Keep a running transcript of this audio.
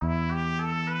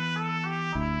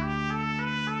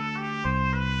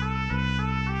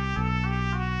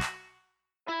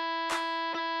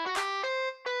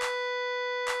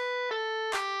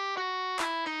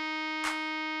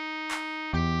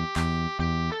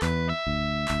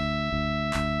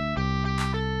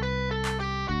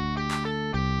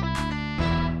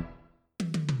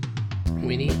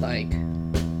We need, like,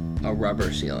 a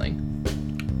rubber ceiling.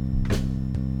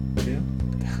 Yeah.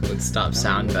 Would stop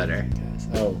sound better.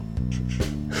 Oh.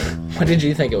 What did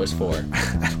you think it was for?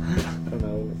 I don't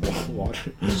know.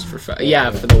 Water. Just for fun. Yeah,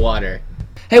 for the water.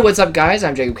 Hey, what's up, guys?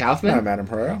 I'm Jacob Kaufman. I'm Adam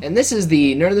Herrera. And this is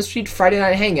the Nerd of the Street Friday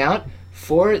Night Hangout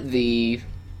for the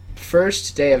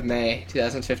first day of May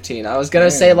 2015. I was going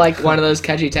to say, like, one of those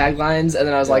catchy taglines, and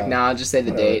then I was like, nah, I'll just say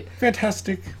the date.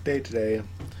 Fantastic day today.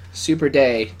 Super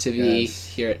day to be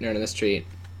here at Nerd of the Street.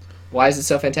 Why is it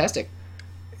so fantastic?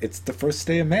 It's the first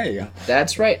day of May.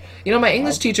 That's right. You know, my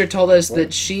English teacher told us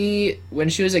that when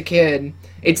she was a kid,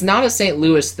 it's not a St.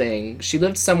 Louis thing. She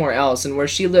lived somewhere else, and where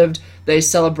she lived, they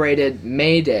celebrated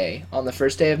May Day on the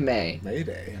first day of May. May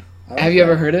Day. Have you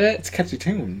ever heard of it? It's a catchy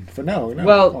tune, but no.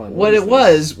 Well, what it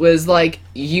was like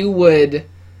you would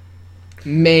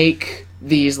make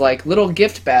these like little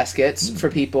gift baskets for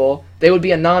people. They would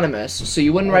be anonymous, so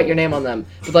you wouldn't write your name on them.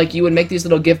 But like you would make these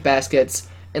little gift baskets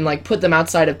and like put them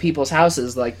outside of people's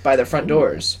houses, like by their front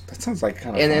doors. That sounds like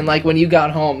kind of. And then like when you got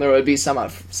home, there would be some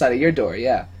outside of your door.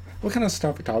 Yeah. What kind of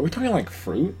stuff are we talking? Are we talking like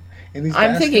fruit in these?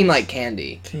 I'm baskets? thinking like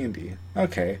candy. Candy.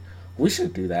 Okay. We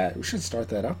should do that. We should start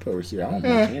that up over here. I don't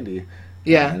know candy.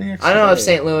 Yeah. I don't know if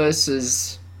St. Louis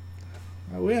is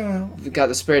got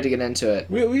the spirit to get into it.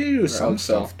 We do some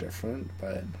stuff different,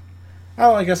 but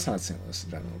I guess not St. Louis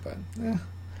in general, but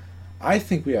I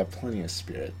think we have plenty of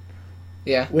spirit.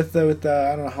 Yeah. With the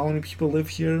I don't know how many people live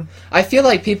here. I feel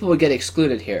like people would get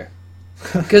excluded here.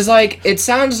 Because, like, it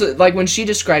sounds like when she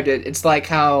described it, it's like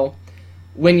how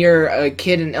when you're a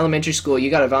kid in elementary school, you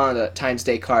got a Valentine's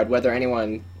Day card, whether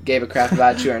anyone gave a crap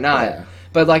about you or not. Yeah.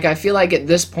 But, like, I feel like at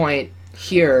this point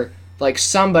here, like,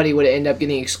 somebody would end up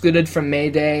getting excluded from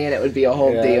May Day, and it would be a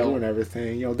whole deal. Doing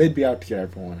everything. You know, they'd be out to get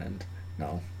everyone, and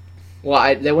no.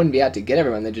 Well, they wouldn't be out to get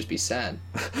everyone, they'd just be sad.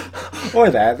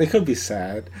 Or that. They could be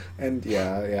sad, and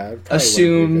yeah.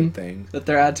 Assume that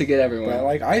they're out to get everyone. But,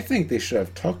 like, I think they should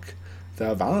have took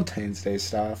the Valentine's Day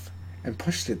stuff and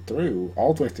pushed it through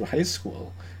all the way through high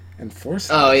school and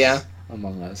forced it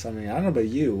among us. I mean, I don't know about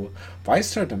you, but I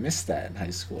started to miss that in high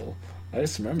school. I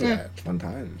just remember that fun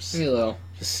times. Maybe a little.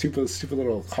 Just stupid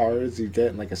little cards you get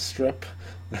in like a strip.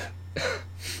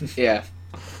 Yeah.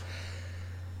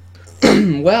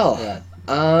 Well,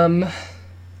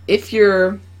 if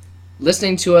you're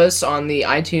listening to us on the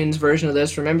iTunes version of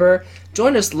this, remember,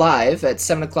 join us live at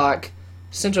 7 o'clock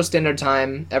Central Standard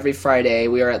Time every Friday.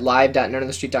 We are at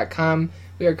live.nerdofthestreet.com.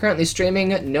 We are currently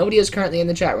streaming. Nobody is currently in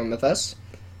the chat room with us.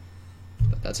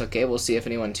 But that's okay. We'll see if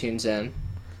anyone tunes in.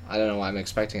 I don't know why I'm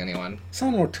expecting anyone.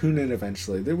 Someone will tune in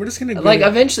eventually. We're just going to... Like,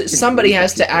 eventually, somebody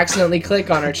has to accidentally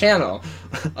click on our channel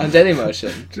on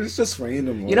Dailymotion. Just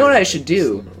randomly. You know what I should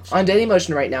do? On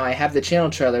Dailymotion right now, I have the channel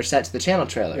trailer set to the channel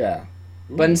trailer. Yeah.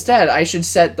 Ooh. But instead, I should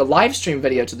set the live stream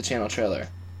video to the channel trailer.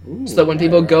 Ooh, so that when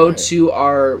people go to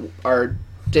our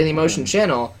Dailymotion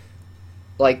channel,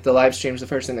 like, the live stream's the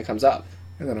first thing that comes up.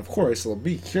 And then, of course, they'll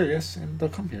be curious, and they'll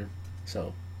come here.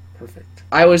 So, perfect.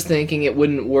 I was thinking it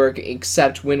wouldn't work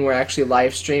except when we're actually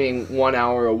live streaming 1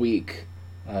 hour a week.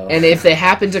 Oh. And if they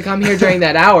happen to come here during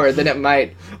that hour, then it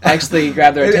might actually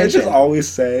grab their attention. It just always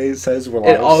says we're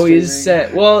live It always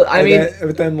said... Well, I mean...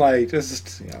 But then, like,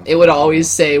 just, you know. It would always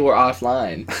say we're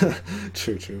offline.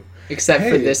 True. Except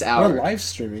for this hour. We're live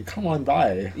streaming. Come on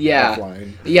by. Yeah.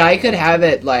 Offline. Yeah, I could have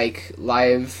it, like,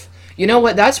 live... You know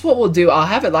what? That's what we'll do. I'll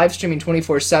have it live streaming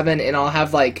 24/7, and I'll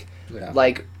have, like,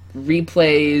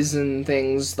 replays and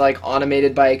things, like,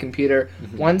 automated by a computer.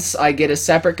 Mm-hmm. Once I get a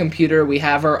separate computer, we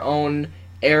have our own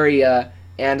area,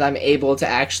 and I'm able to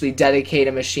actually dedicate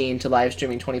a machine to live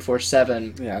streaming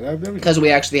 24/7. Yeah, that'd be... Because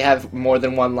we actually have more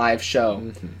than one live show.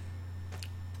 Mm-hmm.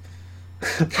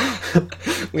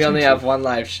 We only have one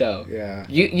live show. Yeah.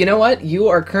 You know what? You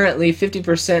are currently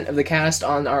 50% of the cast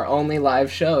on our only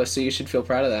live show, so you should feel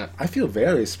proud of that. I feel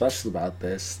very special about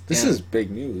this. This is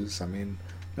big news. I mean,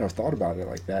 I never thought about it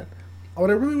like that. What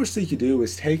I really wish they could do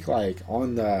is take, like,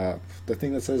 on the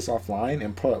thing that says offline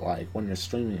and put, like, when you're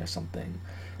streaming or something.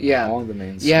 Yeah. On the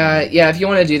main stream. Yeah, if you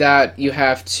want to do that, you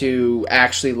have to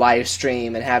actually live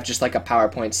stream and have just, like, a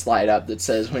PowerPoint slide up that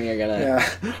says when you're gonna...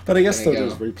 Yeah, but I guess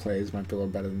those replays might be a little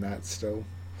better than that still.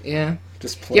 Yeah.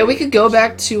 Just play. Yeah, we could go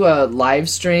back to a live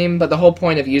stream, but the whole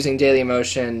point of using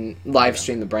Dailymotion, live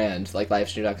stream the brand, like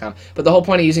livestream.com, but the whole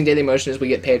point of using Dailymotion is we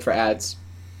get paid for ads.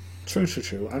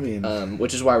 True. I mean...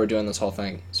 which is why we're doing this whole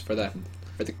thing. It's for the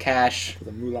cash. For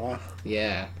the moolah.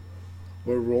 Yeah.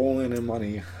 We're rolling in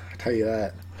money, I tell you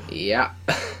that. Yeah.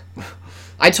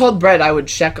 I told Brett I would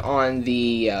check on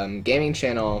the gaming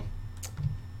channel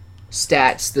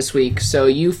stats this week, so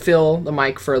you fill the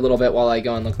mic for a little bit while I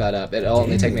go and look that up. It'll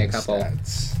only take me a couple.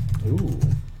 Stats. Ooh.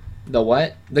 The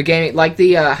what? The game, like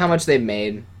the how much they've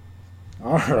made.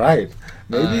 All right.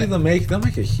 Maybe they'll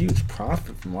make a huge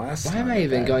profit from last time. Why am I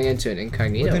even going into an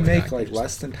incognito? Would they make like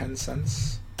less than 10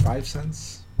 cents? 5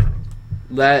 cents?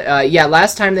 Yeah,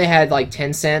 last time they had like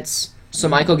 10 cents. So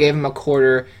Michael gave him a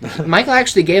quarter. Michael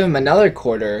actually gave him another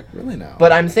quarter. Really now?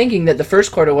 But I'm thinking that the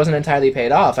first quarter wasn't entirely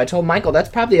paid off. I told Michael that's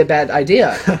probably a bad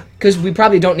idea because we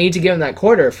probably don't need to give him that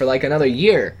quarter for like another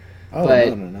year. Oh,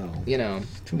 but, no. You know,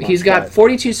 he's got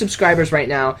 42 subscribers right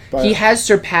now. But he has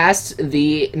surpassed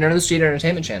the Nerd of the Street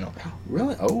Entertainment Channel.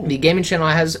 Really? Oh. The gaming channel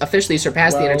has officially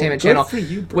surpassed the Entertainment Channel, for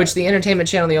you, which the Entertainment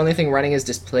Channel, the only thing running is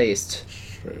Displaced.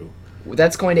 True.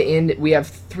 That's going to end. We have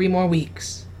 3 more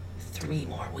weeks. 3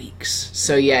 more weeks.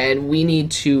 So yeah, and we need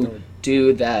to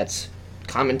do that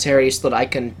commentary so that I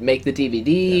can make the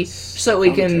DVD, so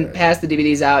we can pass the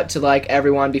DVDs out to like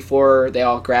everyone before they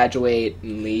all graduate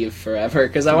and leave forever.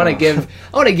 Because I want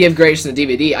to give Grayson a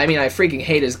DVD. I mean, I freaking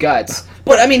hate his guts,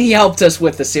 but I mean, he helped us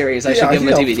with the series. I should give him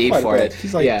a DVD for it.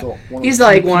 He's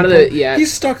like one of the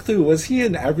He's stuck through. Was he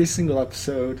in every single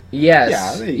episode?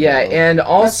 Yes. Yeah, and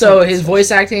also his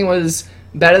voice acting was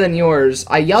better than yours.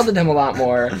 I yelled at him a lot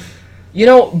more. You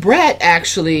know, Brett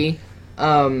actually.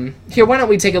 Here, why don't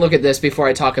we take a look at this before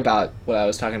I talk about what I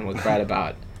was talking with Brett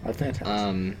about? Oh,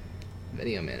 fantastic.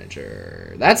 Video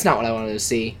manager. That's not what I wanted to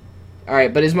see.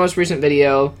 Alright, but his most recent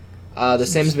video, the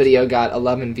Sims video, got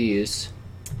 11 views.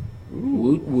 Ooh.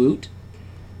 Woot woot.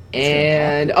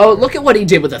 And, oh, look at what he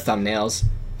did with the thumbnails.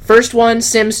 First one,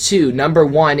 Sims 2, number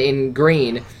 1 in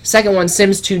green. Second one,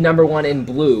 Sims 2, number 1 in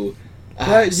blue.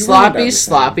 Sloppy,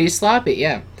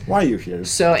 yeah. Why are you here?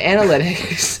 So,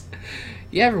 analytics.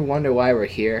 You ever wonder why we're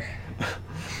here?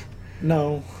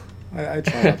 No. I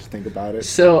try not to think about it.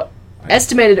 So,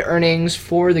 estimated earnings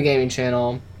for the gaming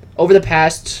channel over the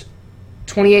past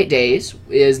 28 days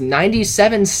is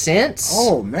 97 cents.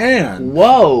 Oh, man.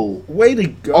 Whoa. Way to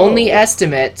go. Only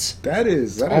estimate. That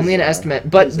is only an estimate.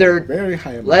 But they're very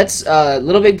high amount. Let's,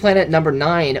 Little Big Planet number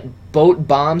 9, Boat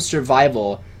Bomb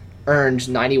Survival, earned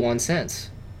 91 cents.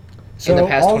 So in the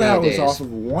past all 28 that was days. off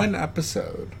of one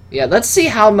episode. Yeah, let's see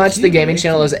how much the gaming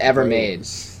channel has ever made.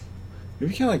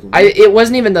 Maybe you like. It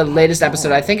wasn't even the latest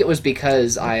episode. I think it was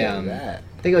because I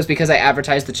think it was because I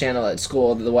advertised the channel at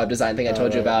school, the web design thing I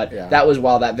told you about. Yeah. That was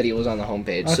while that video was on the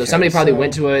homepage. Okay, so somebody probably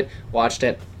went to it, watched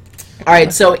it. All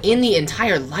right, so in the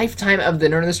entire lifetime of the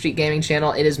Nerd on the Street gaming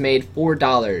channel, it has made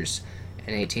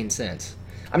 $4.18.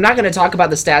 I'm not going to talk about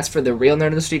the stats for the real Nerd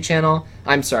on the Street channel.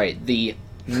 I'm sorry, the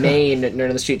main Nerd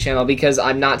on the Street channel, because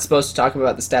I'm not supposed to talk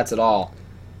about the stats at all.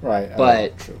 Right.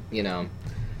 But, you know.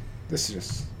 This is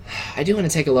just... I do want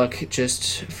to take a look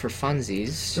just for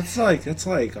funsies. It's like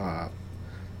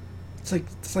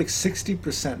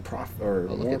 60% profit or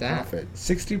more profit.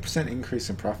 60% increase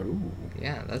in profit. Ooh.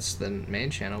 Yeah, that's the main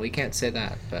channel. We can't say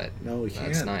that, but no, we can't.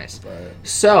 That's nice. But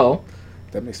so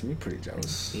that makes me pretty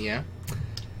jealous. Yeah.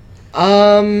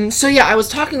 So yeah, I was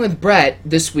talking with Brett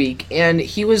this week, and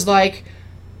he was like,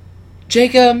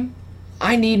 Jacob,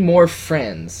 I need more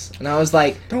friends. And I was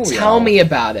like, tell me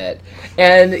about it.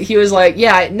 And he was like,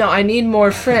 yeah, no, I need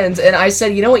more friends. And I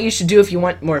said, you know what you should do if you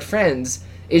want more friends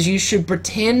is you should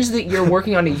pretend that you're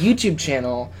working on a YouTube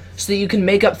channel so that you can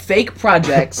make up fake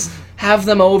projects, have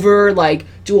them over, like,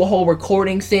 do a whole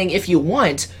recording thing. If you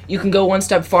want, you can go one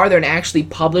step farther and actually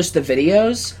publish the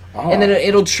videos, and then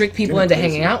it'll trick people into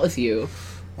hanging out with you.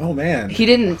 Oh, man. He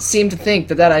didn't seem to think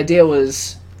that idea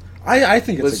was... I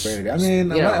think it's a great idea. I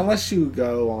mean, unless you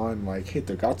go on, like, hate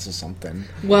their guts or something.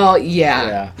 Well,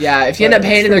 yeah. If you end up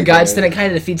hating their guts, then it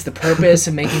kind of defeats the purpose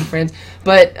of making friends.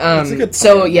 But,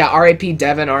 so, yeah, R.I.P.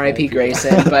 Devin, R.I.P.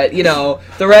 Grayson. But, you know,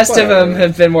 the rest of them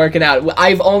have been working out.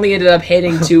 I've only ended up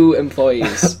hating 2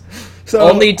 employees. So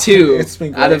only 2 it's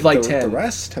been out of, like, 10. The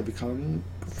rest have become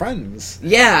friends.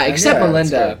 Yeah, except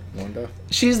Melinda.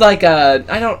 She's like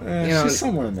I don't, she's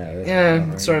somewhere in there.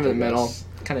 Yeah, sort of in the middle.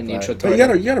 Kind of neutral. But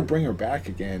you gotta bring her back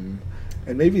again,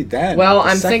 and maybe then. Well,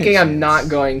 I'm thinking I'm not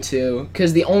going to,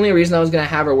 because the only reason I was gonna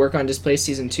have her work on Displaced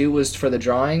Season 2 was for the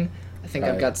drawing. I think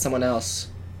I've got someone else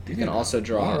who can also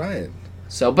draw. All right.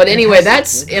 So, but anyway,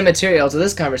 that's immaterial to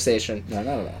this conversation. No,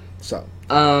 not at all. So,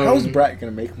 how's Brett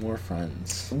gonna make more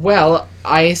friends? Well,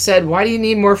 I said, why do you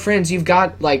need more friends? You've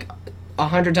got like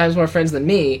 100 times more friends than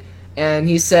me. And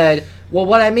he said, well,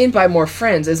 what I mean by more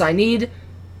friends is I need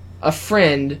a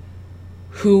friend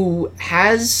who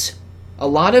has a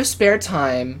lot of spare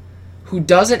time, who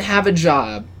doesn't have a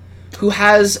job, who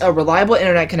has a reliable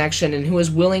internet connection, and who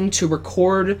is willing to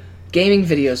record gaming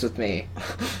videos with me.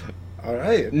 All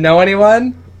right. Know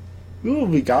anyone? Ooh,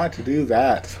 we got to do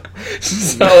that.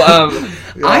 So,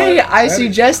 I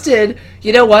suggested,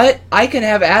 you know what? I can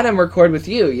have Adam record with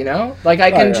you, you know? Like,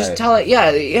 I can just tell it,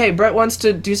 yeah, hey, Brett wants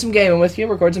to do some gaming with you,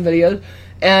 record some videos.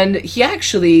 And he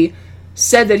actually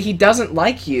said that he doesn't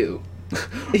like you.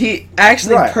 He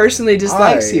actually personally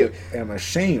dislikes you. I am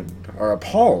ashamed or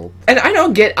appalled. And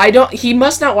he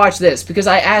must not watch this, because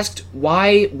I asked,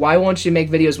 why won't you make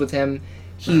videos with him?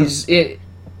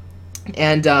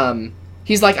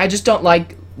 He's like, I just don't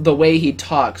like the way he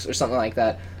talks, or something like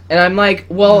that. And I'm like,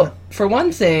 well, for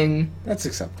one thing... That's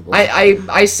acceptable.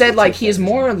 I said, like, he is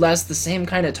more or less the same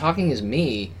kind of talking as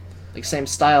me. Like, same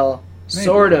style,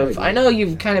 sort of. Maybe. I know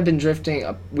you've kind of been drifting...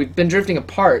 We've been drifting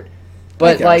apart,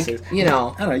 but, like, you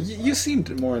know... I don't know, you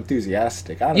seemed more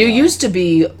enthusiastic. You used to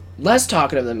be less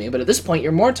talkative than me, but at this point,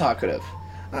 you're more talkative.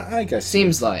 I guess.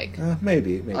 Seems like.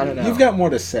 Maybe. I don't know. You've got more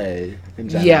to say in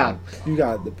general. Yeah. You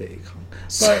got the big...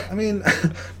 But, I mean...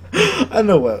 I don't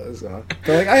know what was going on. But,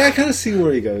 like, I kind of see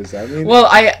where he goes. I mean... Well,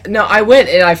 I went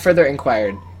and I further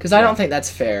inquired, because I don't think that's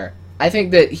fair. I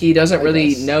think that he doesn't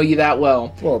really know you that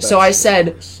well. So I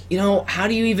said, you know, how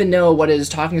do you even know what his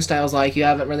talking style's like? You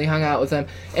haven't really hung out with him.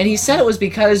 And he said it was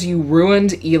because you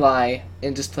ruined Eli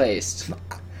in Displaced.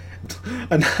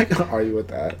 I'm not going to argue with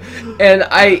that. And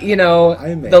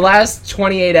the last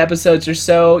 28 episodes or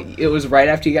so, it was right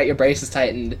after you got your braces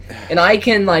tightened. And I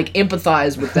can, like,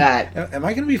 empathize with that. Am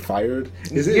I going to be fired?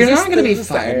 You're not going to be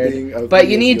fired, but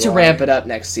you need to ramp it up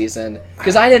next season.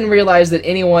 Because I didn't realize that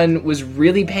anyone was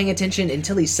really paying attention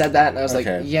until he said that, and I was like,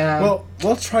 yeah. Well,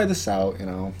 let's try this out, you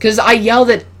know. Because I yelled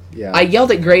at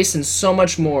Grayson so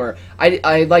much more.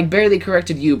 I like, barely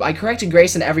corrected you. I corrected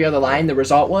Grayson every other line. The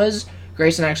result was...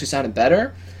 Grayson actually sounded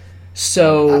better,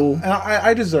 so...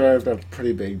 I deserved a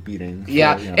pretty big beating.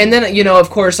 Yeah, and then, of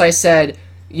course I said,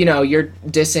 you're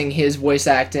dissing his voice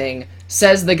acting,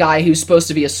 says the guy who's supposed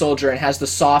to be a soldier and has the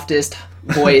softest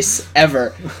voice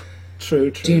ever.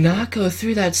 True. Do not go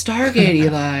through that Stargate,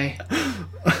 Eli.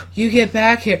 You get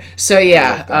back here. So,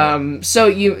 yeah,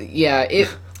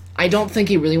 I don't think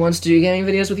he really wants to do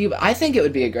gaming videos with you, but I think it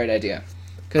would be a great idea.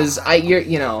 Because I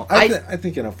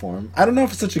think in a form. I don't know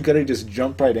if it's such a good idea to just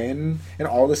jump right in and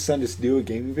all of a sudden just do a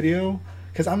gaming video.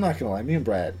 Because I'm not going to lie, me and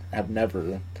Brett have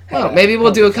never... maybe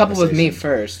we'll do a couple with me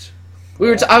first.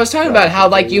 I was talking about how,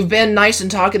 like, you've been nice and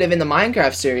talkative in the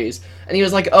Minecraft series. And he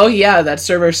was like, oh yeah, that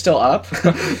server's still up.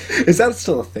 Is that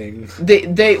still a thing?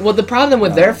 The problem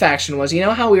with their faction was,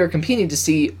 how we were competing to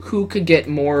see who could get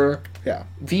more...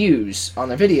 views on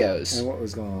their videos. And what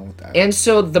was going on with that? And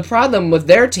so the problem with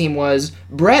their team was,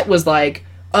 Brett was like,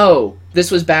 oh, this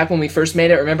was back when we first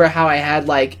made it. Remember how I had,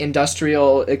 like,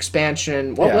 industrial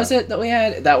expansion? What was it that we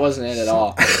had? That wasn't it at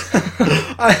all.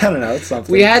 I don't know. It's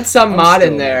something. We had some mod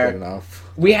in there.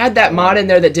 We had that mod in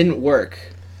there that didn't work.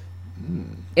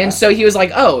 And so he was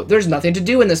like, oh, there's nothing to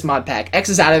do in this mod pack. X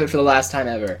is out of it for the last time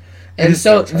ever. And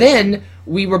so then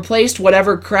we replaced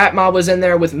whatever crap mod was in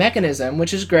there with Mechanism,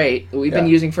 which is great. We've been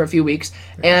using for a few weeks.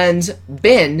 And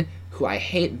Ben, who I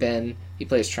hate Ben, he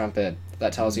plays trumpet.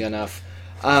 That tells you enough.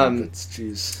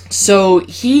 So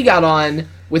he got on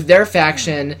with their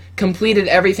faction, completed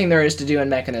everything there is to do in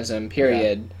Mechanism,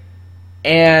 period.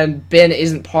 And Ben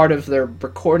isn't part of their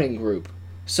recording group.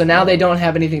 So now they don't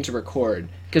have anything to record,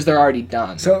 because they're already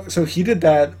done. So he did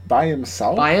that by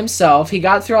himself? By himself. He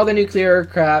got through all the nuclear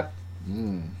crap.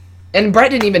 And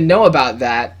Brett didn't even know about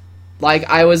that. Like,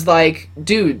 I was like,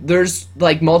 dude, there's,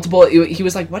 like, multiple... He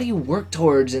was like, what do you work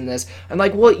towards in this? I'm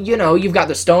like, well, you've got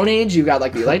the Stone Age, you've got,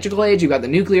 like, the Electrical Age, you've got the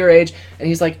Nuclear Age. And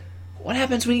he's like, what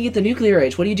happens when you get the Nuclear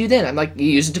Age? What do you do then? I'm like, you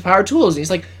use it to power tools. And he's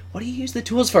like, what do you use the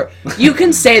tools for? You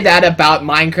can say that about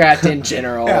Minecraft in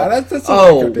general. That's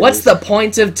what's the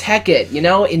point of Tekkit?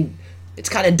 It's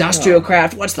got industrial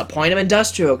craft. What's the point of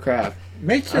industrial craft?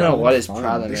 I don't know what his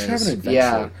problem is. Have an adventure.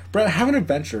 Yeah. Brett, have an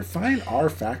adventure. Find our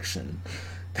faction.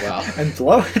 Well. And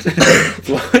blow it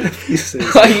to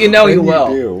pieces. You know he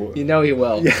will. You know he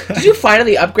will. Yeah. Did you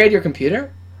finally upgrade your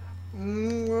computer?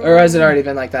 Or has it already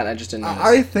been like that and I just didn't notice?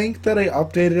 I think that I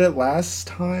updated it last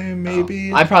time,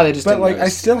 maybe. I probably just didn't notice. I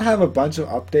still have a bunch of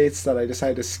updates that I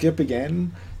decided to skip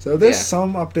again. So there's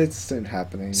some updates still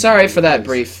happening. Sorry for that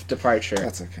brief departure.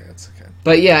 That's okay.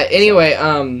 But yeah, anyway,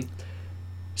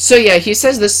 so yeah, he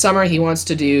says this summer he wants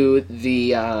to do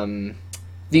the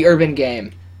Urban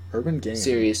Game. Urban Game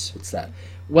series. What's that?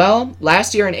 Well,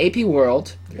 last year in AP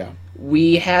World,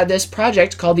 we had this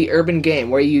project called the Urban Game,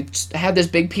 where you had this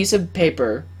big piece of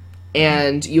paper,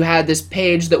 and you had this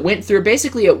page that went through.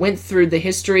 Basically, it went through the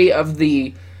history of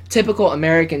the typical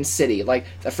American city, like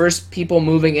the first people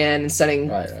moving in and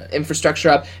setting infrastructure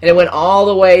up, and it went all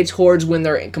the way towards when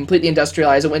they're completely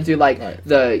industrialized. It went through like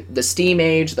the steam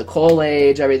age, the coal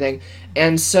age, everything.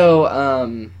 And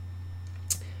so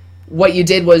what you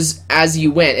did was, as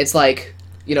you went, it's like,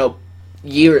 you know,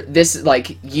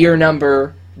 year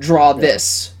number, draw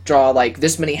this, draw like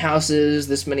this many houses,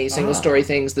 this many single story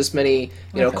things, this many,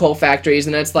 you know, coal factories,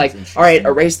 and it's like, all right,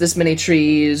 erase this many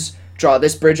trees, draw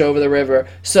this bridge over the river.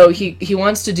 So he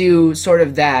wants to do sort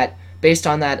of that based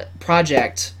on that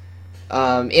project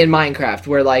in Minecraft,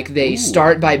 where like they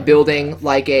start by building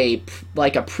like a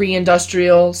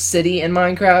pre-industrial city in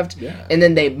Minecraft, and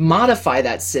then they modify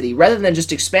that city rather than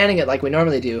just expanding it like we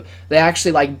normally do. They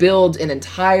actually like build an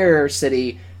entire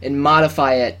city and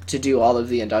modify it to do all of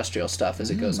the industrial stuff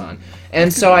as it goes on.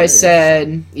 And so I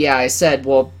said,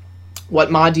 well, what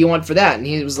mod do you want for that? And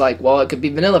he was like, well, it could be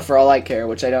vanilla for all I care,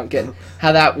 which I don't get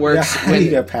how that works when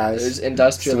there's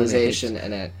industrialization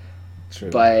in it. True.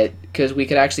 But because we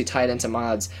could actually tie it into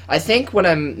mods. I think what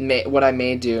I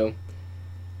may do.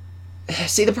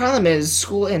 See, the problem is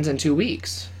school ends in 2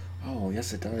 weeks. Oh,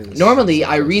 yes, it does. Normally,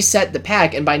 I reset the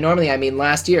pack, and by normally I mean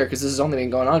last year, because this has only been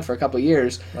going on for a couple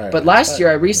years. Right. But last year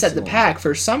I reset the pack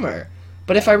for summer.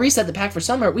 But if I reset the pack for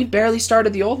summer, we barely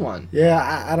started the old one. Yeah,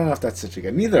 I don't know if that's such a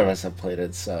good. Neither of us have played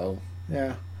it, so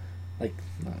yeah, like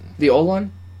the old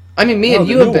one. I mean, me and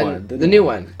you have been the new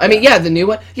one. I mean, the new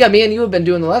one. Yeah, me and you have been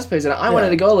doing the Let's Plays, and I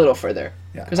wanted to go a little further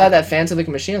because I had that Fans of the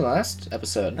Machine last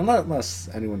episode. Unless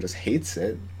anyone just hates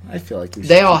it, I feel like we should.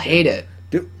 They all hate it.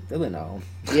 Really no.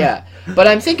 Yeah, but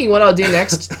I'm thinking what I'll do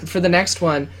next for the next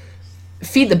one.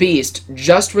 Feed the Beast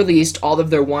just released all of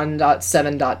their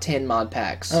 1.7.10 mod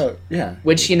packs. Oh, yeah.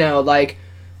 Which, you know, like,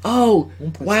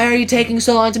 why are you taking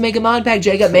so long to make a mod pack,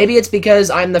 Jacob? Maybe it's because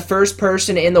I'm the first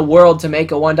person in the world to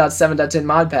make a 1.7.10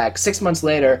 mod pack. 6 months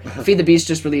later, Feed the Beast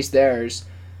just released theirs.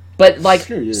 But, like...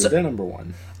 Sure, they're number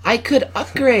one. I could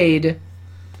upgrade...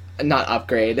 Not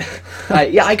upgrade.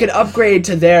 I could upgrade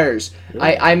to theirs.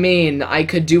 Really? I mean, I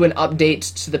could do an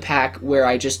update to the pack where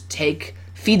I just take...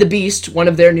 Feed the Beast, one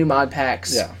of their new mod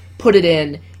packs, put it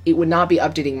in. It would not be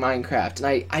updating Minecraft.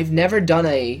 And I've never done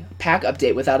a pack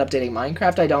update without updating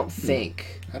Minecraft, I don't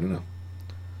think. I don't know.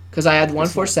 Because I had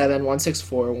 147,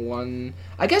 164, 1...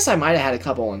 I guess I might have had a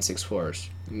couple 164s,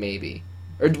 maybe.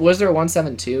 Or was there a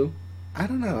 172? I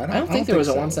don't know. I don't think there was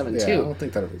a 172. Yeah, I don't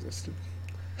think that ever existed.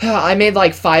 I made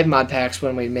like 5 mod packs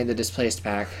when we made the Displaced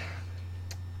pack.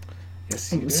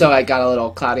 Yes, you did. So I got a little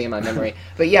cloudy in my memory.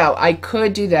 But yeah, I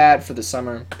could do that for the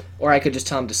summer. Or I could just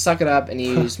tell him to suck it up and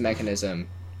use Mechanism.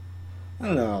 I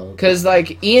don't know. Because,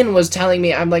 like, Ian was telling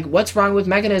me, I'm like, what's wrong with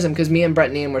Mechanism? Because me and Brett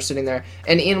and Ian were sitting there.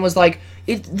 And Ian was like,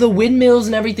 the windmills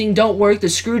and everything don't work. The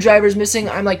screwdriver's missing.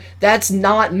 I'm like, that's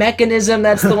not Mechanism.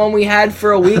 That's the one we had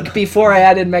for a week before I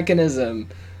added Mechanism.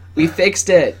 We fixed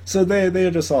it. So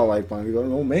they're just all like,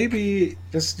 well, maybe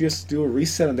just do a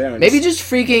reset on there. Maybe just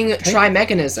freaking try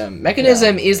Mechanism.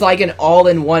 Mechanism is like an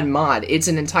all-in-one mod. It's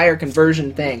an entire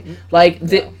conversion thing. Like,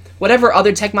 whatever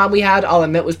other tech mod we had, I'll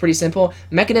admit, was pretty simple.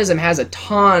 Mechanism has a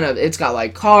ton of... It's got,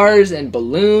 like, cars and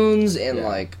balloons and,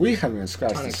 like... We haven't even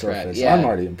scratched the surface. Yeah. I'm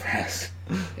already impressed.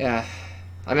 Yeah.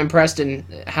 I'm impressed in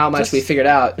how much we figured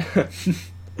out.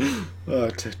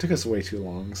 It took us way too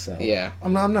long, so... Yeah.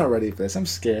 I'm not ready for this. I'm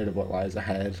scared of what lies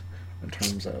ahead in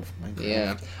terms of Minecraft.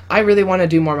 Yeah. I really want to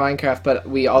do more Minecraft, but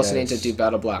we also need to do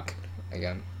Battle Block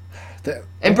again.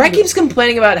 And Brett keeps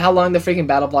complaining about how long the freaking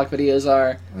Battle Block videos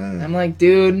are. I'm like,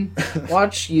 dude,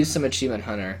 watch Use Some Achievement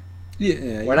Hunter.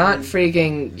 Yeah. We're not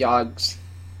freaking Yogg's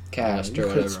cast or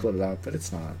whatever. You could split it up, but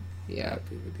it's not that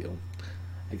big of a deal,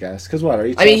 I guess. Because what, are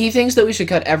you... I mean, he thinks that we should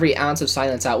cut every ounce of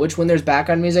silence out, which when there's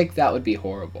background music, that would be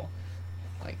horrible.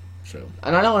 Like, true.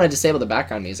 And I don't want to disable the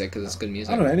background music because it's good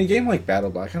music. I don't know, any game like Battle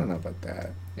Block, I don't know about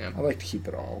that. Yeah. I like to keep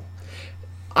it all.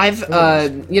 I've,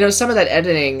 some of that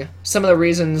editing, some of the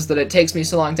reasons that it takes me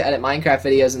so long to edit Minecraft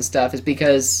videos and stuff is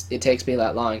because it takes me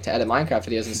that long to edit Minecraft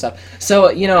videos and stuff. So,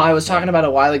 I was talking about a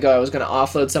while ago, I was going to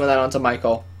offload some of that onto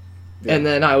Michael. Yeah. And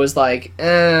then I was like,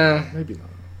 maybe not.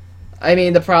 I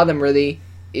mean, the problem really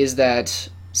is that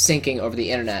syncing over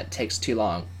the internet takes too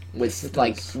long with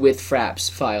Fraps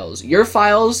files. Your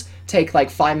files take like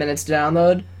 5 minutes to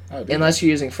download, unless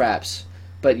you're using Fraps.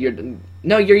 But you're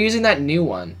using that new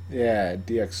one. Yeah,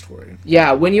 DxTory.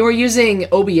 Yeah, when you were using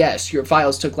OBS, your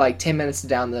files took like 10 minutes to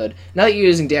download. Now that you're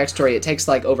using DxTory, it takes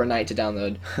like overnight to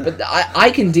download. But I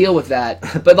can deal with that.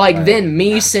 But then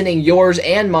me sending yours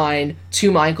and mine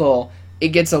to Michael, it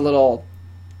gets a little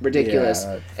ridiculous.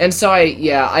 Yeah. And so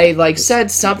I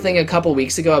said something a couple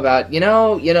weeks ago about,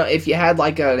 if you had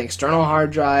like an external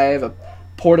hard drive, a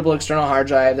portable external hard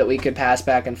drive that we could pass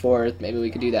back and forth. Maybe we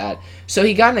could do that. So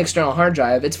he got an external hard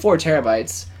drive. It's 4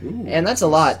 terabytes, and that's a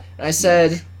lot. And I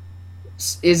said,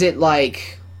 "Is it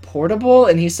like portable?"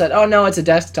 And he said, "Oh no, it's a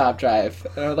desktop drive."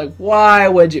 And I was like, "Why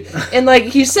would you?" And like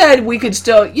he said, we could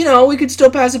still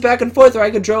pass it back and forth, or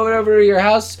I could drove it over to your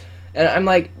house. And I'm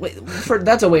like,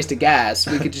 that's a waste of gas.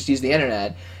 We could just use the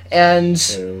internet. And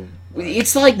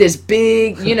it's like this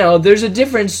big, there's a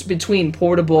difference between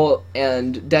portable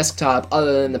and desktop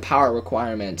other than the power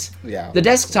requirement. Yeah. The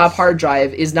desktop hard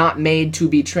drive is not made to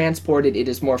be transported. It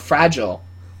is more fragile.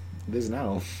 It is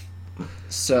now.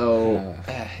 So,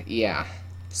 yeah.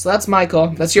 So that's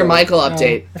Michael. That's your Michael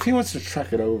update. If he wants to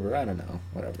truck it over, I don't know.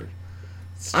 Whatever.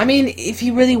 I mean, if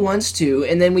he really wants to,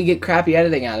 and then we get crappy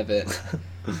editing out of it.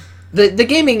 The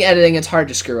gaming editing, it's hard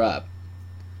to screw up.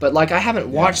 But, like, I haven't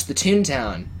watched the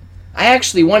Toontown. I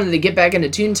actually wanted to get back into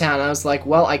Toontown. I was like,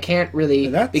 well, I can't really,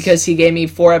 because he gave me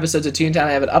 4 episodes of Toontown.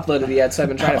 I haven't uploaded it yet, so I've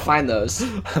been trying to find those.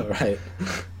 Right.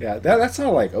 Yeah, that's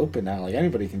all, like, open now. Like,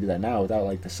 anybody can do that now without,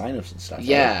 like, the sign-ups and stuff.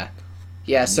 Yeah. Right?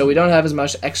 Yeah, so we don't have as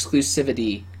much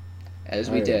exclusivity as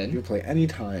we did. You can play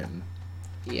anytime.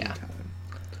 Yeah. Anytime.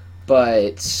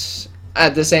 But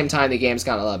at the same time, the game's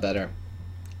gotten a lot better.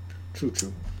 True.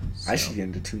 So. I should get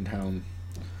into Toontown.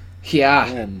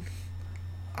 Yeah. Man,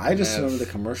 I just remember the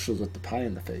commercials with the pie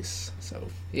in the face. So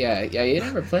yeah, you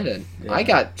never played it. Yeah. I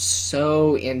got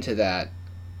so into that.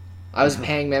 I was a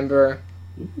paying member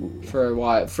for a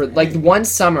while. For like one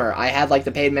summer, I had like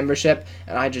the paid membership,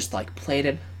 and I just like played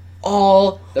it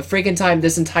all the freaking time.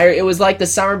 It was like the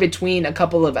summer between a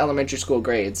couple of elementary school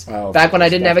grades. Oh, back when I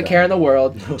didn't have a care in the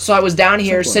world. So I was down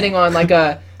here sitting on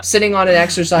an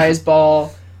exercise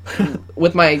ball.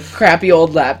 With my crappy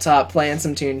old laptop playing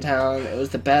some Toontown. It was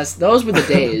the best. Those were the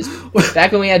days.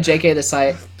 Back when we had JK the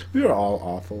Site. We were all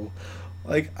awful.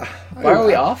 Like, why are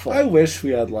we awful? I wish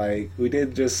we had, like, we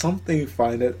did just something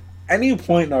fun at any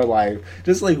point in our life.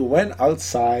 Just, like, went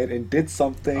outside and did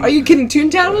something. Are you kidding?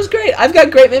 Toontown was great. I've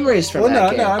got great memories from that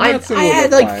game. No, I'm not saying I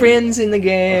had, like, friends in the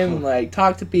game, like,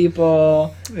 talk to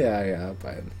people. Yeah,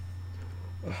 but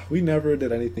we never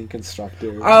did anything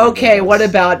constructive. Okay, what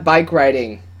about bike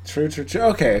riding? True.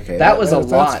 Okay. That was a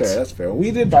lot. That's fair.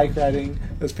 We did bike riding.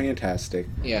 It was fantastic.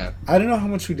 Yeah. I don't know how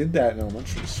much we did that in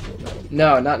elementary school, though.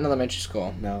 No, not in elementary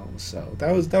school. No, so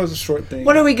that was a short thing.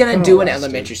 What are we going to do in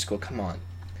elementary school? Come on.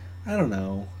 I don't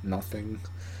know. Nothing.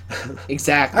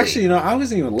 Exactly. Actually, I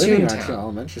wasn't even living in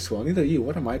elementary school. Neither you.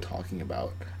 What am I talking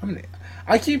about?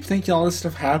 I keep thinking all this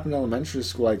stuff happened in elementary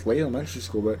school, like late elementary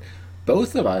school, but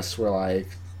both of us were, like,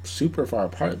 super far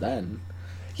apart then.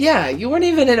 Yeah, you weren't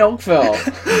even in Oakville.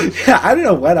 Yeah, I don't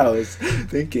know what I was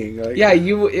thinking. Like, yeah,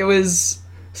 it was...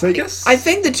 So I guess... I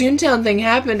think the Toontown thing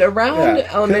happened around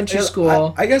elementary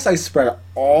school. I guess I spread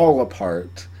all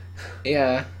apart.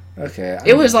 Yeah. Okay.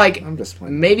 It was like I'm just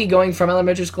maybe going from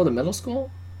elementary school to middle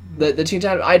school? The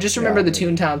Toontown... I just remember the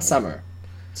Toontown summer.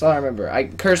 That's all I remember.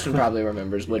 Kirsten probably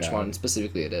remembers which one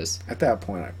specifically it is. At that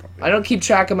point, I don't keep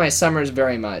track of my summers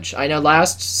very much. I know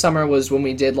last summer was when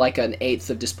we did like an 1/8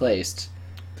 of Displaced.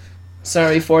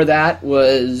 Summer before that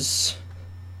was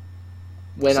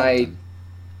when I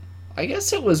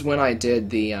guess it was when I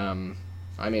did the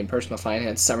personal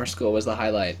finance summer school was the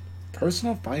highlight.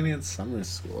 Personal finance summer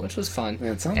school, which was fun.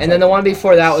 Man, and then the one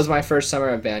before that was my first summer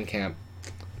at band camp.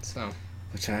 So,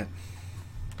 which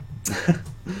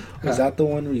was that the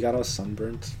one where you got all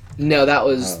sunburnt? No, that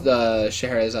was the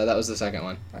Scheherazade. That was the second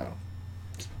one. Oh.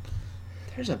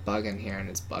 There's a bug in here and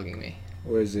it's bugging me.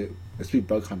 Where is it? Let's be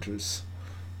bug hunters.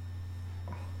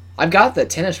 I've got the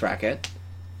tennis racket.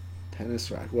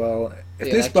 Well,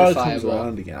 if this bug comes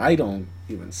around again, I don't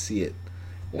even see it.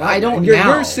 Well, I don't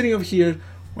now. You're sitting over here.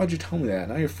 Why'd you tell me that?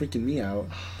 Now you're freaking me out.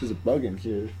 There's a bug in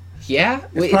here. Yeah?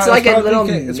 It's like a little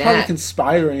gnat. It's probably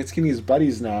conspiring. It's getting his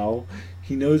buddies now.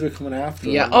 He knows they're coming after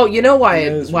him. Yeah. Oh, you know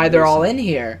why they're all in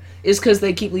here? Is because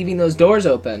they keep leaving those doors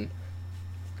open.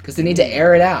 Because they need to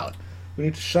air it out. We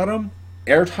need to shut them,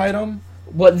 airtight them.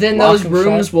 Well, then those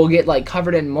rooms will get like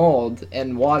covered in mold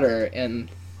and water and...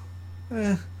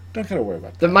 Don't gotta worry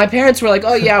about that. My parents were like,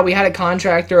 oh yeah, we had a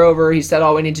contractor over. He said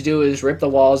all we need to do is rip the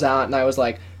walls out. And I was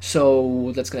like,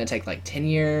 so that's going to take like 10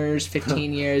 years,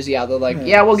 15 years? Yeah, they're like,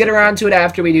 yeah, we'll get around to it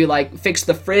after we do like fix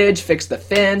the fridge, fix the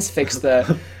fence, fix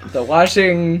the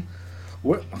washing.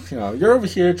 You're over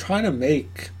here trying to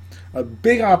make a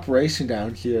big operation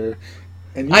down here.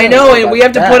 And I know, and we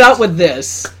have to put up with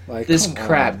this. Like, this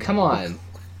crap. Come on.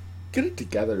 Get it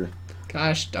together.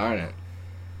 Gosh darn it.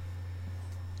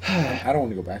 I don't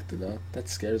want to go back to that. That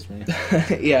scares me.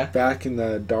 Yeah. Back in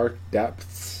the dark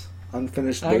depths,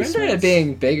 unfinished basements. I remember it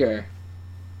being bigger.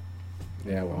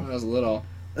 Yeah, well. When I was little.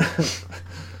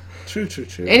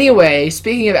 True. Anyway,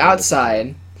 speaking of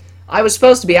outside, I was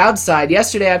supposed to be outside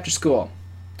yesterday after school.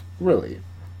 Really?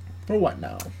 For what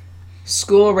now?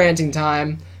 School ranting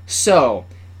time. So,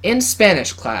 in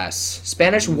Spanish class,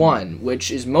 Spanish 1,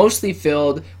 which is mostly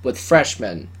filled with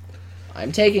freshmen,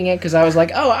 I'm taking it because I was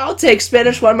like, oh, I'll take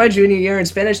Spanish 1 my junior year and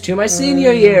Spanish 2 my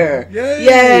senior year.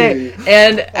 Yay!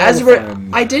 And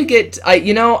I did get,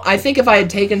 I think if I had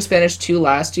taken Spanish 2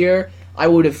 last year, I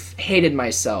would have hated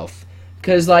myself.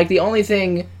 Because, like, the only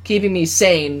thing keeping me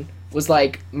sane was,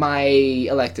 like, my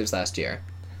electives last year.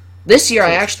 This year,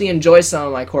 I actually enjoy some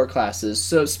of my core classes,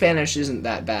 so Spanish isn't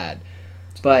that bad.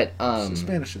 But, So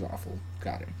Spanish is awful.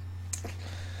 Got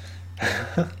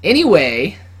it.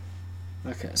 Anyway...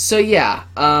 Okay. So yeah,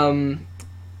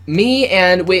 me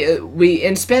and we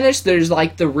in Spanish there's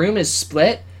like the room is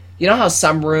split. You know how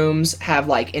some rooms have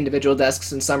like individual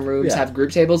desks and some rooms have group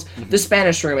tables? The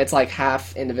Spanish room, it's like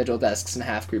half individual desks and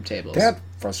half group tables. That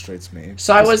frustrates me.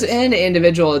 So I was in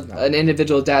an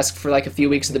individual desk for like a few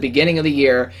weeks at the beginning of the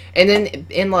year, and then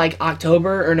in like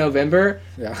October or November,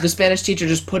 the Spanish teacher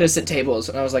just put us at tables,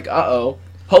 and I was like, uh-oh.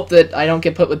 Hope that I don't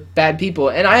get put with bad people.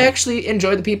 And I actually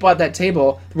enjoyed the people at that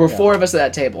table. There were 4 of us at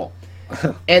that table.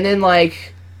 And then,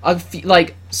 like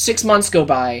 6 months go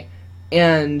by,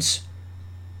 and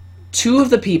 2 of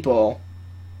the people,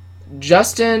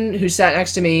 Justin, who sat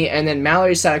next to me, and then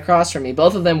Mallory sat across from me,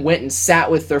 both of them went and sat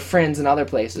with their friends in other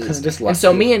places. And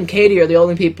so me and Katie are the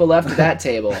only people left at that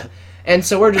table. And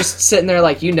so we're just sitting there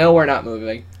like, we're not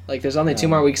moving. Like, there's only 2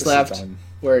 more weeks left.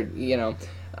 We're,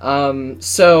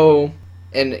 so...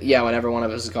 And yeah, whenever one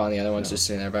of us is gone, the other one's just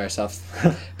sitting there by herself.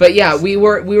 But yeah, we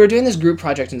were doing this group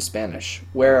project in Spanish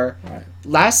where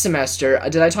last semester,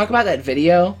 did I talk about that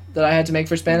video that I had to make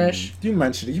for Spanish? You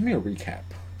mentioned it. Give me a recap.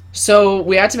 So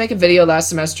we had to make a video last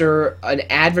semester, an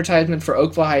advertisement for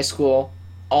Oakville High School,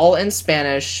 all in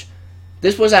Spanish.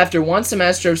 This was after 1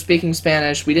 semester of speaking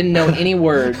Spanish. We didn't know any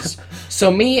words.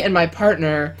 So me and my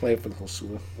partner... Play it for the whole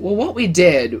school. Well, what we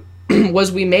did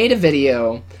was we made a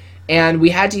video... And we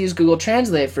had to use Google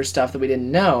Translate for stuff that we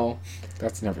didn't know.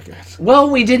 That's never good. Well,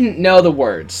 we didn't know the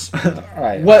words.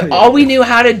 Right. All we knew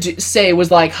how to say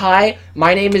was like, "Hi,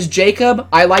 my name is Jacob.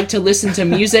 I like to listen to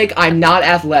music. I'm not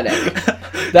athletic."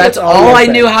 That's all I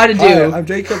knew how to do. Hi, I'm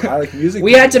Jacob. I like music.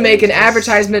 We had to make an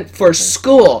advertisement for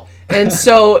school. And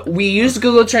so we used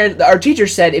Google Translate. Our teacher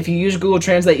said if you use Google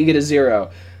Translate, you get a 0.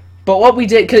 But what we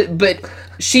did... But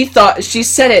she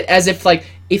said it as if, like,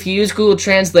 if you use Google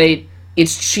Translate...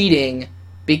 it's cheating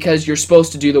because you're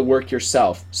supposed to do the work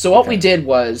yourself. So what we did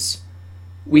was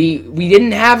we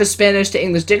didn't have a Spanish to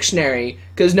English dictionary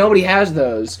because nobody has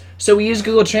those. So we used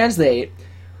Google Translate.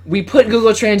 We put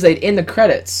Google Translate in the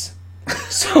credits.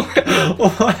 So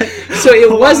it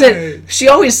wasn't... She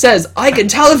always says, I can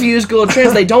tell if you use Google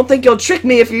Translate. Don't think you'll trick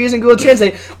me if you're using Google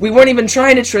Translate. We weren't even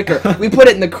trying to trick her. We put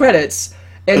it in the credits.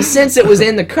 And since it was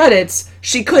in the credits,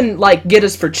 she couldn't, like, get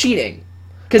us for cheating.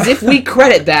 Because if we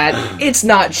credit that, it's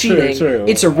not cheating. True.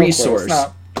 It's a resource.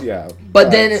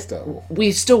 But then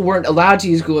we still weren't allowed to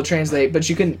use Google Translate, but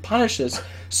she couldn't punish us.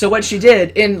 So what she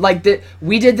did,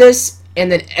 we did this, and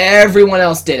then everyone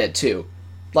else did it too.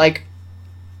 Like,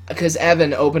 because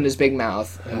Evan opened his big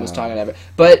mouth and was talking to Evan.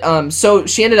 But, so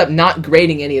she ended up not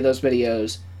grading any of those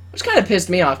videos, which kind of pissed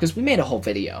me off, because we made a whole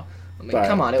video. I mean,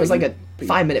 come on, it was like a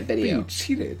 5-minute video. You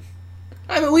cheated.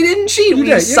 I mean, we didn't cheat.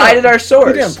 We cited our source.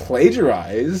 We didn't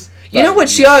plagiarize. You know what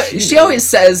she always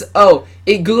says? Oh,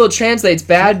 Google Translate's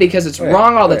bad because it's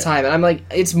wrong all the time. And I'm like,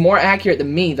 it's more accurate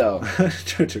than me, though.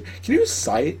 True. Can you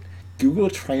cite Google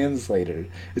Translator?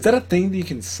 Is that a thing that you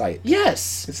can cite?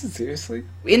 Yes. Is it seriously?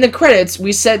 In the credits,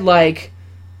 we said, like,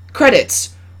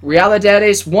 credits,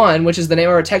 Realidades 1, which is the name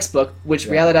of our textbook, which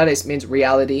Realidades means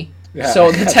reality. Yeah.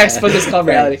 So the textbook is called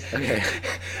Reality. Okay.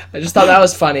 I just thought that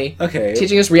was funny. Okay.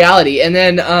 Teaching us reality. And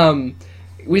then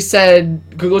we said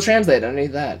Google Translate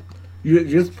underneath that. You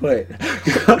just put... We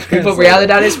put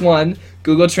Realidades 1,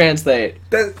 Google Translate.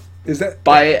 Is that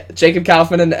by Jacob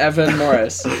Kaufman and Evan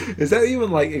Morris. Is that even,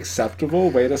 like, acceptable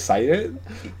way to cite it?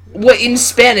 Well, in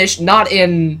Spanish, not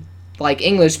in, like,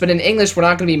 English. But in English, we're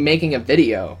not going to be making a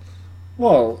video.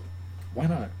 Well, why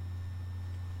not?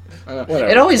 Whatever.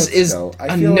 It always is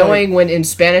annoying when in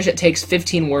Spanish it takes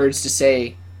 15 words to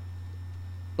say,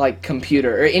 like,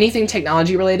 computer or anything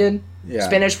technology related. Yeah,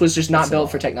 Spanish was just not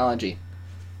built for technology.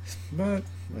 But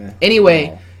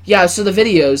anyway, so the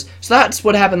videos. So that's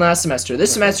what happened last semester.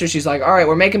 This semester she's like, all right,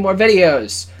 we're making more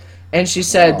videos. And she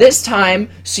said, this time,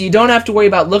 so you don't have to worry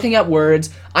about looking up words,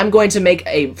 I'm going to make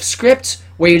a script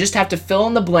where you just have to fill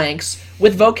in the blanks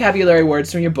with vocabulary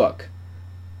words from your book.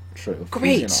 True.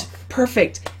 Great.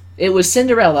 Perfect. It was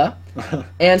Cinderella,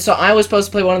 and so I was supposed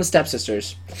to play one of the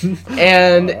stepsisters.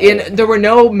 And there were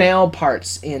no male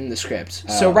parts in the script.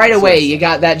 So right away, you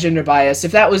got that gender bias.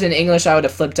 If that was in English, I would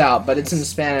have flipped out, but it's in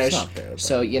Spanish. It's not fair,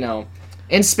 so,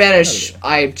 in Spanish,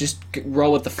 I just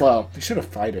roll with the flow. You should have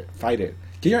fight it.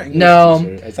 Get your English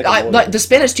teacher. It's like the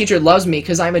Spanish teacher loves me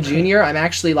because I'm a junior. I'm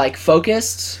actually,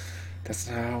 focused. That's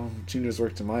not how juniors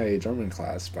worked in my German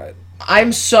class, but...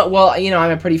 I'm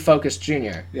a pretty focused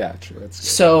junior. Yeah, true. That's good.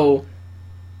 So,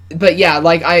 but yeah,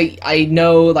 I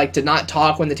know, to not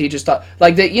talk when the teachers talk.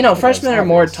 Freshmen are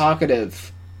more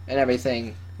talkative and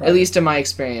everything, right. At least in my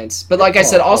experience. But like I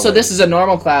said, also, this is a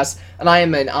normal class, and I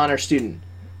am an honor student.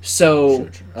 So,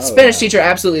 sure. Spanish teacher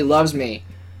absolutely loves me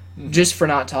just for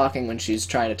not talking when she's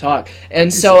trying to talk.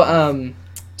 And so, I'm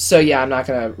not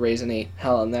going to raise any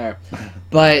hell in there.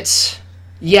 But,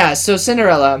 yeah, so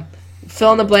Cinderella,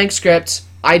 fill in the blank script.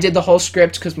 I did the whole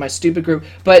script because my stupid group,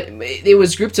 but it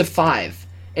was groups of 5.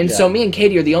 And so me and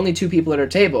Katie are the only 2 people at our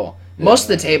table. Most of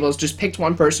the tables just picked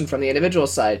one person from the individual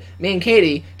side. Me and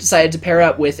Katie decided to pair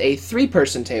up with a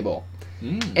 3-person table.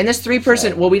 And this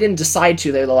 3-person, we didn't decide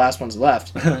to. They were the last ones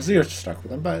left. So you're stuck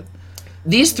with them, but...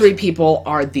 These 3 people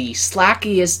are the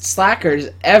slackiest slackers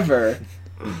ever.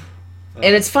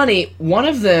 And it's funny, one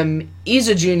of them is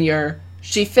a junior.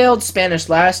 She failed Spanish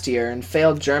last year and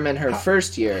failed German her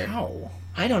first year. How?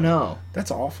 I don't know.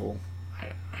 That's awful.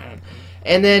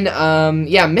 And then,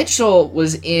 Mitchell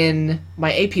was in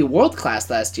my AP World class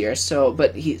last year,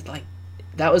 but he's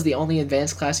that was the only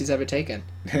advanced class he's ever taken.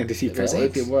 Did he fail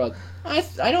it? AP World.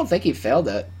 I don't think he failed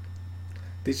it.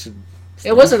 They should...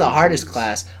 It wasn't the hardest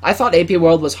class. I thought AP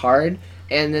World was hard,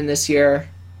 and then this year,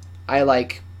 I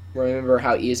remember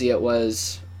how easy it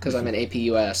was because I'm in AP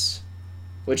US,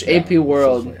 which AP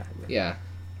World, I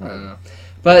don't know.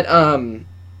 But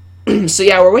so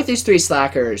we're with these 3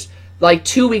 slackers.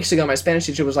 2 weeks ago, my Spanish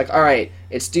teacher was like, "All right,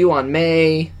 it's due on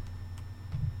May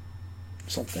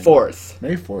 4th.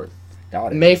 May 4th.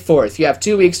 Got it. May 4th. You have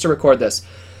 2 weeks to record this."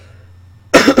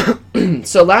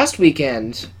 So last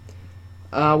weekend,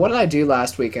 what did I do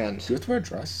last weekend? Do you have to wear a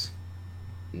dress?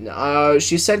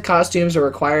 She said costumes are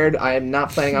required. I am not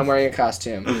planning on wearing a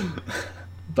costume.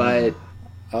 But...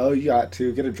 Oh, you got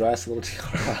to get a dress, a little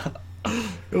tiara.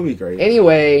 It'll be great.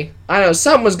 Anyway, I don't know,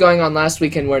 something was going on last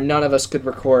weekend where none of us could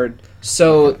record.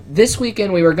 So this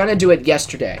weekend we were going to do it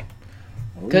yesterday.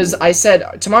 Because I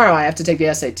said, tomorrow I have to take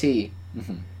the SAT.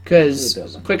 Because,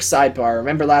 quick sidebar,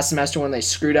 remember last semester when they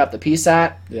screwed up the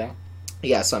PSAT? Yeah.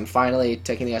 Yeah, so I'm finally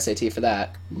taking the SAT for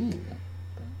that. Ooh.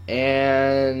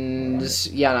 And,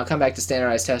 and I'll come back to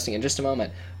standardized testing in just a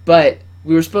moment. But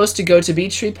we were supposed to go to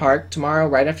Beach Tree Park tomorrow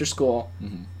right after school.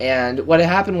 And what had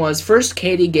happened was, first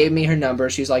Katie gave me her number.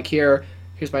 She's like, here's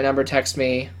my number, text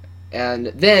me. And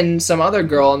then some other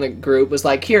girl in the group was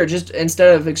like, here, just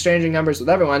instead of exchanging numbers with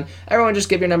everyone just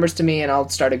give your numbers to me and I'll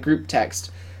start a group text.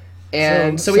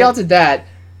 And so we all did that.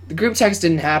 The group text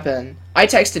didn't happen. I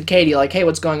texted Katie, hey,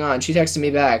 what's going on? She texted me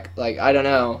back, I don't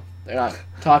know. They're not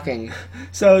talking.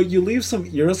 So you leave some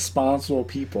irresponsible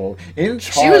people in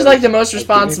charge. She was the most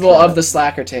responsible of the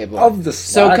slacker table.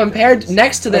 So compared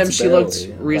next to them, she looked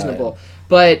reasonable.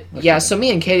 Right. But so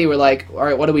me and Katie were like, all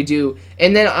right, what do we do?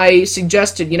 And then I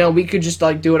suggested, we could just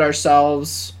do it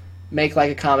ourselves, make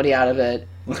a comedy out of it.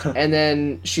 And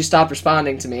then she stopped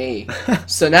responding to me.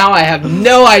 So now I have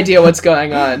no idea what's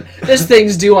going on. This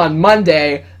thing's due on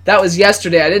Monday. That was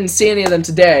yesterday. I didn't see any of them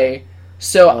today.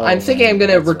 So I'm thinking I'm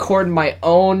going to record my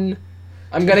own.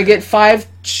 I'm going to get 5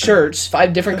 shirts,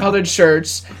 5 different colored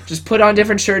shirts, just put on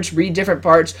different shirts, read different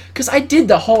parts. Because I did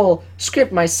the whole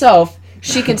script myself.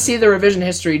 She can see the revision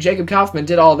history. Jacob Kaufman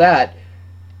did all that.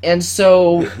 And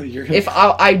so if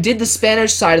I did the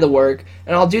Spanish side of the work,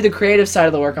 and I'll do the creative side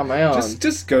of the work on my own.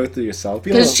 Just go through yourself.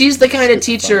 Because she's the kind of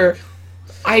teacher...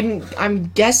 I'm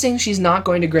guessing she's not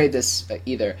going to grade this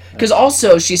either. Because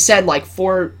also, she said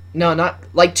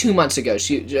 2 months ago,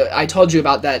 I told you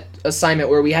about that assignment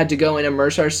where we had to go and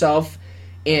immerse ourselves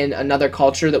in another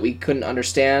culture that we couldn't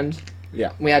understand.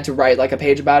 Yeah. We had to write a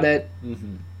page about it.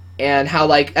 And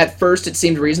how at first it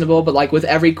seemed reasonable, but with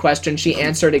every question she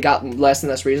answered, it got less and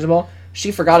less reasonable.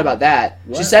 She forgot about that.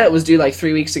 What? She said it was due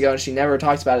 3 weeks ago, and she never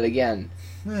talked about it again.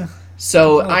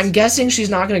 So I'm guessing she's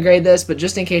not going to grade this, but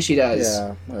just in case she does,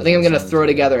 I think I'm going to throw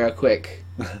together a quick.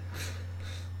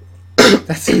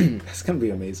 That's going to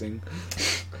be amazing.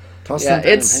 Toss that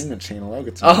in the payment channel. I'll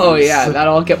get some views. Yeah,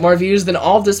 that'll get more views than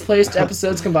all Displaced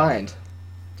episodes combined.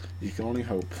 You can only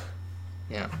hope.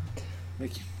 Yeah.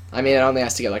 Thank you. I mean, it only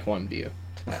has to get 1 view.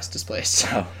 That's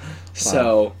Displaced. Wow.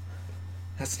 So.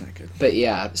 That's not good. But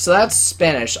yeah, so that's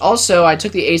Spanish. Also, I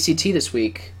took the ACT this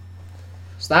week.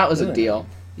 So that was a deal.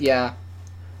 Yeah.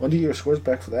 When do you get your scores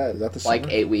back for that? Is that the summer?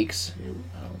 Like 8 weeks.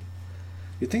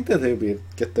 You'd think that they would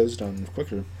get those done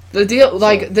quicker. The deal,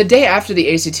 the day after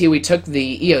the ACT, we took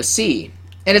the EOC.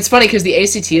 And it's funny because the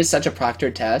ACT is such a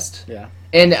proctored test. Yeah.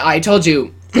 And I told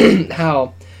you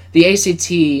how the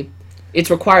ACT, it's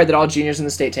required that all juniors in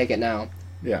the state take it now.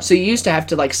 Yeah. So you used to have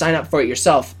to, sign up for it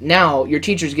yourself. Now, your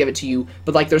teachers give it to you,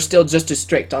 but, they're still just as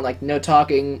strict on, no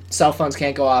talking, cell phones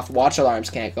can't go off, watch alarms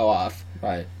can't go off.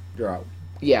 Right. You're out.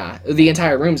 Yeah. The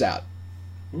entire room's out.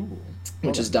 Ooh.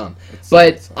 Which is dumb.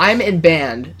 But I'm in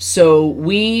band, so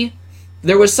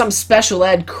there was some special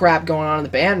ed crap going on in the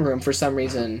band room for some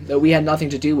reason that we had nothing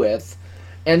to do with.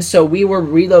 And so we were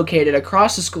relocated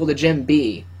across the school to Gym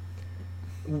B.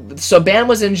 So band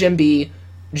was in Gym B,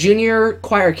 junior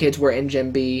choir kids were in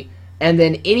Gym B, and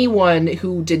then anyone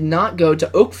who did not go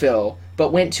to Oakville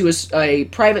but went to a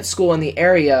private school in the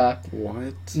area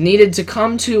needed to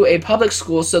come to a public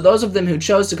school. So those of them who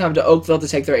chose to come to Oakville to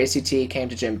take their ACT came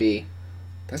to Gym B.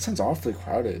 That sounds awfully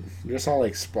crowded. You're just all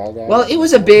sprawled out. Well, it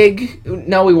was a big...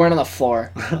 No, we weren't on the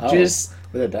floor. Just...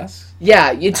 With a desk?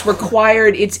 Yeah, it's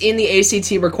required. It's in the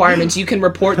ACT requirements. You can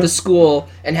report the school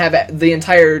and have the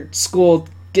entire school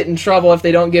get in trouble if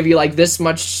they don't give you this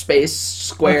much space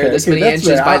square, this many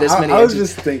inches by this many inches. I was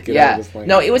just thinking. Yeah.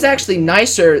 No, it was actually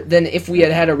nicer than if we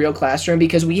had a real classroom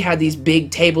because we had these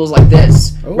big tables like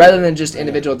this rather than just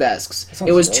individual desks.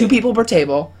 It was 2 people per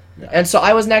table. Yeah. And so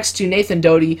I was next to Nathan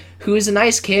Doty, who is a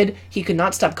nice kid. He could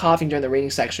not stop coughing during the reading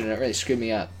section, and it really screwed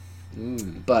me up.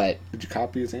 But did you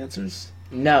copy his answers?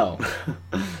 No.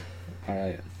 All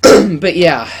right. But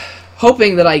yeah,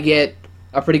 hoping that I get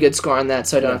a pretty good score on that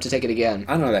so I don't have to take it again.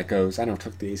 I know how that goes. I never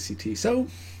took the ACT, so...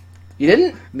 You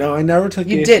didn't? No, I never took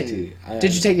the ACT. You didn't?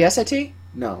 Did you take the SAT?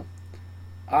 No.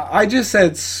 I just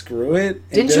said screw it.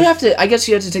 Didn't you have to... I guess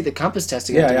you had to take the compass test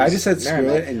again. Yeah, I just said screw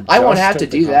it and I won't have to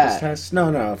do that. Test.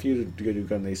 No, if you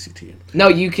go on the ACT. No,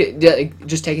 you could...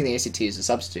 just taking the ACT is a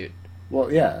substitute.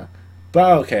 Well, yeah.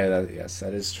 But okay, yes,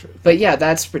 that is true. But yeah,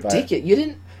 that's ridiculous. You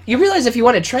didn't... You realize if you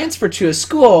want to transfer to a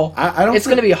school, it's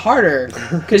going to be harder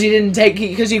because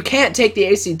you can't take the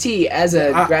ACT as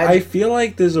a graduate. I feel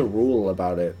like there's a rule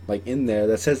about it, in there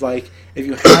that says if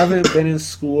you haven't been in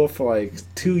school for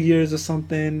 2 years or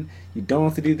something, you don't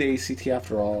have to do the ACT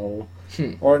after all,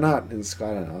 or not in school.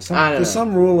 I don't know. There's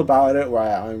some rule about it where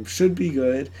I should be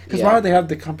good. Because why would they have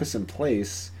the compass in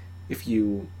place if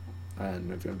you? I don't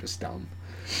know if I'm just dumb.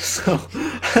 So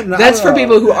that's for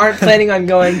people who aren't planning on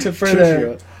going to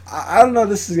further. I don't know how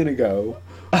this is going to go,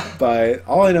 but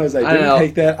all I know is I didn't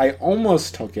take that. I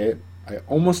almost took it. I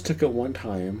almost took it one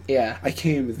time. Yeah. I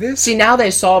came this... See, now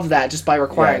they solved that just by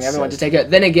requiring everyone to take it.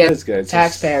 Then again,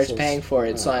 taxpayers paying for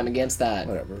it, so I'm against that.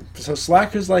 Whatever. So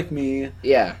slackers like me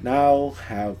now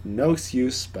have no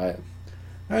excuse, but...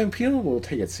 I mean, people will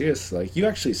take it seriously. You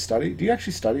actually study? Do you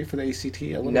actually study for the ACT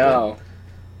a little bit?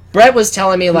 Brett was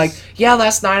telling me, last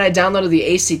night I downloaded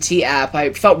the ACT app.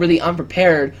 I felt really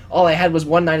unprepared. All I had was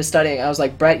one night of studying. I was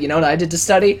like, Brett, you know what I did to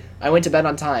study? I went to bed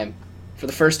on time. For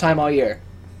the first time all year.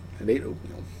 And ate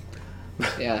oatmeal.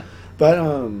 Yeah. But,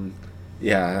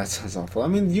 yeah, that sounds awful. I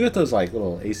mean, you get those,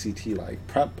 little ACT,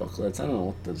 prep booklets. I don't know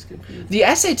what those give you. The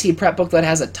SAT prep booklet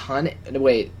has a ton...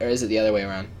 Wait, or is it the other way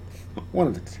around? One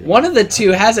of the two. One of the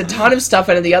two has a ton of stuff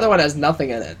in it. The other one has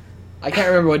nothing in it. I can't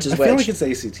remember which is which. I feel like it's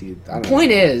ACT.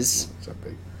 Point is,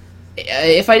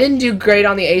 if I didn't do great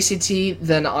on the ACT,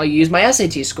 then I'll use my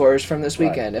SAT scores from this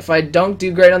weekend. If I don't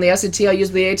do great on the SAT, I'll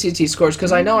use the ACT scores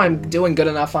because I know I'm doing good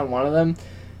enough on one of them,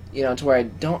 to where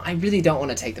I really don't want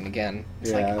to take them again.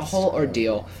 It's a whole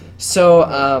ordeal.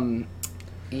 So,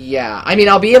 yeah. I mean,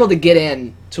 I'll be able to get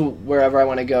in to wherever I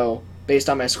want to go based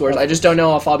on my scores. I just don't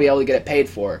know if I'll be able to get it paid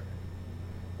for.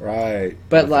 Right.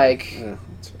 But,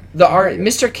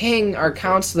 Mr. King, our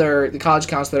counselor, the college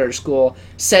counselor at our school,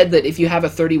 said that if you have a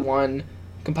 31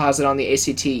 composite on the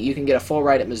ACT, you can get a full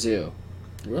ride at Mizzou.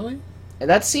 Really? And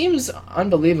that seems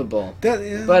unbelievable.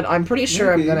 But I'm pretty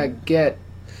sure I'm gonna get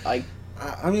I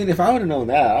mean, if I would have known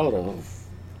that, I would have.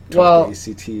 The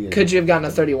ACT. Could you have gotten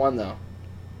a 31 though?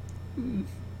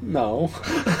 No,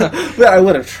 but I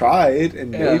would have tried,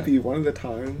 and maybe one of the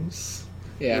times.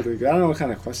 Yeah. I don't know what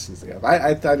kind of questions they have.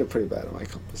 I did pretty bad on my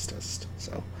compass test,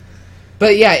 so.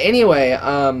 But yeah, anyway,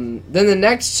 then the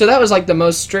next, so that was the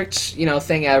most strict,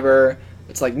 thing ever.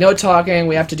 It's no talking,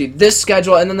 we have to do this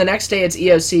schedule, and then the next day it's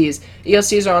EOCs.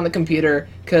 EOCs are on the computer,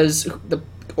 because the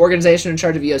organization in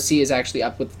charge of EOC is actually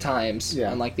up with the times,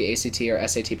 unlike the ACT or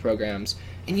SAT programs.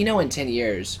 And in 10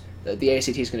 years, the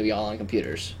ACT is going to be all on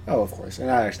computers. Oh, of course. And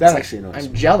that actually knows.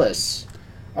 I'm jealous.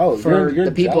 for you're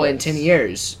the people jealous. in 10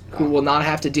 years who will not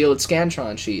have to deal with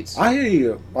Scantron sheets.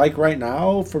 Like right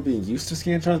now, for being used to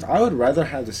Scantrons, I would rather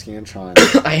have the Scantron.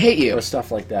 I hate you. Or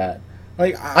stuff like that.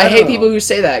 Like I hate people who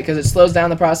say that because it slows down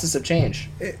the process of change.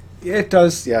 It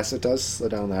does, yes, it does slow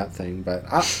down that thing, but...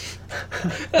 a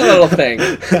little thing.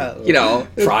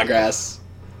 Progress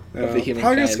of the human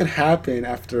progress kind. can happen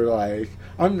after, like...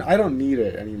 I don't need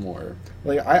it anymore.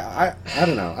 Like, I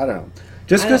don't know.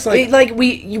 Just because,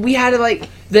 we had to, like...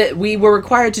 we were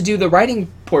required to do the writing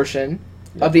portion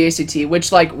of the ACT,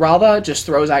 which, like, Ralda just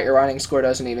throws out your writing score,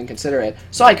 doesn't even consider it.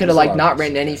 So I could have, like, not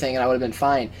written anything and I would have been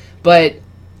fine. But,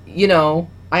 I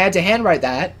had to handwrite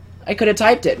that. I could have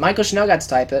typed it. Michael Chanel got to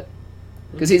type it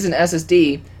because he's an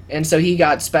SSD, and so he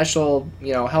got special,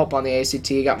 help on the ACT,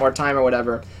 got more time or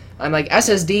whatever. I'm like,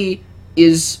 SSD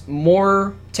is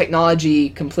more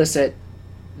technology complicit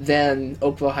than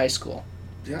Oakville High School.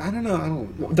 Yeah, I don't know.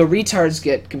 The retards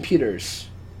get computers.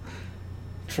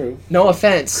 True. No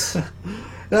offense.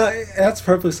 No, that's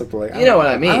perfectly simple. Like, you know what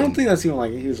I mean. I don't think that's even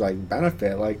like a huge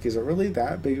benefit. Like, is it really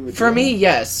that big of a deal? For me,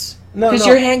 yes. No, because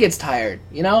your hand gets tired.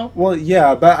 Well,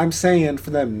 yeah, but I'm saying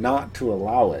for them not to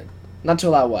allow it. Not to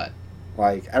allow what?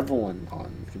 Like everyone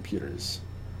on computers.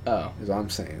 Oh, is what I'm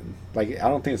saying. Like, I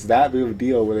don't think it's that big of a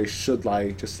deal where they should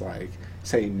just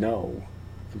say no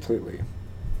completely.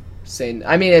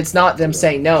 It's not them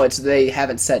saying no. It's they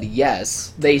haven't said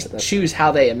yes. They choose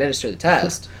how they administer the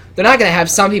test. They're not going to have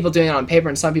some people doing it on paper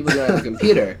and some people doing it on the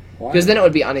computer, because then it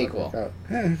would be unequal.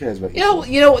 Who cares what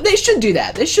they should do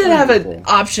that. They should have an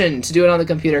option to do it on the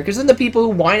computer, because then the people who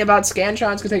whine about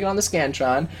Scantrons can take it on the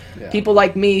Scantron. Yeah. People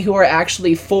like me who are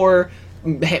actually for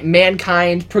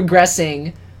mankind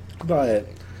progressing. But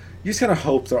you just kind of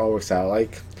hope that all works out.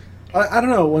 Like, I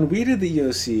don't know, when we did the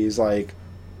EOCs,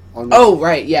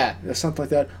 right, yeah. Something like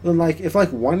that. Then, if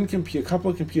a couple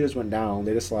of computers went down,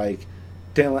 they just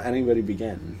didn't let anybody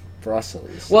begin. For us, at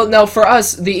least. Well, no, for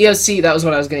us, the EOC, that was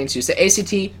what I was getting to. So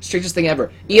ACT, strictest thing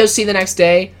ever. EOC the next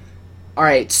day. All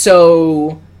right,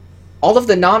 so all of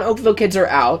the non-Oakville kids are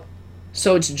out,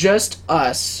 so it's just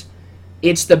us.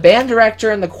 It's the band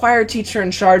director and the choir teacher in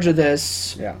charge of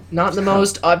this. Yeah. Not the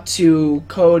most up-to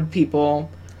code people.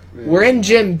 Yeah. We're in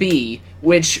Gym B,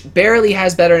 which barely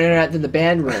has better internet than the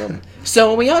band room. So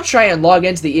when we all try and log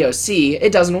into the EOC,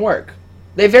 it doesn't work.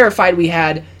 They verified we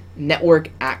had network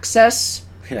access,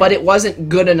 but it wasn't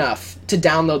good enough to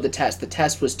download the test. The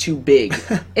test was too big.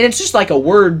 And it's just like a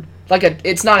Word,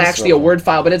 it's not actually a Word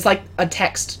file, but it's like a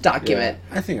text document.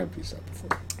 Yeah, I think I've used that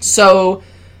before. So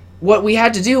what we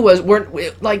had to do was,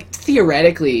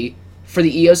 theoretically, for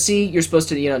the EOC, you're supposed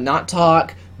to, not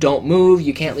talk, don't move,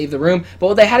 you can't leave the room. But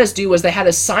what they had us do was they had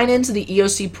us sign into the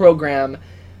EOC program,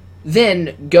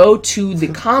 then go to the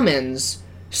Commons,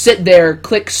 sit there,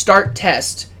 click Start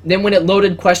Test. Then when it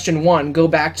loaded question 1, go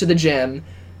back to the gym,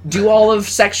 do all of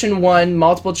section 1,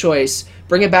 multiple choice,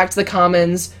 bring it back to the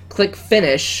Commons, click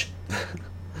Finish,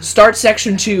 start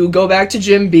section 2, go back to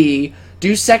gym B,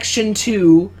 do section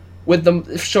 2 with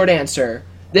the short answer,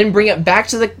 then bring it back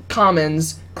to the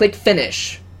Commons, click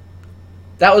Finish.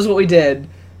 That was what we did.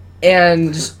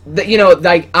 And,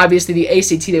 obviously the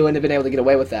ACT, they wouldn't have been able to get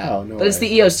away with that. Oh, no but it's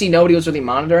the EOC, nobody was really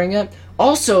monitoring it.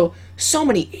 Also, so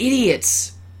many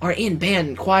idiots are in band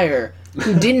and choir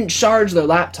who didn't charge their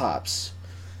laptops.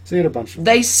 So you had a bunch of...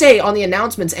 They say on the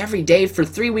announcements every day for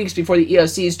 3 weeks before the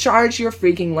EOCs, charge your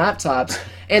freaking laptops.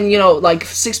 And,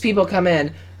 6 people come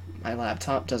in, my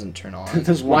laptop doesn't turn on.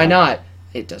 Why not?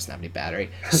 It doesn't have any battery.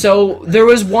 So there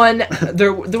was one,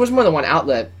 there was more than one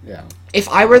outlet. Yeah. If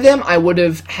I were them, I would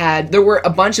have had, there were a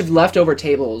bunch of leftover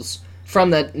tables from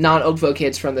the non-Oakville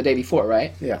kids from the day before,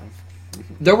 right? Yeah.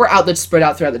 There were outlets spread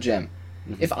out throughout the gym.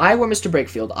 If I were Mr.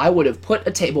 Brakefield, I would have put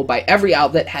a table by every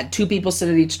outlet, had 2 people sit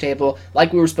at each table,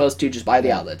 like we were supposed to, just by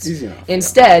the outlets. Easy enough.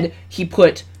 Instead, he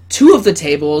put 2 of the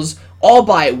tables all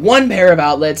by 1 pair of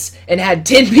outlets and had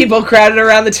 10 people crowded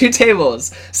around the 2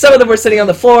 tables. Some of them were sitting on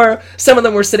the floor, some of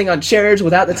them were sitting on chairs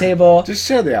without the table. Just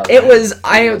share the outlet. It was,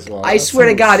 I swear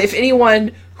to God, if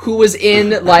anyone who was in,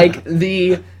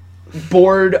 the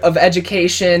Board of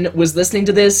Education was listening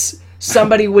to this,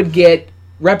 somebody would get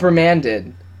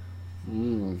reprimanded.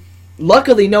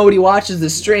 Luckily, nobody watches the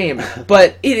stream,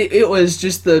 but it was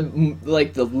just the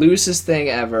loosest thing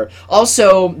ever.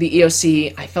 Also, the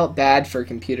EOC, I felt bad for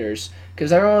computers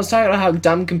because everyone was talking about how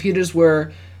dumb computers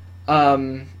were.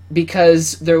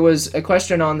 Because there was a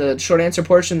question on the short answer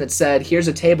portion that said, "Here's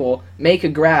a table, make a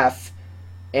graph,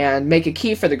 and make a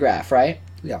key for the graph." Right?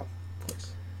 Yeah.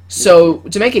 So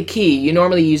to make a key, you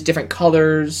normally use different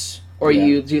colors. Or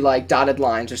you do dotted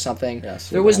lines or something. Yeah,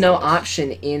 so there was no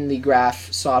option in the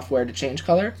graph software to change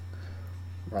color.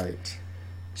 Right.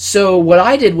 So what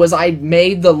I did was I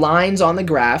made the lines on the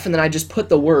graph, and then I just put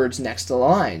the words next to the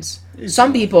lines.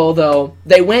 Some people, though,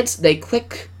 they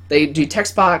do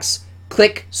text box,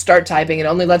 click, start typing. It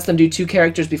only lets them do 2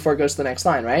 characters before it goes to the next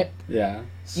line, right? Yeah.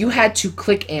 You had to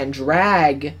click and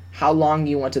drag how long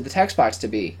you wanted the text box to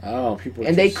be. Oh, people.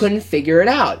 And they couldn't figure it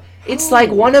out. It's like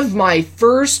one of my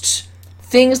first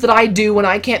things that I do when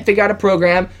I can't figure out a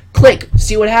program. Click,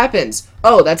 see what happens.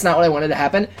 Oh, that's not what I wanted to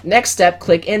happen. Next step,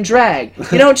 click and drag.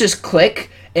 You don't just click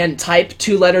and type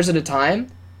 2 letters at a time.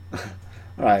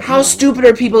 Right. How stupid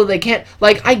are people that they can't...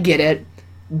 Like, I get it,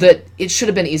 that it should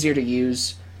have been easier to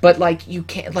use, but, like, you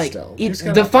can't, like...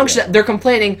 the function... They're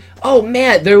complaining, oh,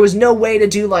 man, there was no way to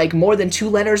do, like, more than 2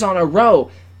 letters on a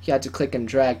row. You had to click and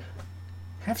drag.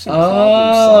 Have some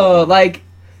problem solving. Like,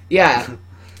 yeah.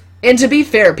 And to be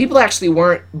fair, people actually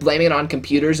weren't blaming it on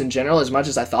computers in general as much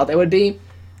as I thought they would be,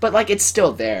 but, like, it's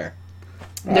still there.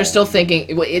 Right. They're still thinking...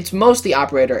 It's mostly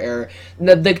operator error.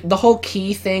 The whole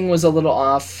key thing was a little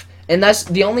off... And that's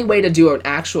the only way to do an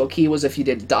actual key was if you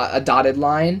did a dotted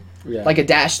line, like a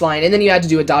dashed line, and then you had to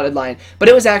do a dotted line. But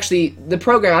it was actually, the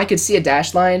program, I could see a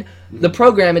dashed line. The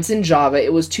program, it's in Java,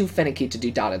 it was too finicky to do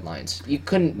dotted lines. You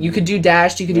could do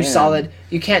dashed, you could do solid,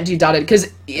 you can't do dotted,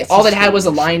 because all it had was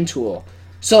a line tool.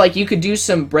 So, like, you could do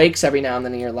some breaks every now and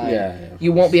then in your line. Yeah.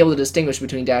 You won't be able to distinguish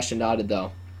between dashed and dotted,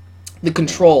 though. The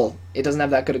control, it doesn't have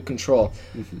that good of control.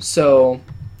 So,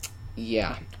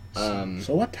 yeah.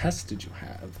 So what tests did you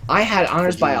have? I had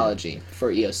honors biology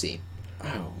for EOC.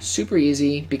 Oh. Super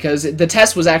easy, because the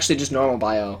test was actually just normal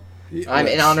bio. I'm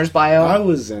in honors bio. I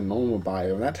was in normal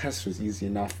bio, and that test was easy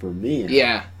enough for me.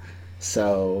 Yeah.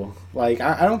 So, like,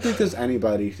 I don't think there's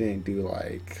anybody who didn't do,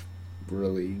 like,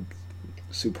 really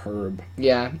superb.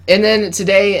 Yeah. And then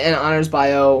today in honors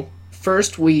bio,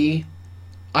 first we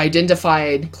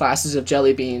identified classes of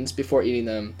jelly beans before eating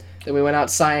them. Then we went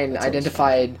outside and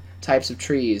identified types of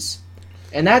trees.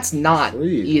 And that's not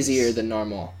easier than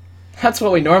normal. That's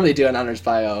what we normally do in honors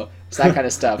bio. It's that kind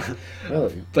of stuff.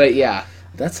 Really? But yeah.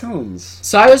 That sounds...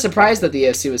 So I was surprised that the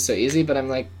ESC was so easy, but I'm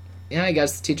like, yeah, I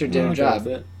guess the teacher did her job.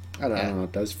 I don't know what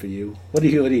it does for you. What do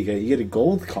you get? You get a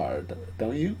gold card,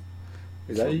 don't you?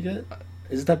 Is that what you get?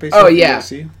 Is that based on the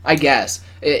EOC? I guess.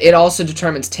 It also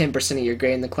determines 10% of your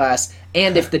grade in the class,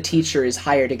 and if the teacher is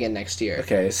hired again next year.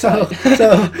 Okay, so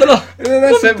little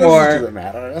bit more. Doesn't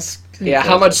matter.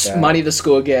 How much money the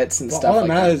school gets and stuff all like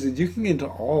that. All that matters is you can get into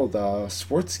all the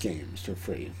sports games for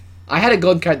free. I had a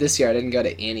gold card this year. I didn't go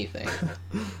to anything.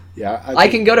 Yeah, I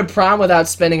can go to prom without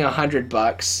spending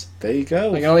 $100. There you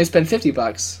go. I can only spend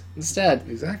 $50 instead.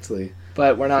 Exactly.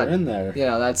 But we're not in there. You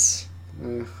know, that's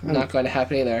not going to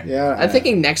happen either. Yeah, I'm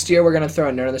thinking next year we're going to throw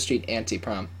a Nerd on the Street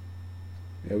anti-prom.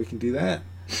 Yeah, we can do that.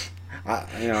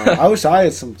 I wish I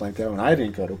had something like that when I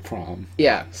didn't go to prom.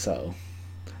 Yeah. So,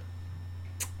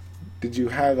 did you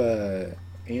have a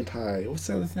what's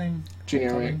the other thing?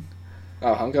 Junior wing.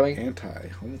 Oh, homecoming?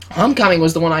 Homecoming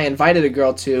was the one I invited a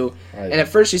girl to, right. And at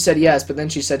first she said yes, but then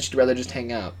she said she'd rather just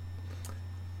hang out.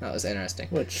 That was interesting.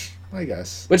 Which, I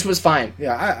guess. Which was fine.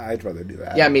 Yeah, I'd rather do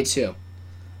that. Yeah, me too.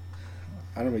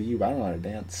 I don't know you, but I don't know how to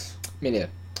dance. Me neither.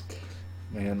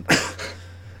 Man.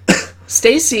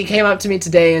 Stacy came up to me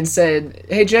today and said,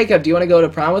 "Hey, Jacob, do you want to go to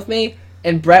prom with me?"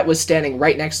 And Brett was standing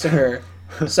right next to her.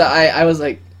 So I was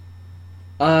like,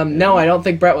 no, I don't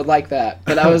think Brett would like that.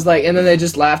 But I was like, and then they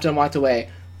just laughed and walked away.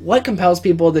 What compels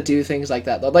people to do things like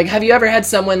that, though? Like, have you ever had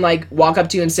someone, like, walk up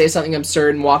to you and say something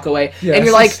absurd and walk away? Yeah, and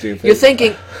you're like, stupid. You're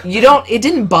thinking, it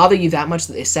didn't bother you that much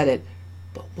that they said it,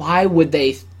 but why would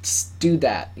they do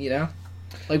that, you know?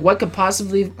 Like, what could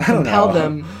possibly compel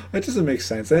them? That doesn't make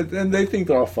sense. And they think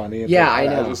they're all funny. Yeah, I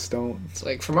know. I just don't. It's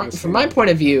like, from my point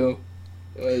of view,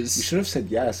 it was... You should have said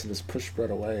yes and just pushed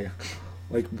Brett away.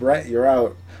 Like, Brett, you're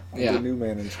out. I'm the new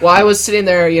man in charge. Well, I was sitting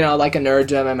there, like a nerd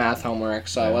doing my math homework,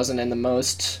 so I wasn't in the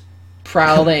most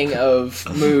prowling of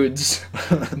moods.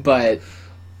 But,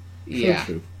 yeah.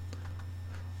 True.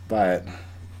 But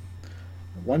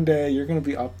one day you're going to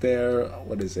be up there,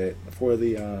 what is it, for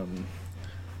the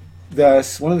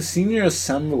one of the senior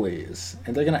assemblies,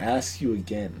 and they're going to ask you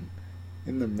again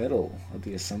in the middle of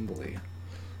the assembly.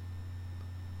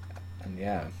 And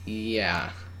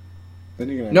Yeah. Then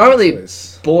you're gonna normally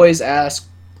boys ask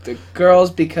the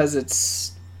girls because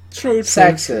it's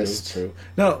sexist. True.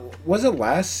 Now, was it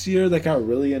last year that got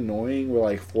really annoying where,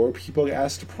 like, 4 people got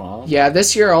asked to prom? Yeah,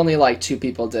 this year only, like, 2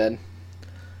 people did.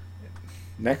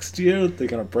 Next year, they're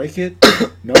going to break it.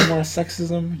 No more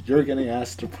sexism. You're getting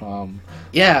asked to prom.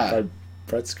 Yeah. By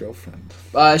Brett's girlfriend.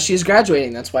 She's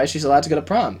graduating. That's why she's allowed to go to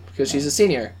prom, because she's a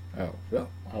senior. Oh, well.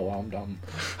 Oh, well, I'm dumb.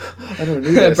 I never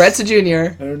knew this. Brett's a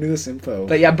junior. I never knew this info.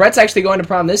 But yeah, Brett's actually going to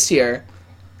prom this year.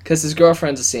 Because his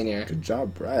girlfriend's a senior. Good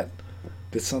job, Brett.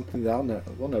 Did something that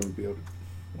we'll never be able to...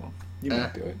 Well, you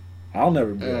might do it. I'll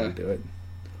never be able to do it.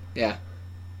 Yeah.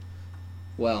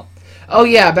 Well. Oh,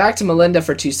 yeah, back to Melinda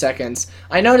for 2 seconds.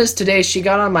 I noticed today she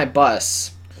got on my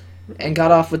bus and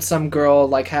got off with some girl,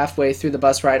 like, halfway through the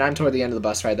bus ride. I'm toward the end of the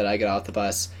bus ride that I get off the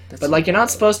bus. But, like, you're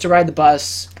not supposed to ride the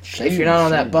bus if you're not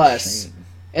on that bus. Shame.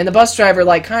 And the bus driver,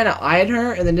 like, kind of eyed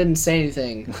her and then didn't say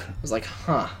anything. I was like,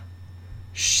 huh.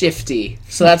 Shifty.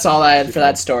 So that's all I had for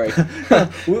that story.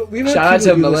 We've had Shout out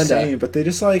to Melinda. Same, but they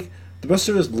just, like, the bus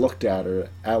driver just looked at her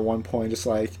at one point, just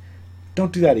like,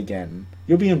 don't do that again.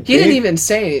 You'll be in big... He didn't even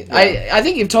say it. Yeah. I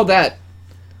think you've told that.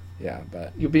 Yeah,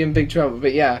 but... You'll be in big trouble,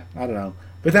 but yeah. I don't know.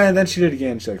 But then she did it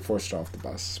again. She, like, forced her off the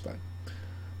bus. But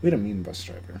we had a mean bus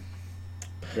driver.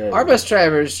 Our bus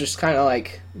driver is just kind of,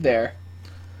 like, there.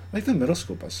 Like the middle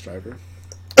school bus driver.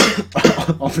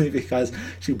 Only because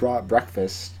she brought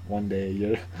breakfast one day a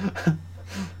year.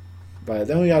 But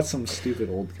then we got some stupid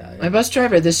old guy. My bus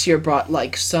driver this year brought,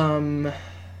 like, some...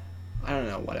 I don't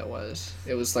know what it was.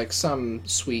 It was, like, some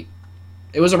sweet...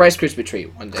 It was a Rice Krispie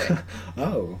treat one day.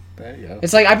 Oh, there you go.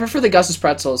 It's like, I prefer the Gus's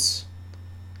pretzels.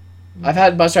 I've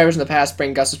had bus drivers in the past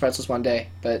bring Gus's pretzels one day,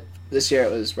 but this year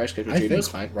it was Rice Krispie treat. It was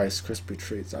fine. Rice Krispie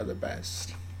treats are the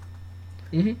best.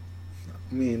 Mm-hmm.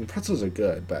 I mean, pretzels are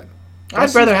good, but...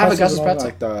 I'd rather have a Gus's pretzel.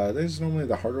 Like there's normally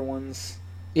the harder ones.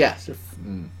 Yeah. I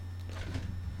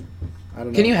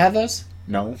don't know. Can you have those?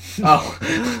 No.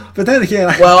 Oh. But then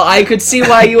again... Well, I could see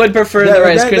why you would prefer the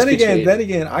Rice Krispie treat. Then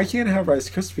again, I can't have Rice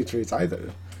Krispie treats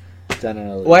either.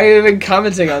 Generally. Why are you even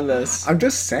commenting on this? I'm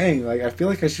just saying, like, I feel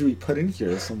like I should be put in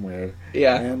here somewhere.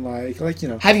 Yeah. And, like, you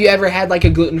know... Have you ever had, like, a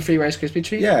gluten-free Rice Krispie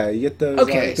treat? Yeah, you get those...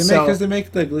 Okay, Because they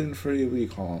make the gluten-free... What do you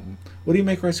call them? What do you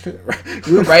make Rice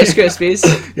Krispies? Rice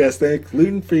Krispies? Yes, they make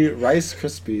gluten-free Rice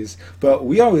Krispies, but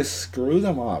we always screw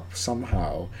them up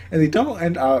somehow. And they don't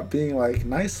end up being, like,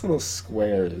 nice little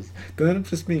squares. They end up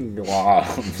just being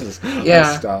globs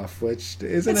of stuff, which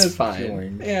isn't as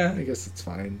appealing. Yeah. I guess it's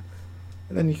fine.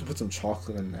 And then you can put some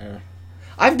chocolate in there.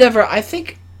 I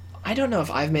don't know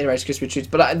if I've made Rice Krispie treats,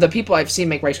 but the people I've seen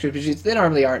make Rice Krispie treats, they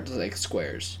normally aren't, like,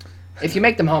 squares. If you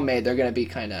make them homemade, they're going to be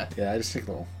kind of... Yeah, I just take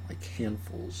little, like,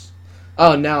 handfuls.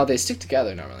 Oh, no, they stick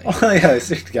together normally. Oh, yeah, they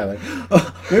stick together.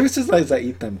 Oh, maybe it's just like I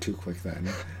eat them too quick then.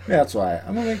 Yeah, that's why.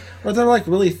 I'm gonna make... Or they're, like,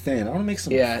 really thin. I want to make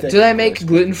some thick... Do they make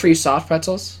gluten-free soft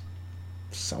pretzels?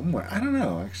 Somewhere. I don't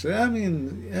know, actually. I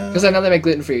mean... Because I know they make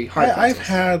gluten-free hard pretzels. I've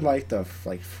had, like, the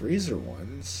freezer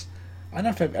ones. I don't know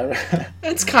if I've ever...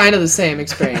 It's kind of the same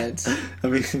experience. I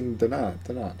mean, they're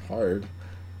not hard.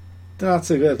 They're not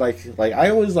so good. Like I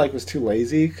always, like, was too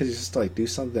lazy because you just, like, do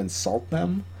something and salt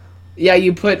them. Yeah,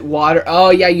 you put water...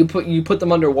 Oh, yeah, you put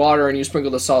them under water and you sprinkle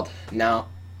the salt. No.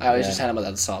 I always just had them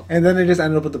without the salt. And then I just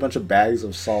ended up with a bunch of bags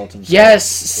of salt and Yes,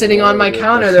 sitting on my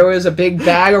counter, there was a big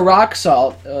bag of rock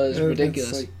salt. It was ridiculous.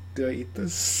 It's like, do I eat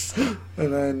this? And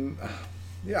then...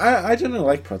 Yeah, I generally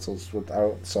like pretzels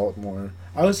without salt more.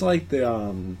 I always like the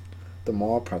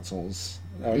mall pretzels.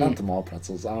 Not the mall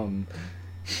pretzels.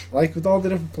 Like with all the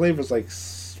different flavors, like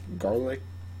garlic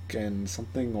and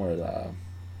something, or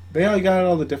they all got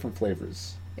all the different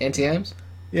flavors. Auntie Anne's?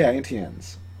 Yeah, Auntie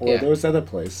Anne's. Or there was the other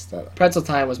place that... Pretzel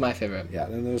Time was my favorite. Yeah,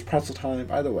 then there was Pretzel Time.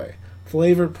 Either way,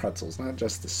 flavored pretzels, not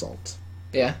just the salt.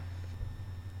 Yeah.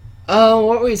 Oh,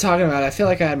 what were you talking about? I feel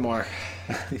like I had more.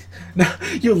 No,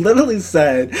 you literally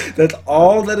said that's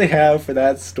all that I have for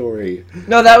that story.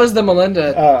 No, that was the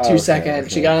Melinda 2 second. Okay.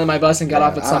 She got on my bus and got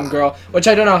off with some girl, which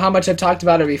I don't know how much I've talked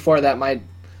about her before. That might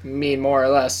mean more or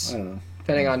less, I don't know,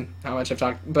 depending on how much I've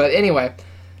talked. But anyway,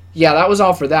 yeah, that was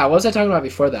all for that. What was I talking about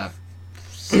before that?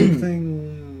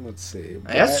 Something. Let's see.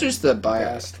 That's just the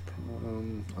bio.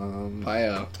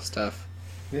 Bio stuff.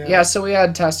 Yeah. So we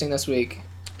had testing this week.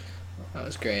 That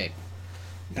was great.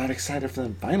 Not excited for the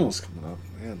finals coming up,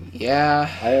 man. Yeah.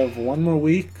 I have one more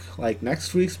week. Like,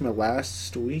 next week's my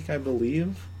last week, I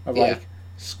believe, of, like,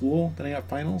 school. Then I got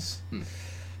finals.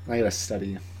 I gotta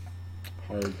study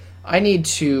hard. I need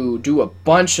to do a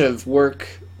bunch of work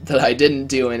that I didn't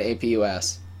do in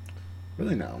APUS.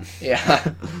 Really, no.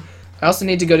 Yeah. I also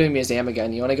need to go to a museum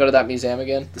again. You want to go to that museum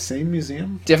again? The same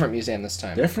museum? Different museum this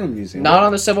time. Different museum? Not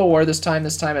on the Civil War this time.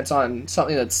 This time it's on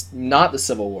something that's not the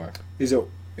Civil War. Is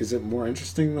it more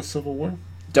interesting than the Civil War?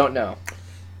 Don't know.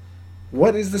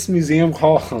 What is this museum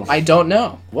called? I don't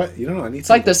know. What? You don't know anything?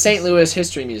 It's like the St. Louis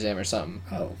History Museum or something.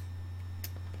 Oh.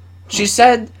 She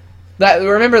said that,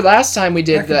 remember last time we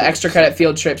did the extra credit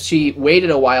field trip, she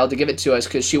waited a while to give it to us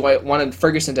because she wanted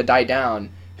Ferguson to die down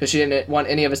because she didn't want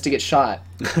any of us to get shot.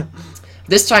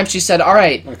 This time she said, all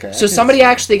right, so somebody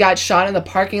actually got shot in the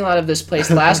parking lot of this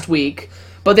place last week.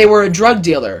 but they were a drug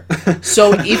dealer.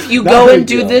 So if you Not go a and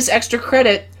do deal. this extra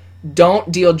credit,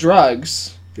 don't deal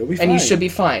drugs. You'll be fine. And you should be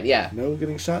fine, yeah. No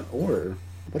getting shot. Or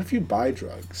what if you buy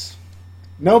drugs?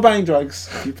 No buying drugs,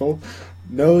 people.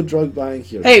 No drug buying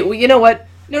here. Hey, well, you know what?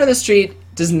 None of the Street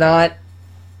does not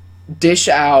dish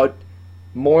out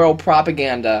moral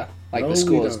propaganda like the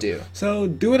schools do. So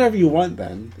do whatever you want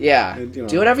then. Yeah. And,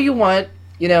 do whatever you want.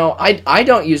 You know, I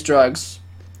don't use drugs.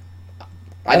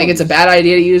 I think it's a bad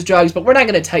idea to use drugs, but we're not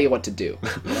going to tell you what to do.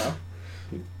 You know?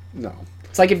 No.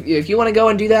 It's like if you want to go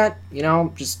and do that, you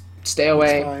know, just stay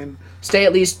away. It's fine. Stay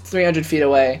at least 300 feet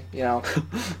away, you know.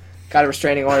 Got a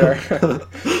restraining order.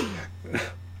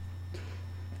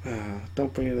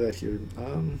 Don't bring it to that here.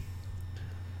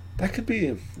 That could be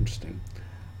interesting.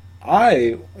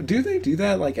 Do they do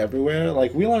that like everywhere?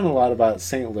 Like we learn a lot about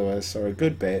St. Louis, or a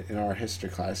good bit in our history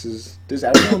classes. Does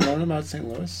everyone learn about St.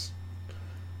 Louis?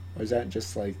 Or is that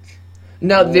just like...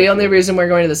 No, the only reason we're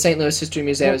going to the St. Louis History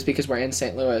Museum is because we're in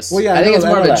St. Louis. Well, yeah, I think it's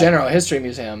more of a general history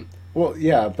museum. Well,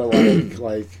 yeah, but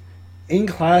like in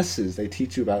classes they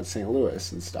teach you about St.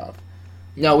 Louis and stuff.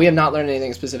 No, we have not learned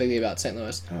anything specifically about St.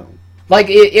 Louis. Oh. Like,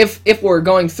 if we're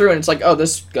going through and it's like, oh,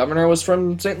 this governor was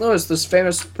from St. Louis, this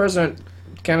famous president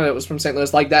candidate was from St.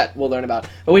 Louis, like that we'll learn about.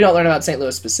 But we don't learn about St.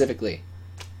 Louis specifically.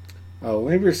 Oh,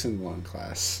 maybe it's in the wrong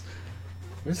class.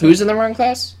 Who's in the wrong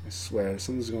class? I swear,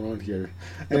 something's going on here.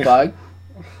 The bug?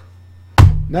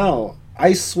 No,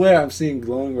 I swear I'm seeing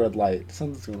glowing red light.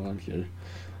 Something's going on here.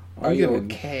 Are you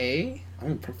okay?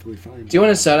 I'm perfectly fine. Do you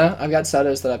want a soda? I've got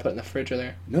sodas that I put in the fridge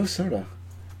there. No soda.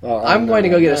 Well, I'm going to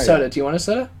go get a soda. Do you want a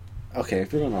soda? Okay,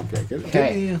 if you're going on break.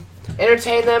 Okay.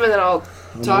 Entertain them, and then I'll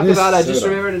talk about... I just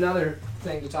remembered another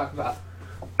thing to talk about.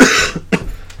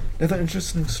 Another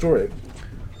interesting story.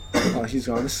 He's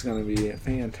gone. This is going to be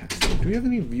fantastic. Do we have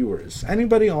any viewers?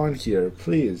 Anybody on here,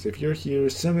 please, if you're here,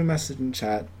 send me a message in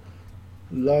chat.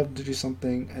 Love to do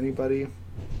something. Anybody?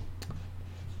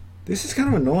 This is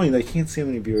kind of annoying. I can't see how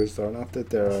many viewers there are. Not that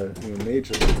there are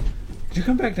major. Did you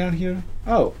come back down here?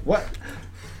 Oh, what?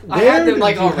 I had them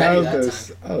like already.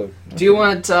 Oh. Okay. Do you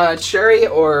want cherry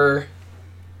or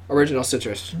original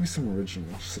citrus? Give me some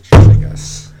original citrus, I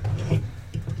guess.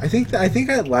 I think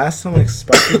last time I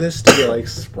expected this to be like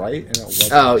Sprite, and it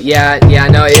wasn't. Oh yeah,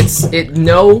 no,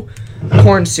 no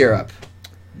corn syrup.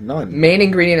 None. Main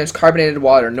ingredient is carbonated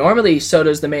water. Normally,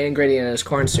 soda's the main ingredient is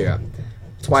corn syrup.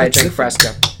 That's why I drink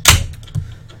Fresca.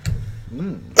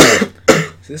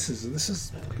 This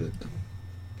is good.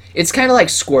 It's kind of like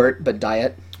Squirt, but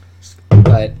diet.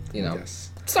 But you know,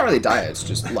 Yes. it's not really diet. It's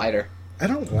just lighter. I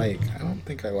don't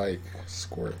think I like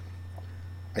Squirt.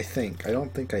 I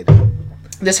don't think I do.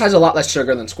 This has a lot less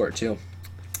sugar than Squirt too.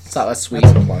 It's a lot less sweet.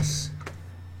 That's a plus.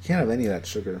 You can't have any of that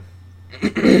sugar.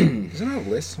 Isn't there a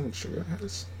list how much sugar it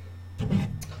has? I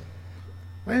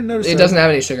didn't notice. It doesn't have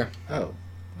any sugar. Oh,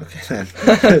 okay then.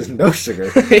 There's no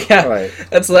sugar. Yeah, right.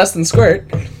 That's less than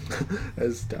Squirt.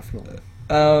 That's definitely.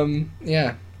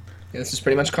 Yeah. This is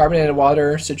pretty much carbonated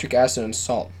water, citric acid, and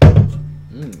salt.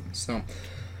 So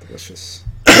Delicious.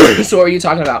 So what were you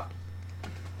talking about?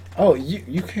 Oh,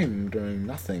 you came doing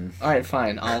nothing. All right,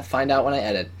 fine. I'll find out when I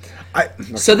edit.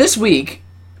 Okay. So this week,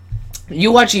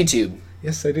 you watch YouTube.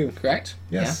 Yes, I do. Correct?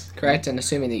 Yes. Yeah, correct, and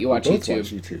assuming that you watch Both YouTube.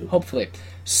 watch YouTube. Hopefully.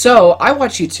 So, I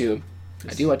watch YouTube.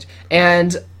 Yes. I do watch.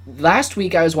 And last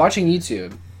week I was watching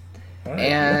YouTube. All right.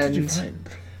 And what did you find?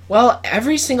 Well,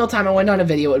 every single time I went on a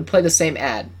video, it would play the same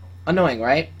ad. Annoying,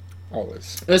 right?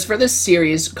 Always. It was for this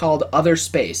series called Other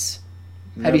Space.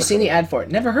 Have you seen the ad for it?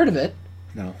 Never heard of it?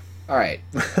 No. All right.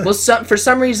 Well, for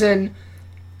some reason,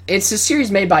 it's a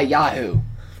series made by Yahoo.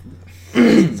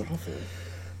 It's awful.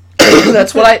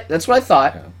 That's what I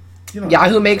thought. Yeah. You know,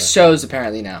 Yahoo makes shows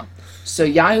apparently now. So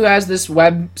Yahoo has this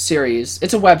web series.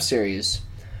 It's a web series.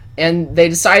 And they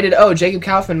decided, oh, Jacob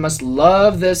Kaufman must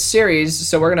love this series,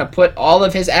 so we're going to put all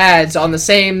of his ads on the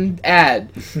same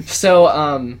ad.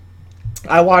 So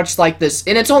I watched like this,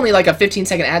 and it's only like a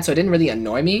 15-second ad, so it didn't really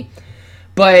annoy me.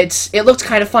 But it looked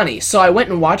kind of funny. So I went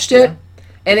and watched it,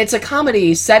 and it's a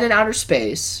comedy set in outer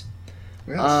space.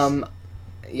 Yes.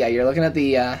 Yeah, you're looking at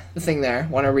the thing there.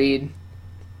 Want to read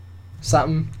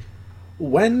something?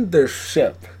 When their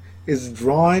ship is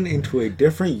drawn into a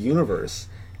different universe,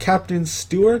 Captain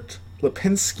Stuart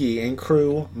Lipinski and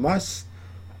crew must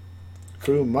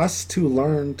to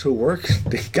learn to work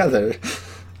together.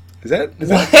 Is that is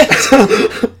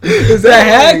that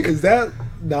heck? Is that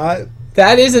not?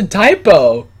 That is a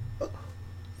typo.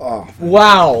 Oh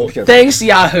wow! Thanks,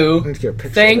 Yahoo.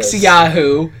 Thanks, this.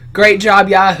 Yahoo. Great job,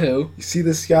 Yahoo. You see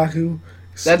this, Yahoo?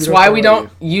 That's why we don't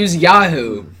use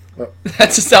Yahoo.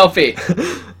 That's a selfie.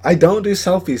 I don't do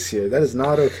selfies here. That is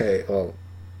not okay. Oh.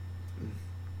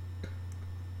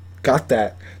 Got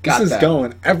that. This is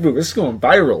going everywhere. This is going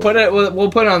viral.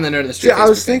 We'll put it on the Nerd of the Street. See, I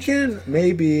was thinking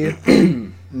maybe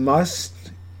must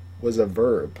was a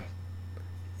verb.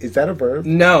 Is that a verb?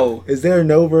 No. Is there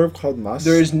no verb called must?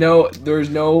 There's no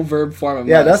verb form of must.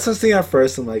 Yeah, that's what I was thinking at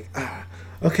first. I'm like,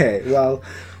 okay, well,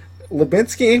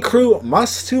 Lubinsky and crew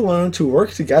must to learn to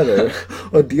work together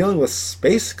while dealing with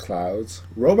space clouds,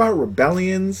 robot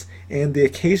rebellions, and the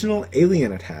occasional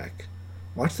alien attack.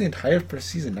 Watch the entire first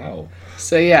season now.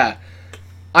 So yeah,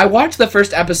 I watched the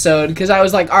first episode because I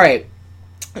was like, all right,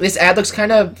 this ad looks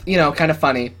kind of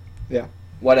funny. Yeah.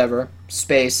 Whatever.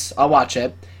 Space. I'll watch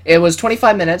it. It was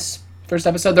 25 minutes, first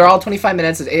episode. They're all 25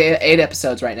 minutes. It's 8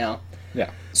 episodes right now.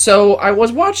 Yeah. So I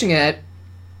was watching it.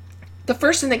 The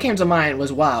first thing that came to mind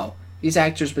was, wow, these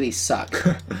actors really suck.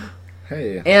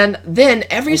 Hey. And then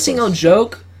every single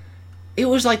joke, it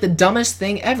was like the dumbest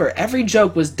thing ever. Every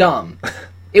joke was dumb.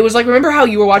 It was like, remember how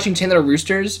you were watching 10 Little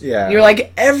Roosters? Yeah. You're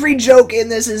like, every joke in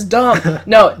this is dumb.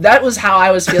 No, that was how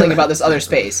I was feeling about this other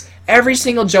space. Every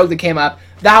single joke that came up,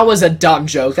 that was a dumb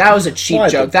joke. That was a cheap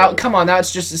joke. Come on,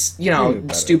 that's just,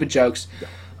 stupid jokes.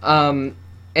 Yeah.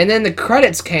 And then the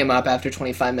credits came up after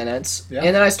 25 minutes,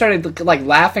 and then I started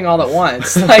laughing all at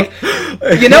once. Like,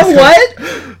 you know what?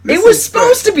 It was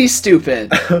supposed to be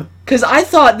stupid. Because I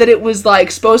thought that it was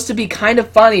supposed to be kind of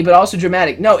funny, but also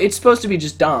dramatic. No, it's supposed to be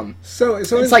just dumb. So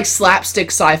it's like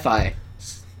slapstick sci-fi.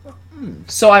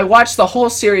 So I watched the whole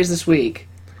series this week.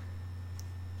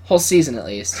 Whole season, at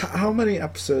least. How many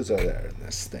episodes are there in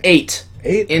this thing? 8.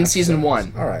 8 in season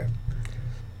 1. All right.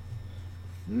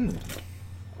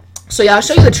 So yeah, I'll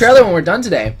show you the trailer when we're done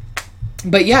today.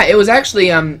 But yeah, it was actually,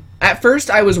 at first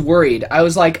I was worried. I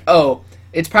was like, oh,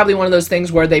 it's probably one of those things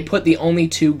where they put the only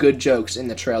 2 good jokes in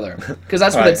the trailer. Because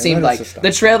that's what it seemed like.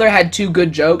 The trailer had 2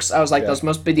 good jokes. I was like, those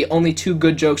must be the only 2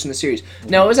 good jokes in the series.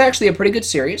 No, it was actually a pretty good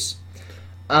series.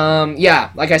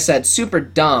 Yeah, like I said, super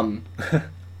dumb.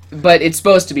 But it's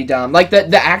supposed to be dumb. Like,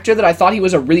 the actor that I thought he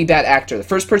was a really bad actor. The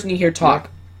first person you hear talk.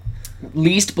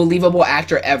 Least believable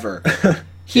actor ever.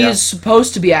 He is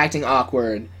supposed to be acting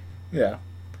awkward. Yeah.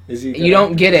 Is he? You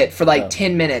don't get it for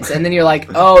 10 minutes, and then you're like,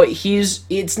 oh,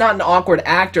 it's not an awkward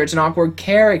actor, it's an awkward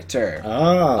character.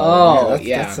 Oh,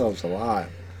 yeah. That solves a lot.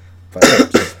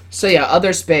 But so yeah,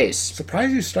 other space.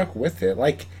 Surprised you stuck with it.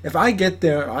 Like, if I get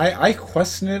there, I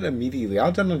question it immediately.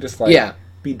 I'll generally just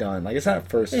be done. Like, it's that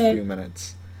first few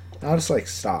minutes. I'll just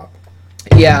stop.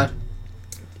 Yeah.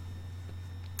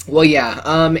 Well,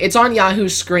 yeah. It's on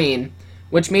Yahoo's screen,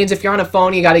 which means if you're on a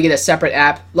phone, you got to get a separate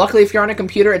app. Luckily, if you're on a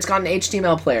computer, it's got an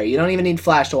HTML player. You don't even need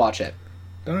Flash to watch it.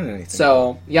 Don't need anything.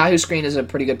 So Yahoo Screen is a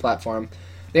pretty good platform.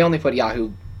 They only put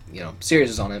Yahoo,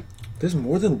 series on it. There's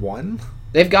more than one?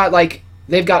 They've got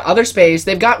other space.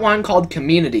 They've got one called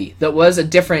Community that was a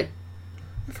different.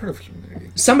 I've heard of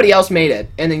Community. Somebody else made it,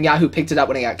 and then Yahoo picked it up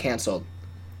when it got canceled.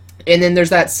 And then there's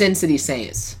that Sin City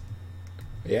Saints.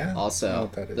 Yeah.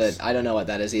 Also, I don't know what that is. I don't know what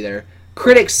that is either.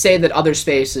 Critics say that Other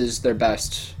Space is their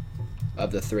best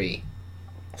of the 3.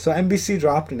 So NBC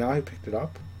dropped and now he picked it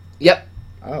up? Yep.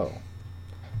 Oh.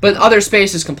 But Other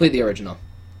Space is completely original.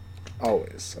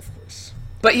 Always, of course.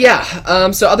 But yeah,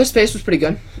 so Other Space was pretty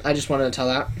good. I just wanted to tell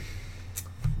that.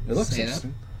 It looks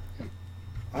interesting.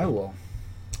 I will.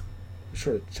 Be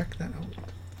sure to check that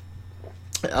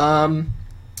out.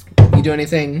 You do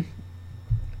anything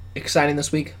exciting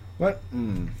this week? What?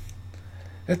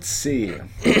 Let's see.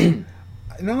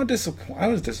 I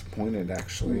was disappointed,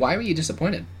 actually. Why were you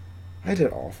disappointed? I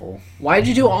did awful. Why did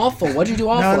you do awful? What did you do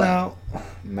awful No.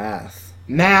 Math.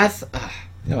 Math?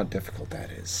 You know how difficult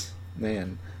that is.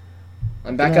 Man.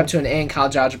 I'm back up to an A in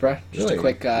college algebra. Just really? A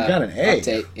quick you got an A.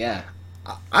 update. Yeah.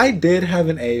 I did have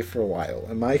an A for a while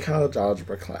in my college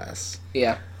algebra class.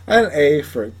 Yeah. I had an A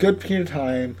for a good period of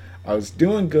time. I was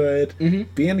doing good,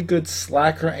 being a good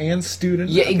slacker and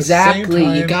student. Yeah, at exactly. The same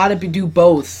time, you gotta do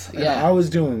both. And yeah, I was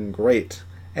doing great,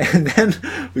 and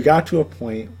then we got to a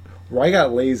point where I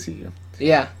got lazy.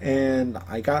 Yeah, and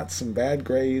I got some bad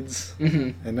grades,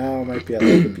 and now I might be at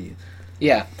a B.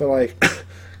 Yeah, but because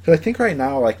I think right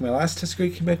now, my last test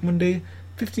grade came back Monday,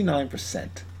 59%.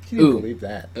 Can you believe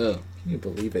that? Ooh. Can you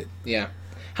believe it? Yeah.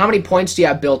 How many points do you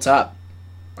have built up?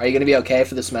 Are you going to be okay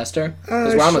for the semester?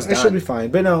 Because we're almost done. I should be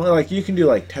fine. But no, you can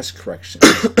do, test corrections,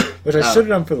 which I should have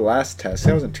done for the last test.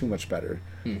 That wasn't too much better.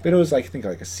 But it was, I think,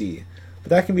 a C. But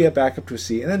that can be a backup to a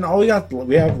C. And then all we have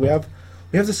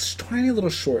this tiny little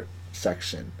short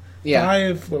section. Yeah.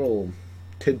 5 little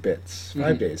tidbits.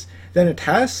 5 days. Then a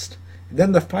test,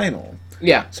 then the final.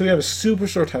 Yeah. So we have a super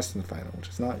short test in the final, which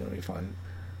is not going to be fun.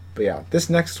 But yeah, this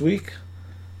next week,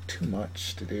 too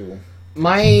much to do.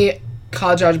 My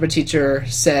college algebra teacher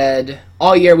said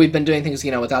all year we've been doing things,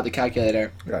 without the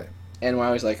calculator. Right. And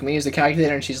I was like, can we use the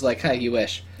calculator? And she's like, hey, you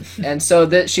wish. And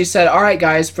so she said, all right,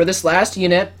 guys, for this last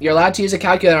unit, you're allowed to use a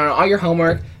calculator on all your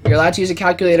homework. You're allowed to use a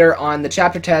calculator on the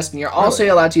chapter test. And you're also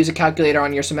allowed to use a calculator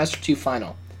on your semester 2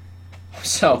 final.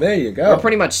 So there you go. We're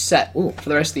pretty much set for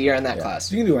the rest of the year in that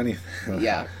class. You can do anything.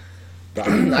 Yeah.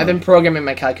 I've been programming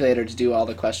my calculator to do all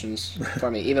the questions for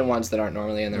me, even ones that aren't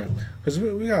normally in there. Because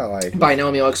we got, like...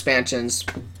 binomial expansions.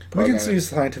 We can see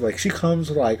scientific... Like, she comes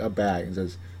with, like, a bag and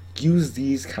says... use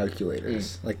these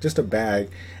calculators, like just a bag,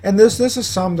 and this is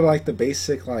some that are like the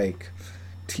basic like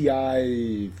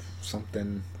TI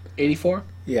something 84.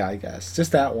 Yeah, I guess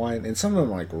just that one, and some of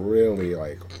them like really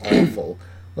like awful.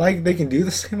 Like they can do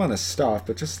the same amount of stuff,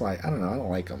 but just like I don't know, I don't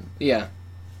like them. Yeah,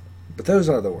 but those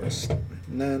are the worst.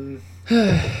 And then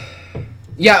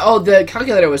yeah. Oh, the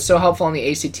calculator was so helpful on the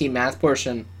ACT math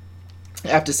portion. I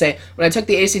have to say, when I took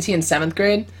the ACT in 7th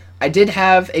grade, I did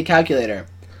have a calculator.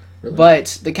 Really?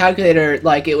 But the calculator,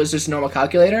 like, it was just a normal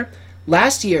calculator.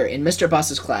 Last year, in Mr.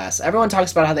 Buss's class, everyone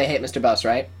talks about how they hate Mr. Buss,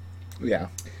 right? Yeah.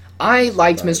 I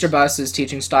liked Mr. Buss's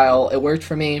teaching style. It worked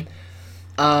for me.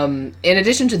 In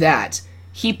addition to that,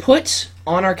 he put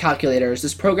on our calculators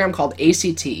this program called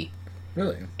ACT.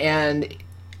 Really? And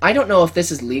I don't know if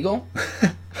this is legal.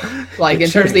 Like, in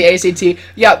terms of the ACT.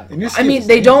 Yeah, I mean,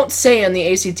 they don't say on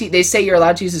the ACT, they say you're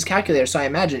allowed to use this calculator, so I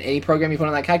imagine any program you put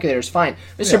on that calculator is fine.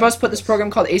 Mr. Buss put this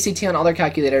program called ACT on all their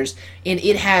calculators, and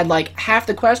it had, like, half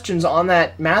the questions on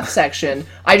that math section.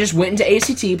 I just went into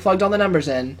ACT, plugged all the numbers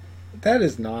in. That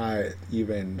is not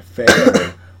even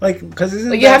fair. Like, because isn't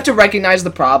like, you have to recognize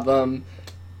the problem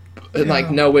and,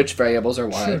 like, know which variables are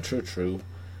what. True.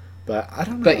 But I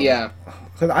don't know. But, yeah.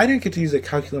 Because I didn't get to use a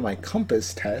calculator on my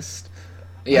compass test.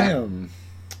 Yeah.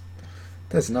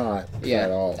 That's not fair at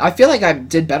all. I feel like I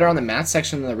did better on the math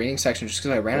section than the reading section just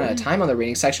because I ran out of time on the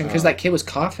reading section because that kid was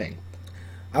coughing.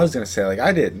 I was going to say, like,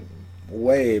 I did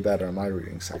way better in my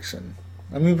reading section.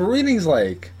 I mean, but reading's,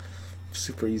 like,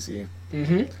 super easy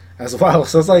as well.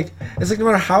 So it's like no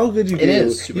matter how good you do,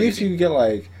 even if you get,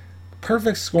 like,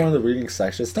 perfect score in the reading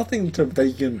section, it's nothing that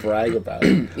you can brag about.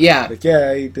 Yeah. Like,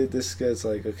 yeah, you did this good. It's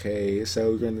like, okay,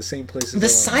 so we're in the same place as the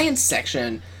science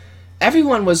section.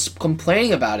 Everyone was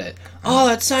complaining about it. Oh,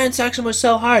 that science section was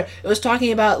so hard. It was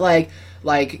talking about like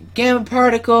gamma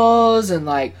particles and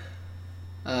like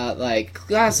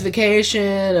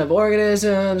classification of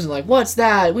organisms and like what's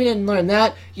that? We didn't learn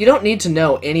that. You don't need to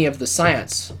know any of the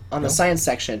science on the science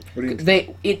section.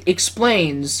 It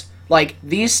explains like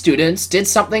these students did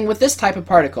something with this type of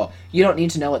particle. You don't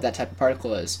need to know what that type of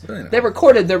particle is. Really? They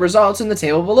recorded their results in the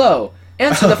table below.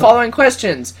 Answer the following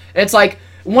questions. And it's like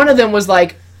one of them was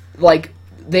like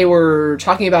they were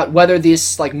talking about whether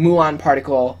this like muon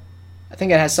particle, I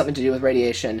think it has something to do with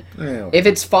radiation. Ew. If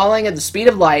it's falling at the speed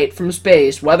of light from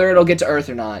space, whether it'll get to Earth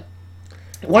or not.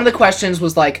 One of the questions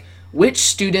was like, which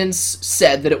students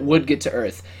said that it would get to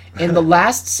Earth? In the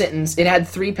last sentence, it had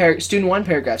student 1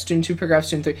 paragraph, student 2 paragraph,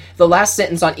 student 3. The last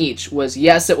sentence on each was,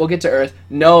 yes, it will get to Earth.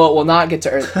 No, it will not get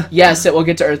to Earth. Yes, it will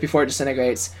get to Earth before it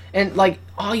disintegrates. And, like,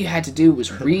 all you had to do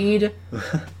was read,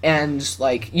 and,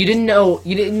 like, you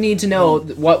didn't need to know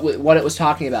what it was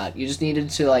talking about. You just needed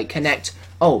to, like, connect,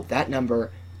 oh, that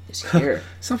number is here.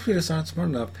 Some people aren't smart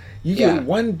enough. You get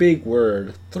one big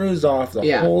word, throws off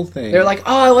the whole thing. They're like,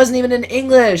 oh, it wasn't even in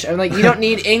English. I'm like, you don't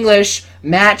need English.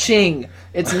 Matching.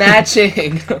 It's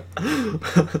matching.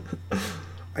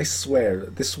 I swear,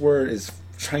 this word is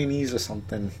Chinese or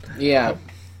something. Yeah.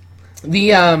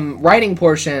 The writing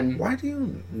portion... Why do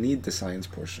you need the science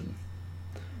portion?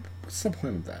 What's the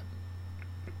point of that?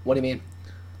 What do you mean?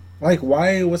 Like,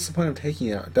 why? What's the point of taking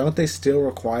it? Don't they still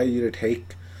require you to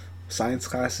take science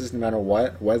classes no matter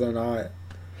what, whether or not...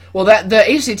 Well, the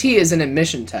ACT is an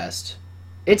admission test.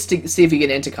 It's to see if you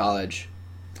get into college.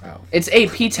 Oh. It's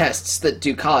AP tests that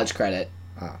do college credit.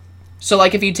 Ah. So,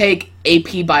 like, if you take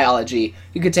AP Biology,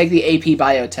 you could take the AP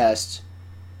Bio test.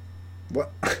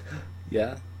 What?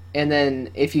 Yeah. And then,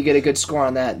 if you get a good score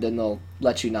on that, then they'll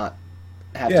let you not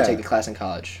have to take the class in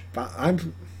college. But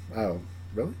oh,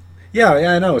 really? Yeah,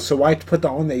 I know. So why put that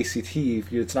on the ACT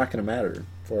if it's not going to matter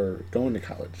for going to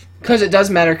college? Because it does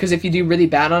matter, because if you do really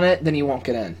bad on it, then you won't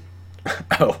get in.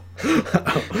 Oh.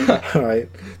 All right.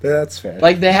 That's fair.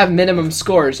 Like, they have minimum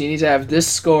scores. You need to have this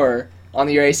score on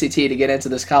your ACT to get into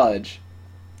this college.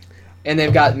 And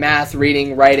they've got math,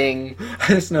 reading, writing. I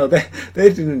just know they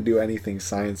didn't do anything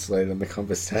science-related on the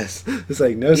compass test. It's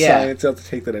like, no science, you have to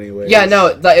take that anyway. Yeah,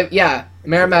 no,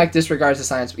 Merrimack disregards the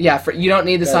science. Yeah, you don't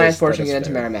need the science portion to get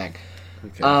into Merrimack.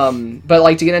 Okay. But,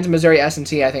 like, to get into Missouri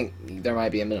S&T, I think there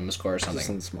might be a minimum score or something.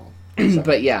 Something small.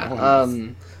 But, yeah.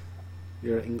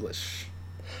 You're English.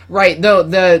 Right, though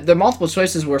the multiple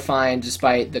choices were fine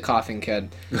despite the coughing kid.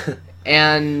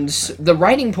 And the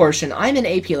writing portion, I'm in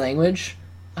AP Language.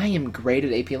 I am great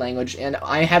at AP Language, and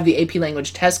I have the AP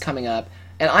Language test coming up,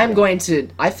 and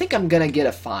I think I'm going to get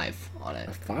a 5 on it.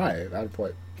 A 5? Out of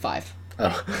what? 5.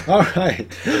 Oh, all right.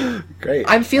 Great.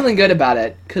 I'm feeling good about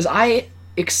it, because I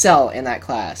excel in that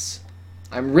class.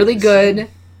 I'm really good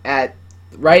at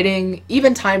writing,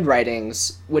 even timed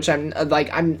writings, which I'm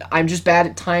just bad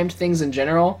at timed things in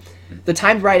general. The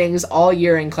timed writings all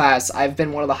year in class, I've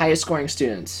been one of the highest scoring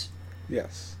students.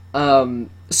 Yes.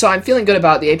 So I'm feeling good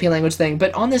about the AP Language thing,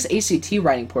 but on this ACT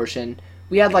writing portion,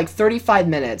 we had 35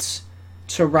 minutes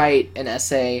to write an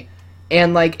essay,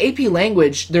 and AP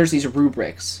Language, there's these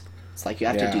rubrics. It's you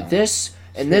have to do this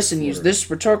and this and use this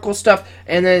rhetorical stuff,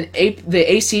 and then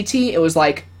the ACT, it was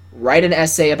write an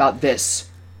essay about this.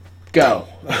 Go.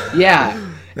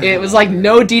 Yeah. It was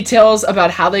no details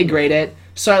about how they grade it,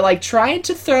 so I tried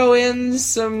to throw in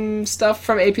some stuff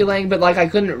from AP Lang, but I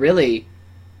couldn't really,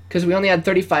 because we only had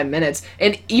 35 minutes.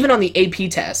 And even on the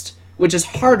AP test, which is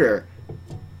harder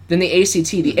than the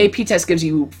ACT, the AP test gives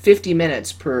you 50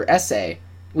 minutes per essay.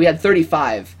 We had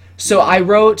 35. So I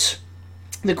wrote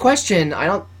the question. I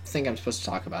don't think I'm supposed to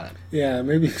talk about it. Yeah,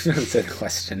 maybe you should have said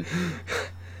question.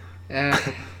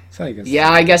 Yeah,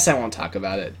 I guess I won't talk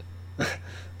about it.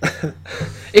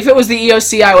 If it was the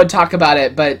EOC, I would talk about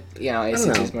it, but,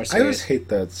 ACT is more serious. I just hate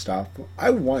that stuff. I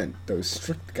want those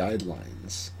strict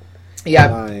guidelines.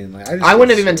 Yeah, I wouldn't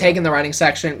have even taken the writing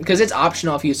section, because it's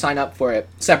optional if you sign up for it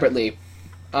separately.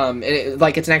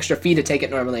 It's an extra fee to take it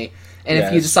normally. And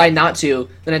if you decide not to,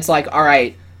 then it's all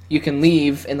right, you can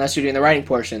leave unless you're doing the writing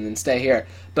portion and stay here.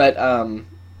 But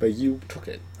you took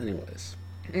it anyways.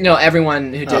 No,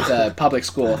 everyone who did the public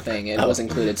school thing, it was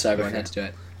included, so everyone had to do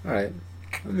it. All right.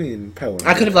 I mean,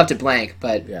 I could have left it blank,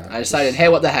 but I decided, hey,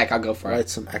 what the heck, I'll go for it. Write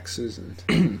some X's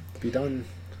and be done.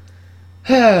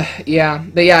 Yeah,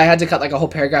 but I had to cut a whole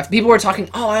paragraph. People were talking,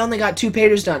 oh, I only got 2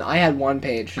 pages done. I had 1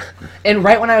 page. And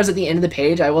right when I was at the end of the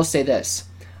page, I will say this.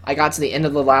 I got to the end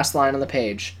of the last line on the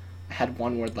page. I had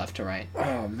 1 word left to write.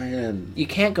 Oh, man. You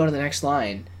can't go to the next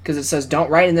line, because it says,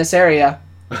 don't write in this area.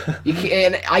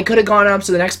 And I could have gone up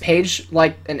to the next page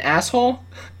like an asshole.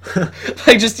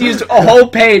 Just used a whole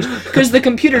page, because the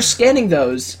computer's scanning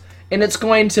those, and it's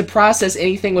going to process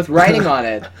anything with writing on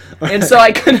it. And so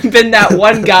I could have been that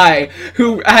one guy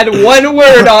who had 1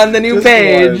 word on the new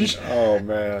page. One. Oh,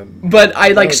 man. But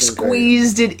I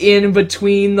squeezed it in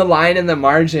between the line and the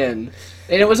margin.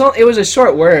 And it was a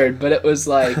short word, but it was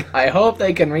I hope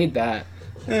they can read that.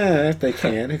 If they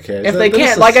can, who cares? If they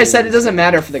can't, like I said, it doesn't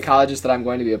matter for the colleges that I'm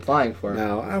going to be applying for.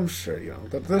 No, I'm sure,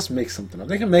 they'll just make something up.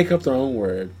 They can make up their own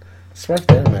word. Spark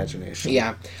their imagination.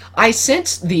 Yeah. I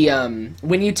sent the,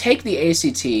 when you take the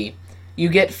ACT, you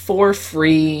get 4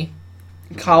 free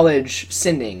college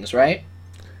sendings, right?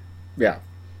 Yeah.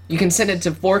 You can send it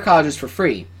to 4 colleges for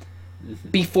free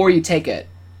before you take it.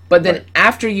 But then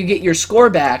after you get your score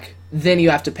back, then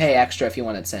you have to pay extra if you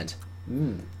want it sent.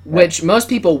 Which most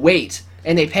people wait,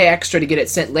 and they pay extra to get it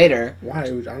sent later. Why? I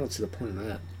don't see the point of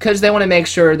that. Because they want to make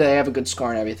sure they have a good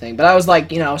score and everything. But I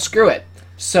was screw it.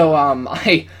 So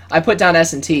I put down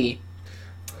S&T,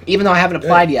 even though I haven't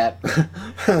applied yet.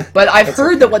 But I've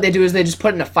heard that what they do is they just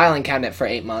put it in a filing cabinet for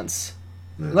 8 months.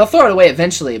 They'll throw it away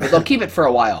eventually, but they'll keep it for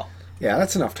a while. Yeah,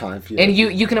 that's enough time for you. And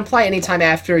you can apply anytime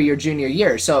after your junior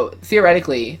year. So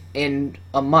theoretically, in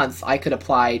a month, I could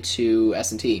apply to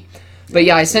S&T. But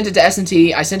I sent it to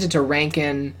S&T. I sent it to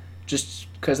Rankin,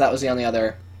 just because that was the only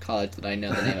other college that I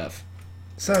know the name of.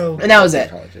 And that was it.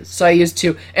 Colleges. So I used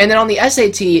 2. And then on the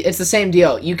SAT, it's the same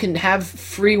deal. You can have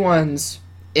free ones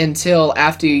until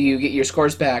after you get your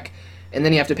scores back, and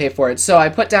then you have to pay for it. So I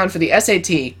put down for the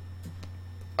SAT,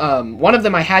 one of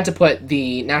them I had to put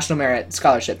the National Merit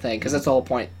Scholarship thing, because that's the whole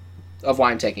point of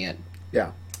why I'm taking it.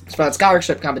 Yeah. It's for that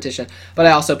scholarship competition. But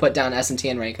I also put down S&T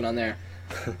and Rankin on there.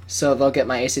 So they'll get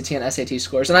my ACT and SAT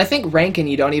scores. And I think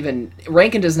Rankin,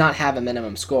 Rankin does not have a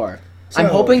minimum score. I'm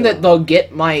hoping that they'll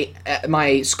get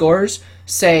my scores,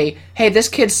 say, hey, this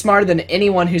kid's smarter than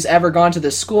anyone who's ever gone to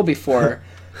this school before,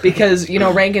 because,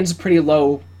 Rankin's pretty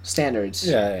low standards.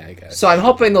 Yeah, I guess. So I'm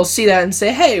hoping they'll see that and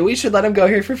say, hey, we should let him go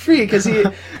here for free, because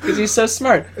he's so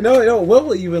smart. No,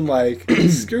 we'll even,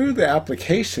 screw the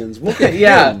applications. We'll get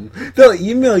him. They'll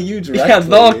email you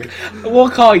directly. Yeah, we'll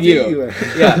call you.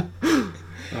 Yeah.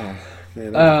 Oh,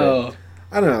 man, great.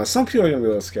 I don't know. Some people are going to be a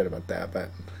little scared about that, but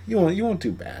you won't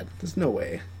do bad. There's no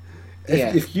way.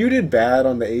 If you did bad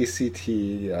on the ACT,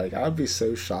 I would be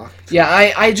so shocked. Yeah,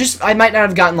 I might not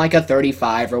have gotten a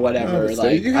 35 or whatever.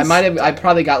 I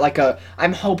probably got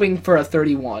I'm hoping for a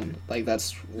 31.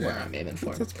 That's where I'm aiming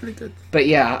for. That's pretty good. But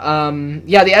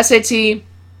the SAT,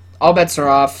 all bets are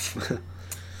off.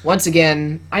 once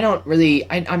again,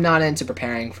 I'm not into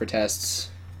preparing for tests.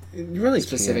 You really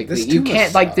specifically. You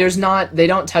can't, like, they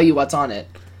don't tell you what's on it.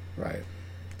 Right.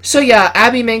 So, yeah,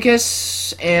 Abby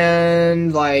Minkus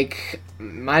and, like,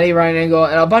 Mighty Ryan Engel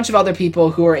and a bunch of other people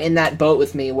who are in that boat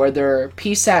with me where their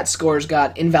PSAT scores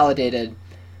got invalidated.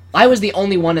 I was the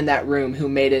only one in that room who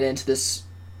made it into this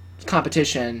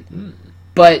competition. Mm.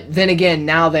 But then again,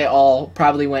 now they all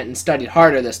probably went and studied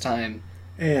harder this time.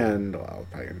 And, well,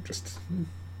 probably just...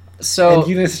 So... And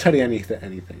you didn't study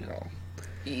anything at all.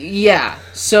 Yeah.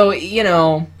 So, you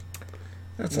know...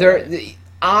 The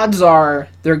odds are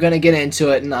they're going to get into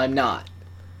it, and I'm not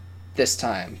this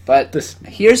time. But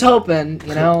here's hoping,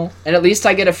 you know. And at least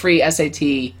I get a free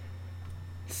SAT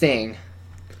thing.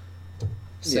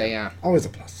 So, yeah. Always a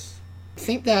plus. I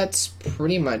think that's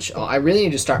pretty much all. I really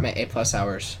need to start my A+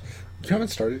 hours. You haven't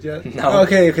started yet? No.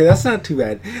 Okay, that's not too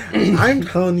bad. I'm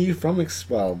telling you from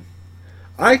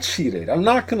I cheated. I'm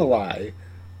not going to lie.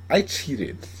 I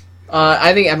cheated.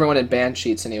 I think everyone had band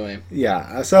sheets anyway.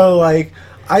 Yeah, so, like,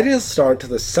 I didn't start to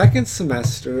the second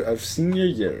semester of senior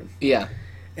year. Yeah.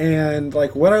 And,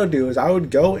 like, what I would do is I would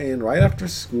go in right after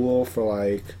school for,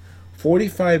 like,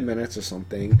 45 minutes or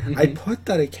something. Mm-hmm. I'd put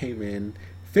that I came in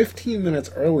 15 minutes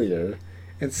earlier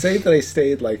and say that I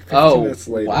stayed, like, 15 minutes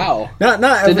later. Wow. Not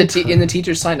every time. And the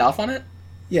teacher signed off on it?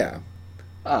 Yeah.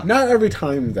 Oh. Not every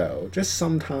time, though. Just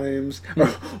sometimes.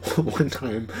 One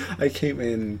time, I came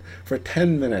in for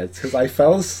 10 minutes because I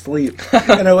fell asleep,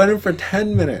 and I went in for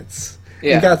 10 minutes.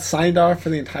 Yeah. And got signed off for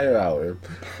the entire hour.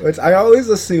 Which I always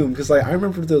assume, because, like, I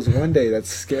remember there was one day that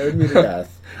scared me to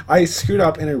death. I screwed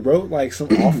up, and I wrote, like, some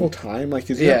awful time. Like,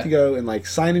 because you have to go and, like,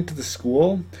 sign into the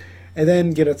school, and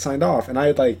then get it signed off. And I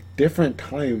had, like, different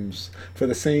times for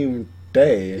the same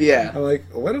day. Yeah. I'm like,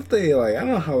 what if they, like, I don't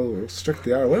know how strict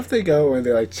they are. What if they go and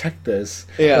they, like, check this?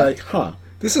 Yeah. They're like,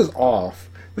 this is off.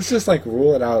 Let's just, like,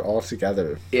 rule it out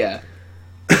altogether. Yeah.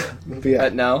 But yeah.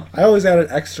 No. I always added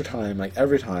extra time, like,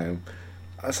 every time.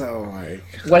 So, like...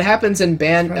 What happens in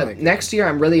band... next year,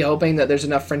 I'm really hoping that there's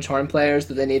enough French horn players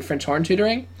that they need French horn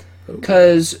tutoring.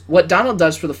 Because what Donald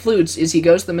does for the flutes is he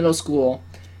goes to the middle school,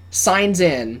 signs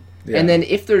in... Yeah. And then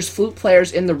if there's flute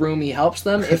players in the room, he helps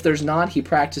them. If there's not, he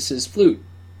practices flute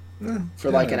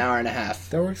for like an hour and a half.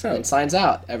 That works out. And signs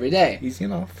out every day. Easy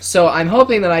enough. So I'm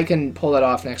hoping that I can pull that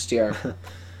off next year.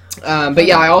 But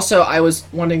yeah, I was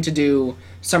wanting to do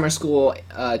summer school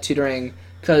tutoring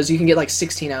because you can get like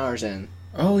 16 hours in.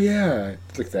 Oh yeah,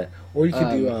 like that. Or you could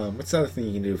do, what's the other thing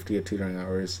you can do to get tutoring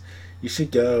hours? You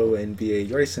should go and be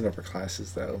you already signed up for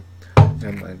classes though.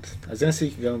 Never mind. I was going to say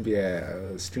you could go and be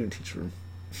a student teacher.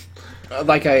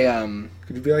 Like a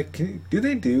could you be like? Do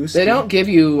they do? They don't give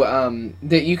you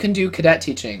that you can do cadet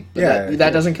teaching. But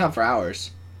that doesn't count for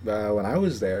hours. When I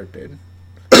was there, it did.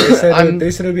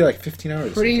 They said it would be like 15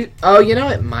 hours. Oh, you know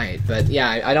it might, but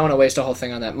yeah, I don't want to waste a whole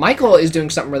thing on that. Michael is doing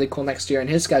something really cool next year in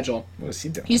his schedule. What is he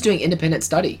doing? He's doing independent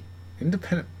study.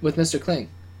 Independent with Mr. Kling.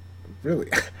 Really?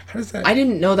 How does that? I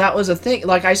didn't know that was a thing.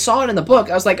 Like I saw it in the book.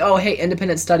 I was like, oh hey,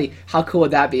 independent study. How cool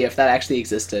would that be if that actually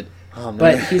existed? Oh, man.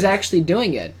 But he's actually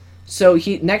doing it. So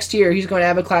next year he's going to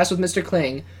have a class with Mr.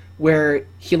 Kling where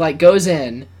he like goes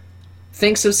in,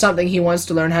 thinks of something he wants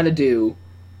to learn how to do,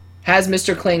 has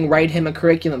Mr. Kling write him a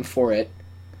curriculum for it,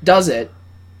 does it.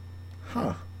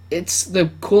 Huh. It's the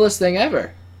coolest thing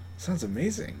ever. Sounds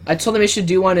amazing. I told him he should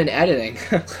do one in editing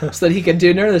so that he could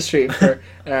do Nerd Street for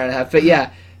an hour and a half. But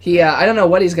yeah, I don't know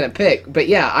what he's going to pick. But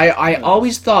yeah, I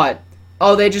always thought,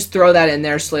 oh, they just throw that in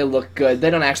there so they look good. They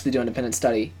don't actually do independent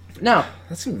study. No.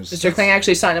 Mr. Kling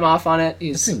actually signed him off on it.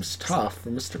 That seems tough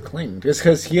for Mr. Kling. Just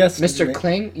because he has Mr.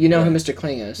 Kling? You know who Mr.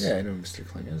 Kling is? Yeah, I know who Mr.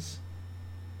 Kling is.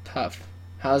 Tough.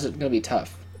 How is it going to be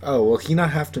tough? Oh, will he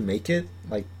not have to make it?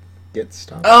 Like, get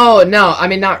stuff? Oh, no. I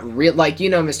mean, not real. Like,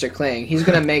 you know Mr. Kling. He's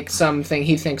going to make something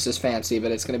he thinks is fancy,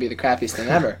 but it's going to be the crappiest thing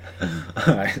ever.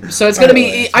 So it's going to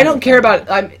be... I don't care about...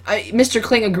 Mr.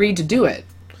 Kling agreed to do it.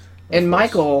 And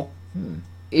Michael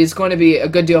is going to be a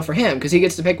good deal for him, because he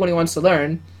gets to pick what he wants to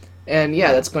learn. And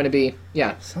yeah, that's going to be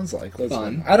sounds like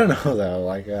fun. I don't know though.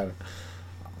 Like,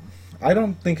 I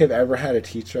don't think I've ever had a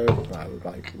teacher I would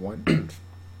like want. In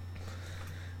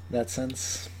that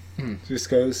sense,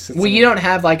 just goes. Well, you don't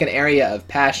have like an area of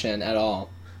passion at all.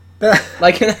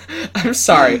 Like, I'm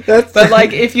sorry, but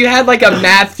like if you had like a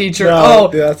math teacher,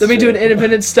 let me do an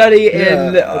independent study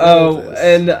in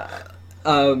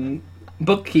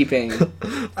bookkeeping,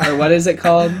 or what is it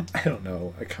called? I don't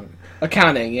know.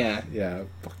 Accounting, yeah. Yeah.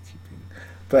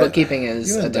 But bookkeeping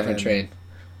is a different trade.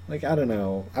 Like, I don't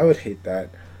know. I would hate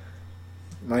that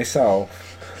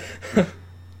myself.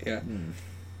 Yeah.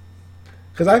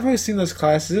 Because I've always seen those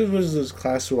classes. It was those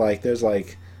classes where, like, there's,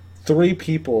 like, 3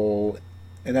 people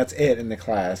and that's it in the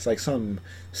class. Like some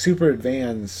super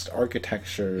advanced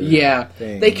architecture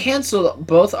thing. They canceled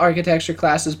both architecture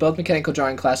classes, both mechanical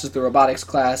drawing classes, the robotics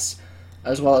class,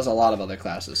 as well as a lot of other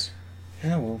classes.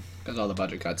 Yeah, well. Because all the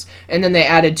budget cuts. And then they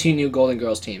added 2 new Golden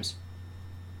Girls teams.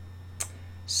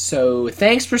 So,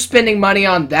 thanks for spending money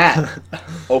on that,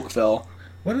 Oakville.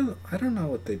 I don't know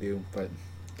what they do, but...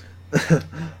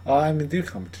 I mean, do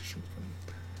competitions.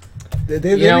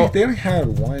 They only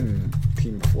had one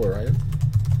team before, right?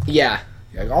 Yeah.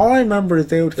 All I remember is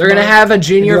they're going to have a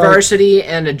junior varsity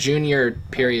and a junior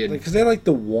period. Because they like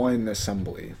the one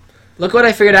assembly. Look what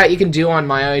I figured out you can do on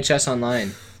my OHS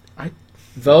Online.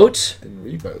 Vote. And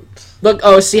revote. Look,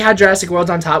 see how Jurassic World's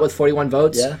on top with 41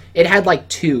 votes? Yeah. It had like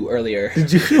 2 earlier.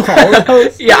 Did you do all of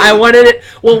those? Yeah, I wanted it.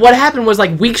 Well, what happened was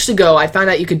like weeks ago I found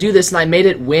out you could do this and I made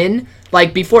it win.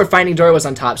 Like before Finding Dory was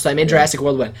on top, so I made Jurassic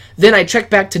World win. Then I checked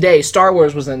back today, Star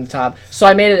Wars was on the top, so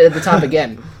I made it at the top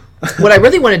again. What I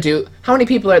really want to do, how many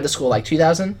people are at the school? Like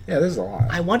 2,000? Yeah, there's a lot.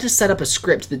 I want to set up a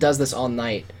script that does this all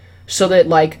night. So that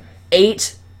like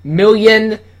 8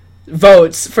 million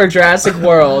votes for Jurassic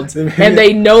World, and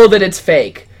they know that it's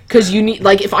fake. Because you need,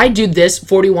 like, if I do this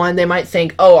 41, they might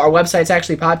think, oh, our website's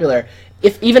actually popular.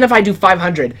 Even if I do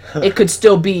 500, it could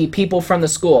still be people from the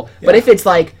school. Yeah. But if it's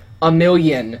like 1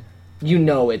 million, you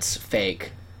know it's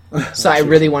fake. So I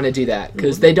really want to do that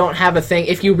because they don't have a thing.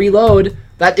 If you reload,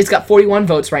 it's got 41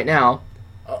 votes right now.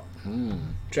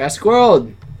 Jurassic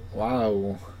World.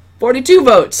 Wow. 42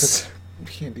 votes. You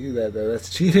can't do that, though. That's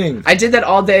cheating. I did that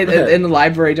all day in the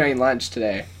library during lunch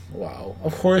today. Wow.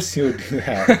 Of course you would do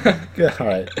that. Yeah, all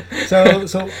right.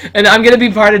 So. And I'm going to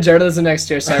be part of journalism next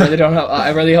year, so I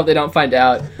really hope they don't find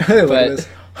out. But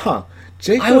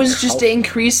Jacob, I was just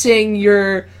increasing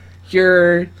your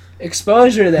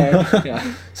exposure there.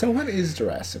 Yeah. So what is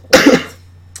Jurassic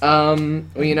World?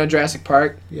 Well, you know Jurassic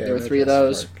Park? Yeah, there were 3 of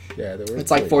those. Park. Yeah, there were.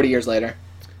 It's like 40 years later.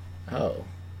 Oh.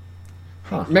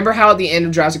 Huh. Remember how at the end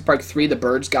of Jurassic Park 3 the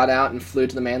birds got out and flew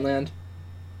to the mainland?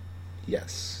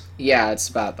 Yes. Yeah, it's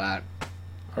about that.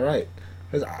 All right.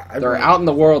 They're out in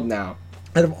the world now.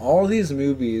 Out of all these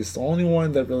movies, the only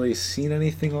one that really seen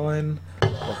anything on or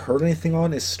heard anything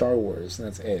on is Star Wars, and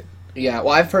that's it. Yeah,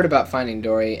 well, I've heard about Finding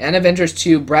Dory. And Avengers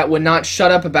 2, Brett would not shut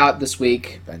up about this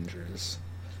week. Avengers.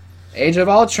 Age of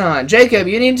Ultron. Jacob,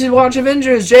 you need to watch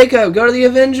Avengers. Jacob, go to the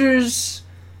Avengers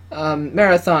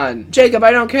marathon. Jacob,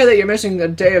 I don't care that you're missing a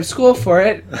day of school for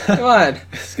it. Come on.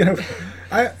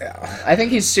 I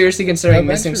think he's seriously considering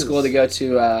missing school to go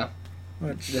to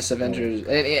this Avengers.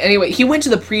 Anyway, he went to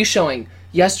the pre-showing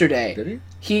yesterday. Did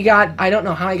he? I don't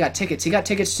know how he got tickets. He got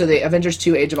tickets to the Avengers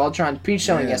 2 Age of Ultron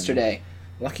pre-showing yesterday.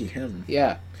 Lucky him.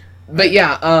 Yeah. But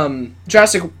yeah,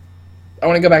 Jurassic... I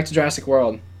want to go back to Jurassic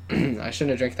World. I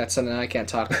shouldn't have drank that soda, now I can't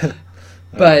talk.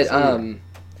 But,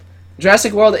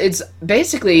 Jurassic World, it's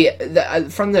basically,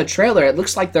 from the trailer, it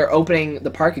looks like they're opening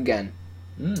the park again.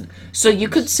 So you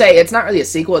could say it's not really a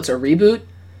sequel, it's a reboot,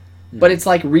 but it's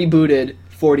like rebooted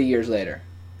 40 years later.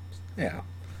 Yeah.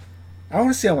 I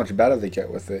want to see how much better they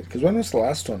get with it, because when was the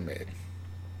last one made?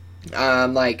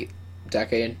 Like,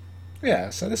 decade.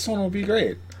 Yeah, so this one will be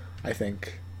great, I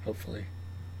think, hopefully.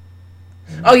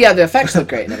 Oh yeah, the effects look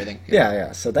great and everything.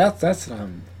 Yeah, so that's what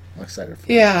I'm excited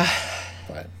for. Yeah.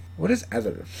 But what is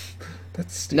other?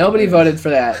 That's stupid. Nobody voted for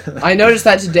that. I noticed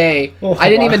that today. I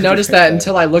didn't even notice that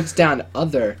until I looked down.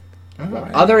 Other.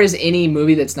 Right. Other is any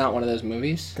movie that's not one of those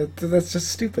movies. That's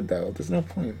just stupid, though. There's no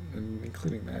point in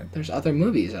including that. There's other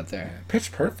movies out there. Yeah.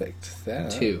 Pitch Perfect.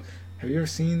 2. Have you ever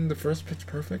seen the first Pitch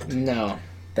Perfect? No.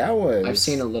 That was... I've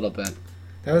seen a little bit.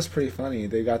 That was pretty funny.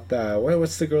 They got the...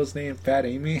 What's the girl's name? Fat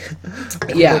Amy?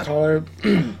 Yeah. They call her.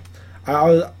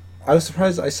 I was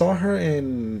surprised. I saw her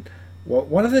in...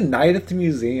 one of the Night at the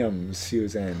Museums she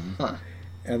was in. Huh.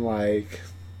 And, like...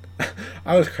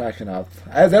 I was cracking up.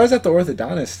 That was at the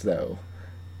orthodontist, though.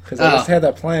 Because I just had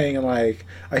that playing, and, like,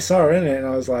 I saw her in it, and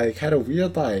I was, like, had a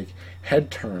weird, like, head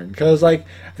turn. Because, like,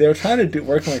 they were trying to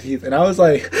work my teeth, and I was,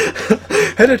 like,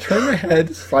 had to turn my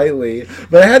head slightly,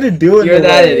 but I had to do it You're in a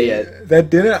that way idiot.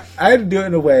 I had to do it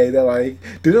in a way that, like,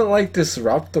 didn't, like,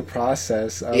 disrupt the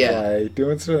process of, like,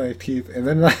 doing something with my teeth. And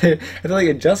then, like, I had to, like,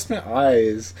 adjust my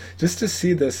eyes just to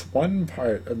see this one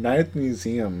part of Night at the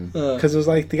Museum. Because it was,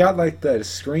 like, they got, like, the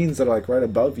screens that are, like, right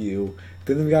above you.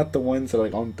 Then we got the ones that are,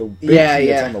 like, on the big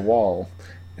that's on the wall.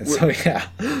 And so, yeah,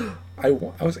 I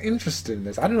was interested in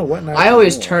this. I don't know what... I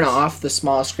always turn off the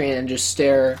small screen and just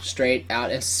stare straight out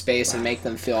into space and make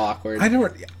them feel awkward. I never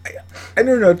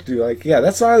know what to do. Like, yeah,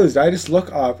 that's what I was. I just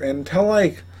look up and until,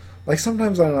 like, Like,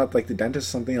 sometimes I'm at, like, the dentist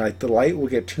or something, like, the light will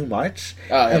get too much,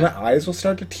 and my eyes will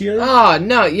start to tear. Oh,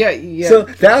 no, yeah. So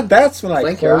that's when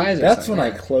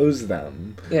I close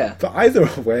them. Yeah. But either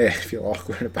way, I feel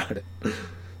awkward about it.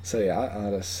 So, yeah,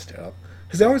 I'll just stop.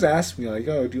 Because they always ask me, like,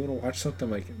 oh, do you want to watch something?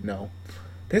 I'm like, no.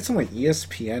 They had some, like,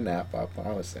 ESPN app up when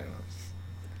I was there.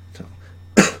 So,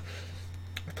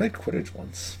 I played Quidditch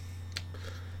once.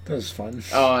 That was fun.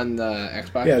 Oh, on the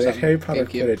Xbox? Yeah, the Harry Potter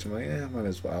Quidditch. I'm like, might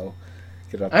as well.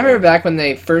 I remember back when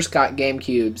they first got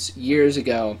GameCubes years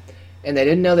ago, and they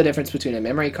didn't know the difference between a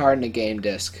memory card and a game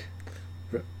disc.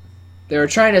 They were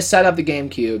trying to set up the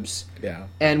GameCubes,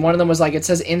 and one of them was like, it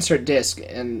says insert disc,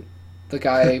 and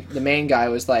the main guy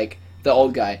was like, the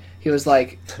old guy, he was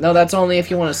like, no, that's only if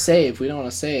you want to save. We don't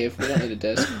want to save. We don't need a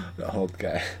disc. The old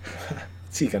guy.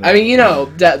 I mean,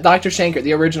 Dr. Shanker,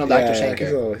 the original Dr.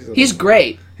 Shanker. He's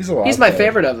great. He's my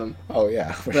favorite of them. Oh,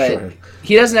 yeah, for sure.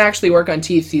 He doesn't actually work on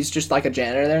teeth. He's just like a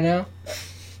janitor there now.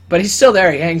 But he's still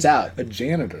there. He hangs out. A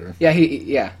janitor?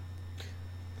 Yeah.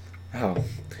 Oh.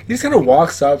 He just kind of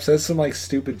walks up, says some, like,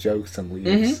 stupid jokes, and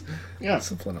leaves. Mm-hmm. Yeah.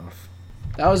 Simple enough.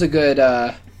 That was a good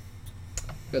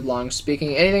long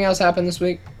speaking. Anything else happened this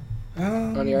week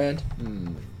on your end?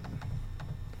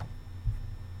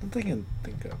 Nothing I can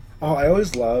think of. Oh, I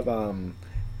always love,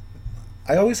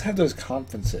 I always have those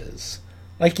conferences.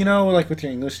 Like, like with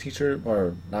your English teacher,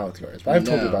 or not with yours, but I've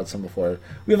told you about some before.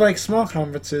 We have, like, small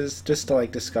conferences just to,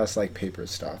 like, discuss, like, paper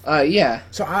stuff. Yeah.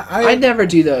 So I never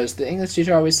do those. The English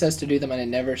teacher always says to do them, and I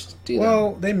never do them.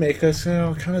 Well, they make us,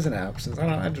 kind of as an absence.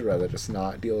 I'd rather just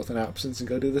not deal with an absence and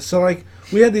go do this. So, like,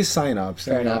 we had these sign-ups.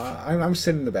 Fair and, enough. I'm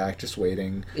sitting in the back just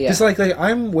waiting. Yeah. Just, like,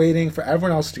 I'm waiting for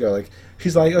everyone else to go. Like,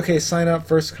 he's like, okay, sign up,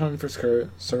 first come, first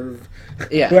serve.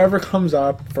 Yeah. Whoever comes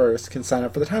up first can sign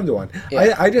up for the timed one.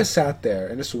 Yeah. I just sat there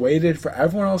and just waited for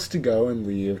everyone else to go and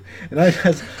leave, and I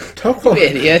just took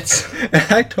idiots. And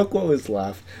I took what was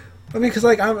left. I mean, because,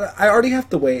 like, I already have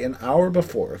to wait an hour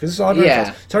before, because it's all during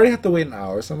class. So I already have to wait an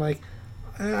hour, so I'm like,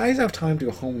 I just have time to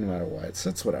go home no matter what, so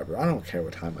it's whatever. I don't care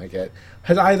what time I get.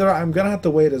 Because either I'm going to have to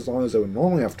wait as long as I would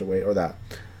normally have to wait, or that.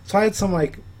 So I had some,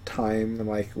 like, time, and,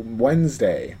 like,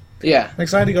 Wednesday. Yeah. Like,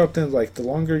 so I had to go up there, and, like, the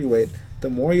longer you wait, the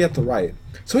more you have to write.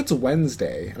 So it's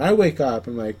Wednesday, and I wake up,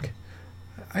 and, like,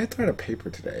 I had to write a paper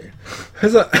today.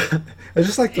 It's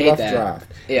just, like, the rough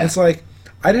draft. Yeah. And it's like,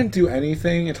 I didn't do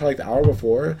anything until, like, the hour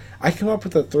before. I came up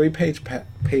with a 3-page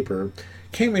paper,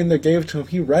 came in there, gave it to him.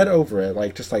 He read over it,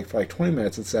 like, just, like, for, like, 20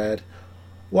 minutes and said,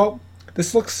 well,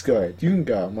 this looks good. You can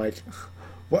go. I'm like,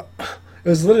 what? It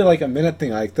was literally, like, a minute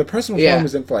thing. Like, the person before him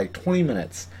was in for, like, 20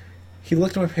 minutes. He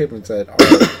looked at my paper and said, all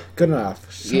right, good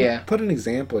enough. So put an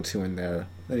example or two in there.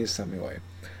 Then he sent me away.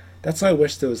 That's why I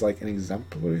wish there was, like, an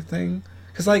exemplary thing.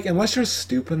 Because, like, unless you're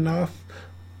stupid enough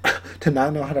to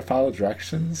not know how to follow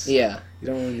directions, you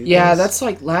don't really need those. That's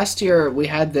like last year we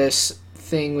had this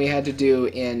thing we had to do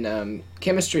in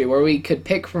chemistry where we could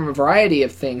pick from a variety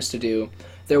of things to do.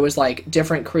 There was, like,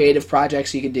 different creative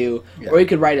projects you could do, or you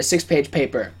could write a 6-page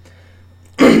paper.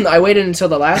 I waited until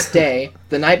the last day,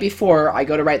 the night before I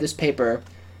go to write this paper,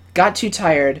 got too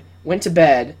tired, went to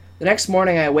bed. The next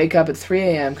morning I wake up at 3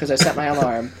 a.m. because I set my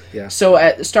alarm.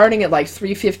 So starting at, like,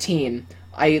 3:15,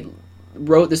 I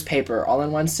wrote this paper all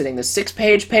in one sitting, the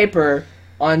 6-page paper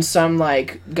on some,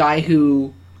 like, guy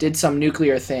who did some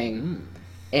nuclear thing.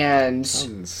 And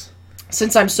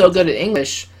since I'm so good at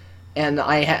English, and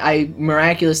I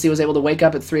miraculously was able to wake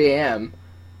up at 3 a.m.,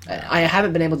 I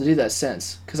haven't been able to do that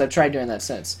since, because I've tried doing that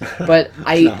since. But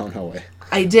No way.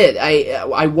 I did.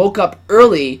 I woke up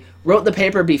early, wrote the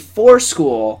paper before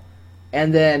school,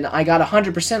 and then I got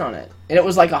 100% on it. And it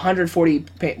was like a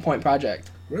 140-point project.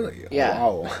 Really? Yeah.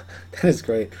 Wow. That is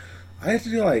great. I have to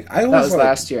do, like, I always, like,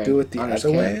 last year do it the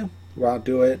other way, where I'll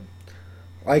do it.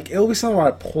 Like, it'll be something where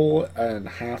I pull a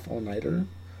half all-nighter.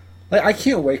 Like, I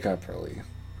can't wake up early.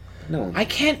 No. I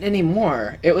can't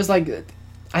anymore. It was like,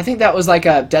 I think that was like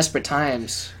a Desperate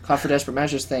Times, Call for Desperate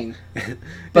Measures thing.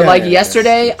 But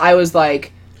yesterday, I was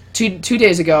like, two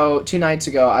nights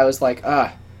ago, I was like,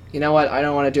 you know what? I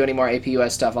don't want to do any more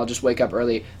APUS stuff. I'll just wake up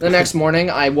early. The next morning,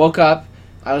 I woke up.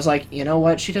 I was like, you know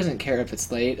what? She doesn't care if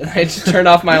it's late. And I just turned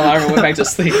off my alarm and went back to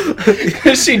sleep.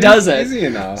 Because she doesn't. Easy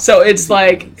enough. So it's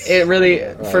like, it really,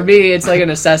 for me, it's like a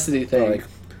necessity thing. Like,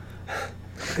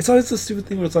 it's always the stupid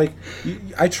thing where it's like,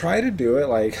 I try to do it,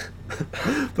 like,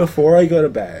 before I go to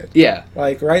bed. Yeah.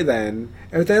 Like, right then.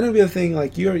 And then it'll be a thing,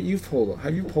 like, have you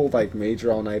pulled, like,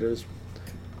 major all-nighters?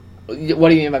 What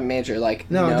do you mean by major? Like,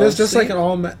 no just sleep?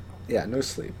 Like an no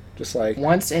sleep. Just like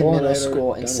once in middle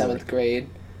school in 7th grade.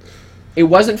 It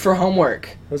wasn't for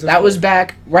homework. That was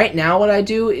back. Right now, what I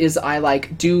do is I,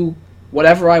 like, do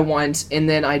whatever I want, and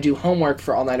then I do homework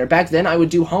for all-nighter. Back then, I would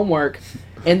do homework,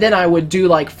 and then I would do,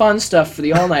 like, fun stuff for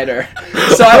the all-nighter.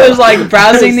 So I was, like,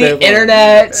 browsing the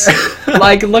internet,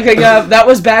 like, looking up. That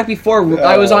was back before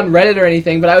I was on Reddit or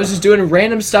anything, but I was just doing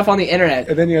random stuff on the internet.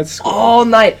 And then you had school. All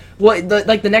night. Well,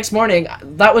 the next morning,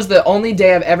 that was the only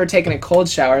day I've ever taken a cold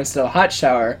shower instead of a hot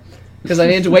shower, because I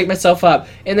needed to wake myself up.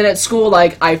 And then at school,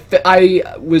 like, I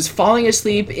was falling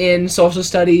asleep in social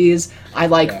studies.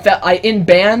 In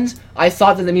band, I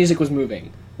thought that the music was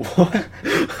moving. What?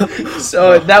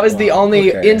 So that was the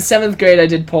only... Okay. In 7th grade, I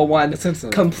did pull one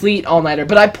complete all-nighter.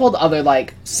 But I pulled other,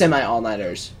 like,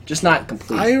 semi-all-nighters. Just not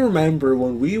complete. I remember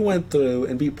when we went through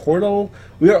and beat Portal...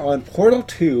 We were on Portal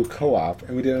 2 co-op,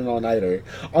 and we did an all-nighter.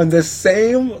 On the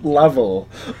same level...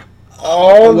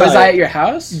 Was I at your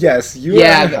house? Yes, you were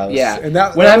at your house. Yeah. And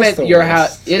that, when I'm at your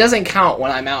house, it doesn't count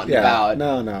when I'm out and about.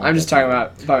 No. I'm just talking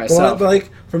about by myself. But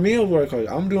like, for me at work, like,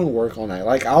 I'm doing work all night.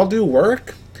 Like, I'll do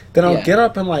work, then I'll get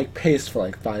up and, like, pace for,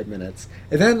 like, 5 minutes.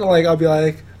 And then, like, I'll be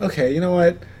like, okay, you know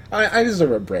what? I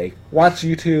deserve a break. Watch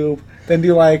YouTube, then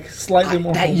do, like, slightly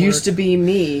more That homework. used to be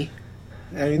me.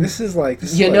 I mean, this is like...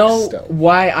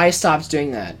 why I stopped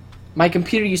doing that? My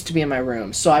computer used to be in my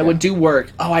room, so I would do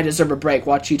work. Oh, I deserve a break.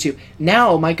 Watch YouTube.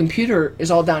 Now, my computer is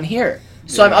all down here.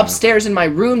 So I'm upstairs in my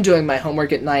room doing my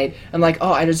homework at night. I'm like,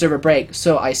 oh, I deserve a break.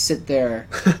 So I sit there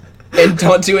and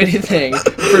don't do anything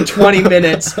for 20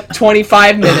 minutes,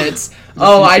 25 minutes.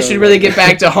 Oh, I should really get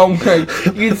back to homework.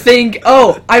 You'd think,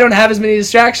 oh, I don't have as many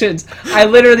distractions. I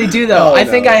literally do, though. I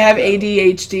think I have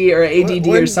ADHD or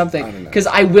ADD or something. Because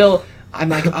I'm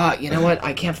like, you know what?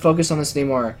 I can't focus on this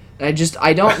anymore. And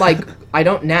I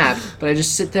don't nap, but I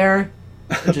just sit there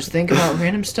and just think about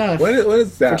random stuff. What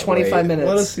is that for 25 minutes.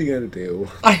 What else are you gonna do?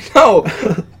 I know.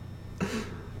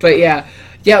 But yeah.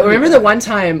 Remember the one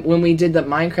time when we did the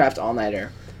Minecraft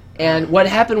all-nighter, and what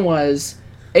happened was,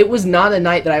 it was not a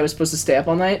night that I was supposed to stay up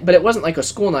all night, but it wasn't like a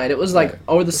school night. It was like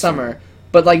over the summer,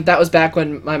 but like that was back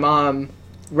when my mom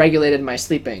regulated my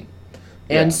sleeping,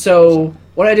 and so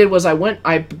what I did was I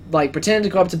pretended to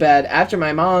go up to bed after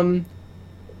my mom.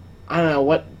 I don't know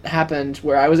what happened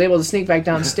where I was able to sneak back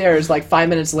downstairs like 5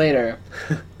 minutes later.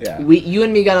 You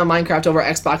and me got on Minecraft over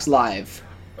Xbox Live.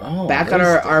 Oh, back on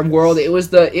our world. It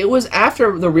was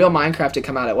after the real Minecraft had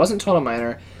come out. It wasn't Total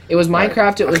Miner. It was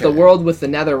Minecraft. It was the world with the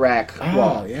netherrack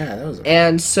wall. Oh, yeah, that was.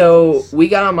 And so we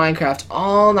got on Minecraft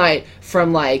all night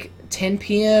from like 10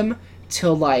 p.m.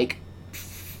 till like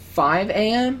 5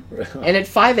 a.m. And at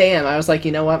 5 a.m. I was like,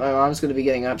 you know what? My mom's going to be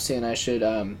getting up soon. I should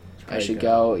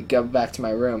go back to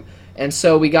my room. And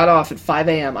so we got off at 5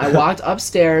 a.m. I walked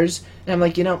upstairs, and I'm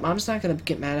like, you know, Mom's not going to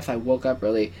get mad if I woke up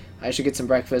early. I should get some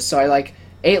breakfast. So I, like,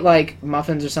 ate, like,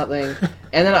 muffins or something,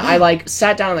 and then I, like,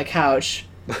 sat down on the couch,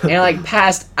 and I, like,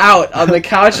 passed out on the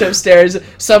couch upstairs.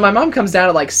 So my mom comes down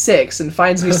at, like, 6 and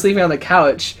finds me sleeping on the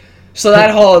couch. So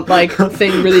that whole, like,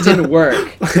 thing really didn't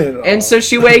work. And so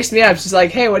she wakes me up. She's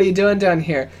like, hey, what are you doing down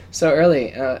here so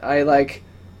early? I, like...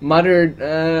 muttered,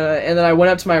 and then I went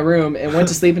up to my room and went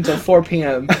to sleep until 4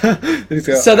 p.m.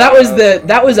 So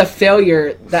that was a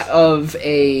failure of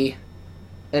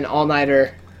an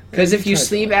all-nighter, because if you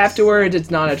sleep afterward, it's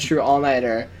not a true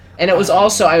all-nighter. And it was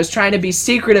also, I was trying to be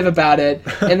secretive about it,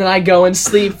 and then I go and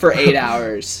sleep for 8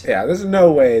 hours. Yeah, there's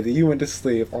no way that you went to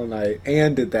sleep all night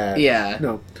and did that. Yeah.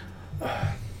 No.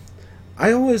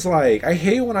 I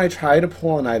hate when I try to pull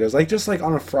all-nighters, just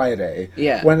on a Friday.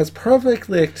 Yeah. When it's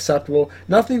perfectly acceptable,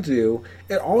 nothing to do,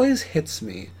 it always hits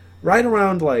me. Right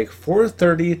around,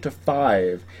 4:30 to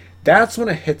 5. That's when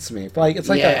it hits me. It's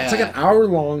like an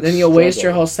hour-long Then you'll waste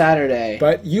your whole Saturday.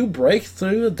 But you break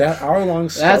through that hour-long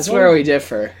struggle. That's where we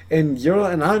differ. And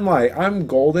I'm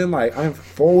golden, I'm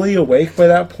fully awake by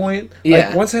that point.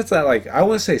 Yeah. Once it hits that, I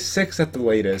want to say 6 at the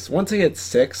latest. Once I hit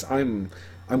 6, I'm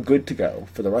good to go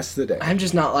for the rest of the day. I'm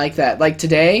just not like that.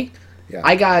 Today,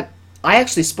 I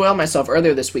actually spoiled myself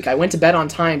earlier this week. I went to bed on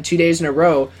time 2 days in a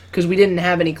row because we didn't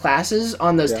have any classes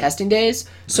on those testing days,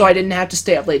 so I didn't have to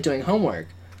stay up late doing homework.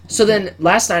 So then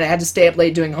last night I had to stay up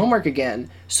late doing homework again.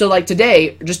 So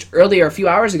today, just earlier, a few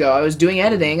hours ago, I was doing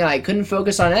editing and I couldn't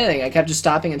focus on editing. I kept just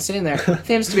stopping and sitting there. It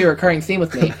seems to be a recurring theme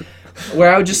with me,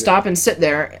 where I would just stop and sit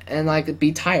there and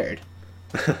be tired.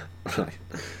 Right.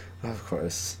 Of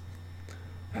course.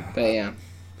 But yeah.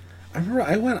 I remember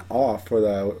I went off for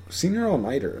the senior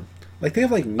all-nighter. They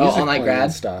have music all-night grad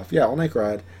and stuff. Yeah, all-night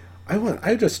grad.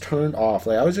 I just turned off.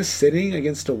 I was just sitting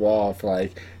against a wall for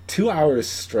 2 hours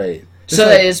straight. So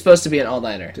like, it is supposed to be an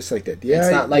all-nighter. Just like that. Yeah.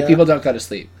 It's not like people don't go to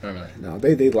sleep normally. No,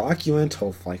 they lock you in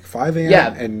until like 5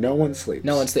 a.m. and no one sleeps.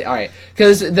 No one sleeps. All right.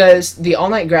 Because the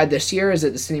all-night grad this year is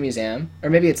at the City Museum. Or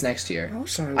maybe it's next year. Oh,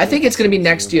 sorry. I think it's going to be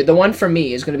next year. The one for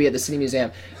me is going to be at the City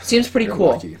Museum. Seems pretty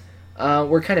cool. Lucky.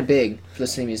 We're kind of big for the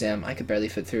City Museum. I could barely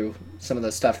fit through some of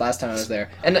the stuff last time I was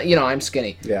there. And, you know, I'm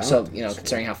skinny. Yeah. So, you know,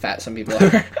 considering how fat some people are,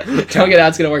 don't get how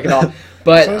it's going to work at all.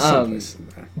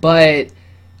 But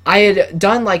I had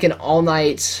done, like, an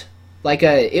all-night,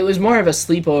 it was more of a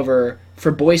sleepover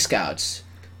for Boy Scouts.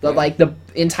 Like, the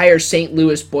entire St.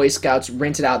 Louis Boy Scouts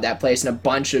rented out that place, and a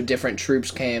bunch of different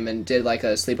troops came and did, like,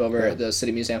 a sleepover at the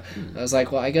City Museum. I was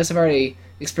like, well, I guess I've already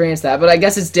experienced that, but I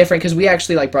guess it's different because we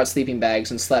actually, like, brought sleeping bags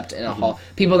and slept in a hall.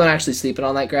 People don't actually sleep in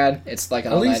all-night grad. It's, like,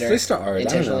 an all-nighter. At least they start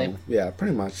intentionally. Yeah,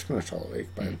 pretty much all awake.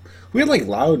 But we had, like,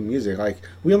 loud music. Like,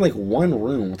 we had, like, one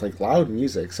room with, like, loud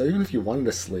music, so even if you wanted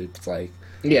to sleep, it's like...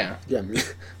 Yeah,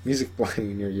 music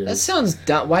playing in your ears. That sounds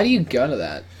dumb. Why do you go to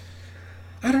that?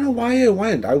 I don't know why I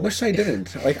went. I wish I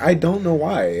didn't. Like, I don't know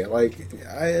why. Like,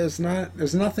 there's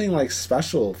nothing, like,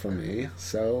 special for me.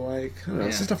 So, like, I don't know.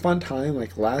 It's just a fun time.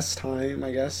 Like, last time,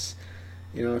 I guess,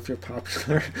 you know, if you're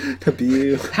popular, to be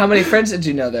you. How many friends did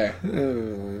you know there?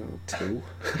 2.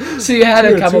 So you had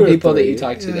a couple people that you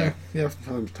talked to there. Yeah,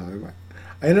 from time to time.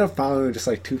 I ended up following just,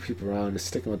 like, 2 people around, just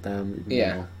sticking with them.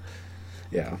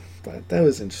 Yeah, but that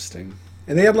was interesting.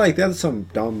 And they had some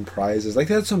dumb prizes. Like,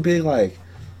 they had some big, like,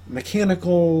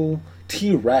 mechanical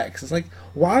T-Rex. It's like,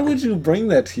 why would you bring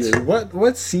that to you?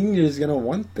 What senior is gonna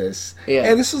want this? Yeah.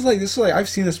 And this is like I've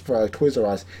seen this for like Toys R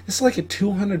Us. This is like a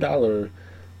 $200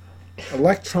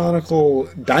 electronical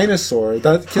dinosaur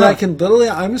that can literally,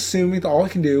 I'm assuming that all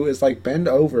it can do is like bend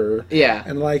over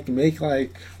and like make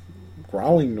like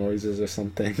growling noises or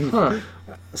something.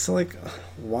 So like,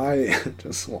 why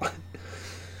just why?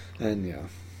 And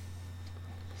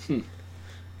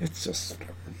it's just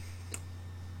whatever.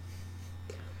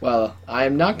 Well,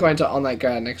 I'm not going to all-night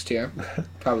grad next year,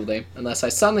 probably, unless I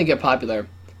suddenly get popular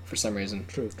for some reason.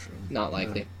 True. Not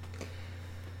likely.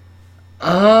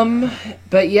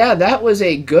 But yeah, that was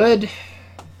a good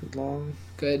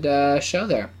show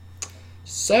there.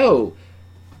 So,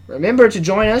 remember to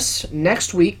join us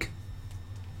next week,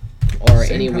 or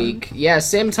any week. Yeah,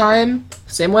 same time,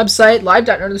 same website,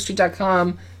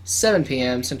 live.nerdofthestreet.com, 7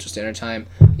 p.m. Central Standard Time.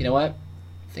 You know what?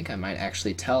 I think I might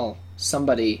actually tell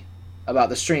somebody about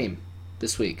the stream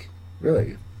this week.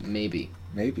 Really? Maybe.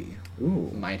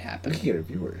 Ooh. Might happen. We could get a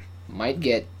viewer. Might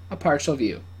get a partial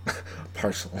view.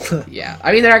 Partial. Yeah.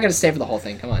 I mean, they're not going to stay for the whole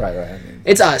thing. Come on. Right. I mean.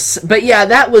 It's us. But yeah,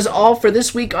 that was all for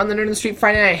this week on the Nerd on the Street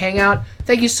Friday Night Hangout.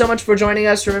 Thank you so much for joining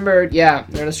us. Remember,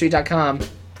 nerdonthestreet.com.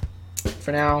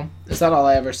 For now, is that all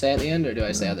I ever say at the end, or do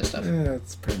I say other stuff? Yeah,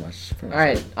 that's pretty much. All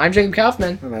right. I'm Jacob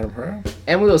Kaufman. I'm Adam Pereira.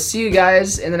 And we will see you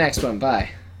guys in the next one. Bye.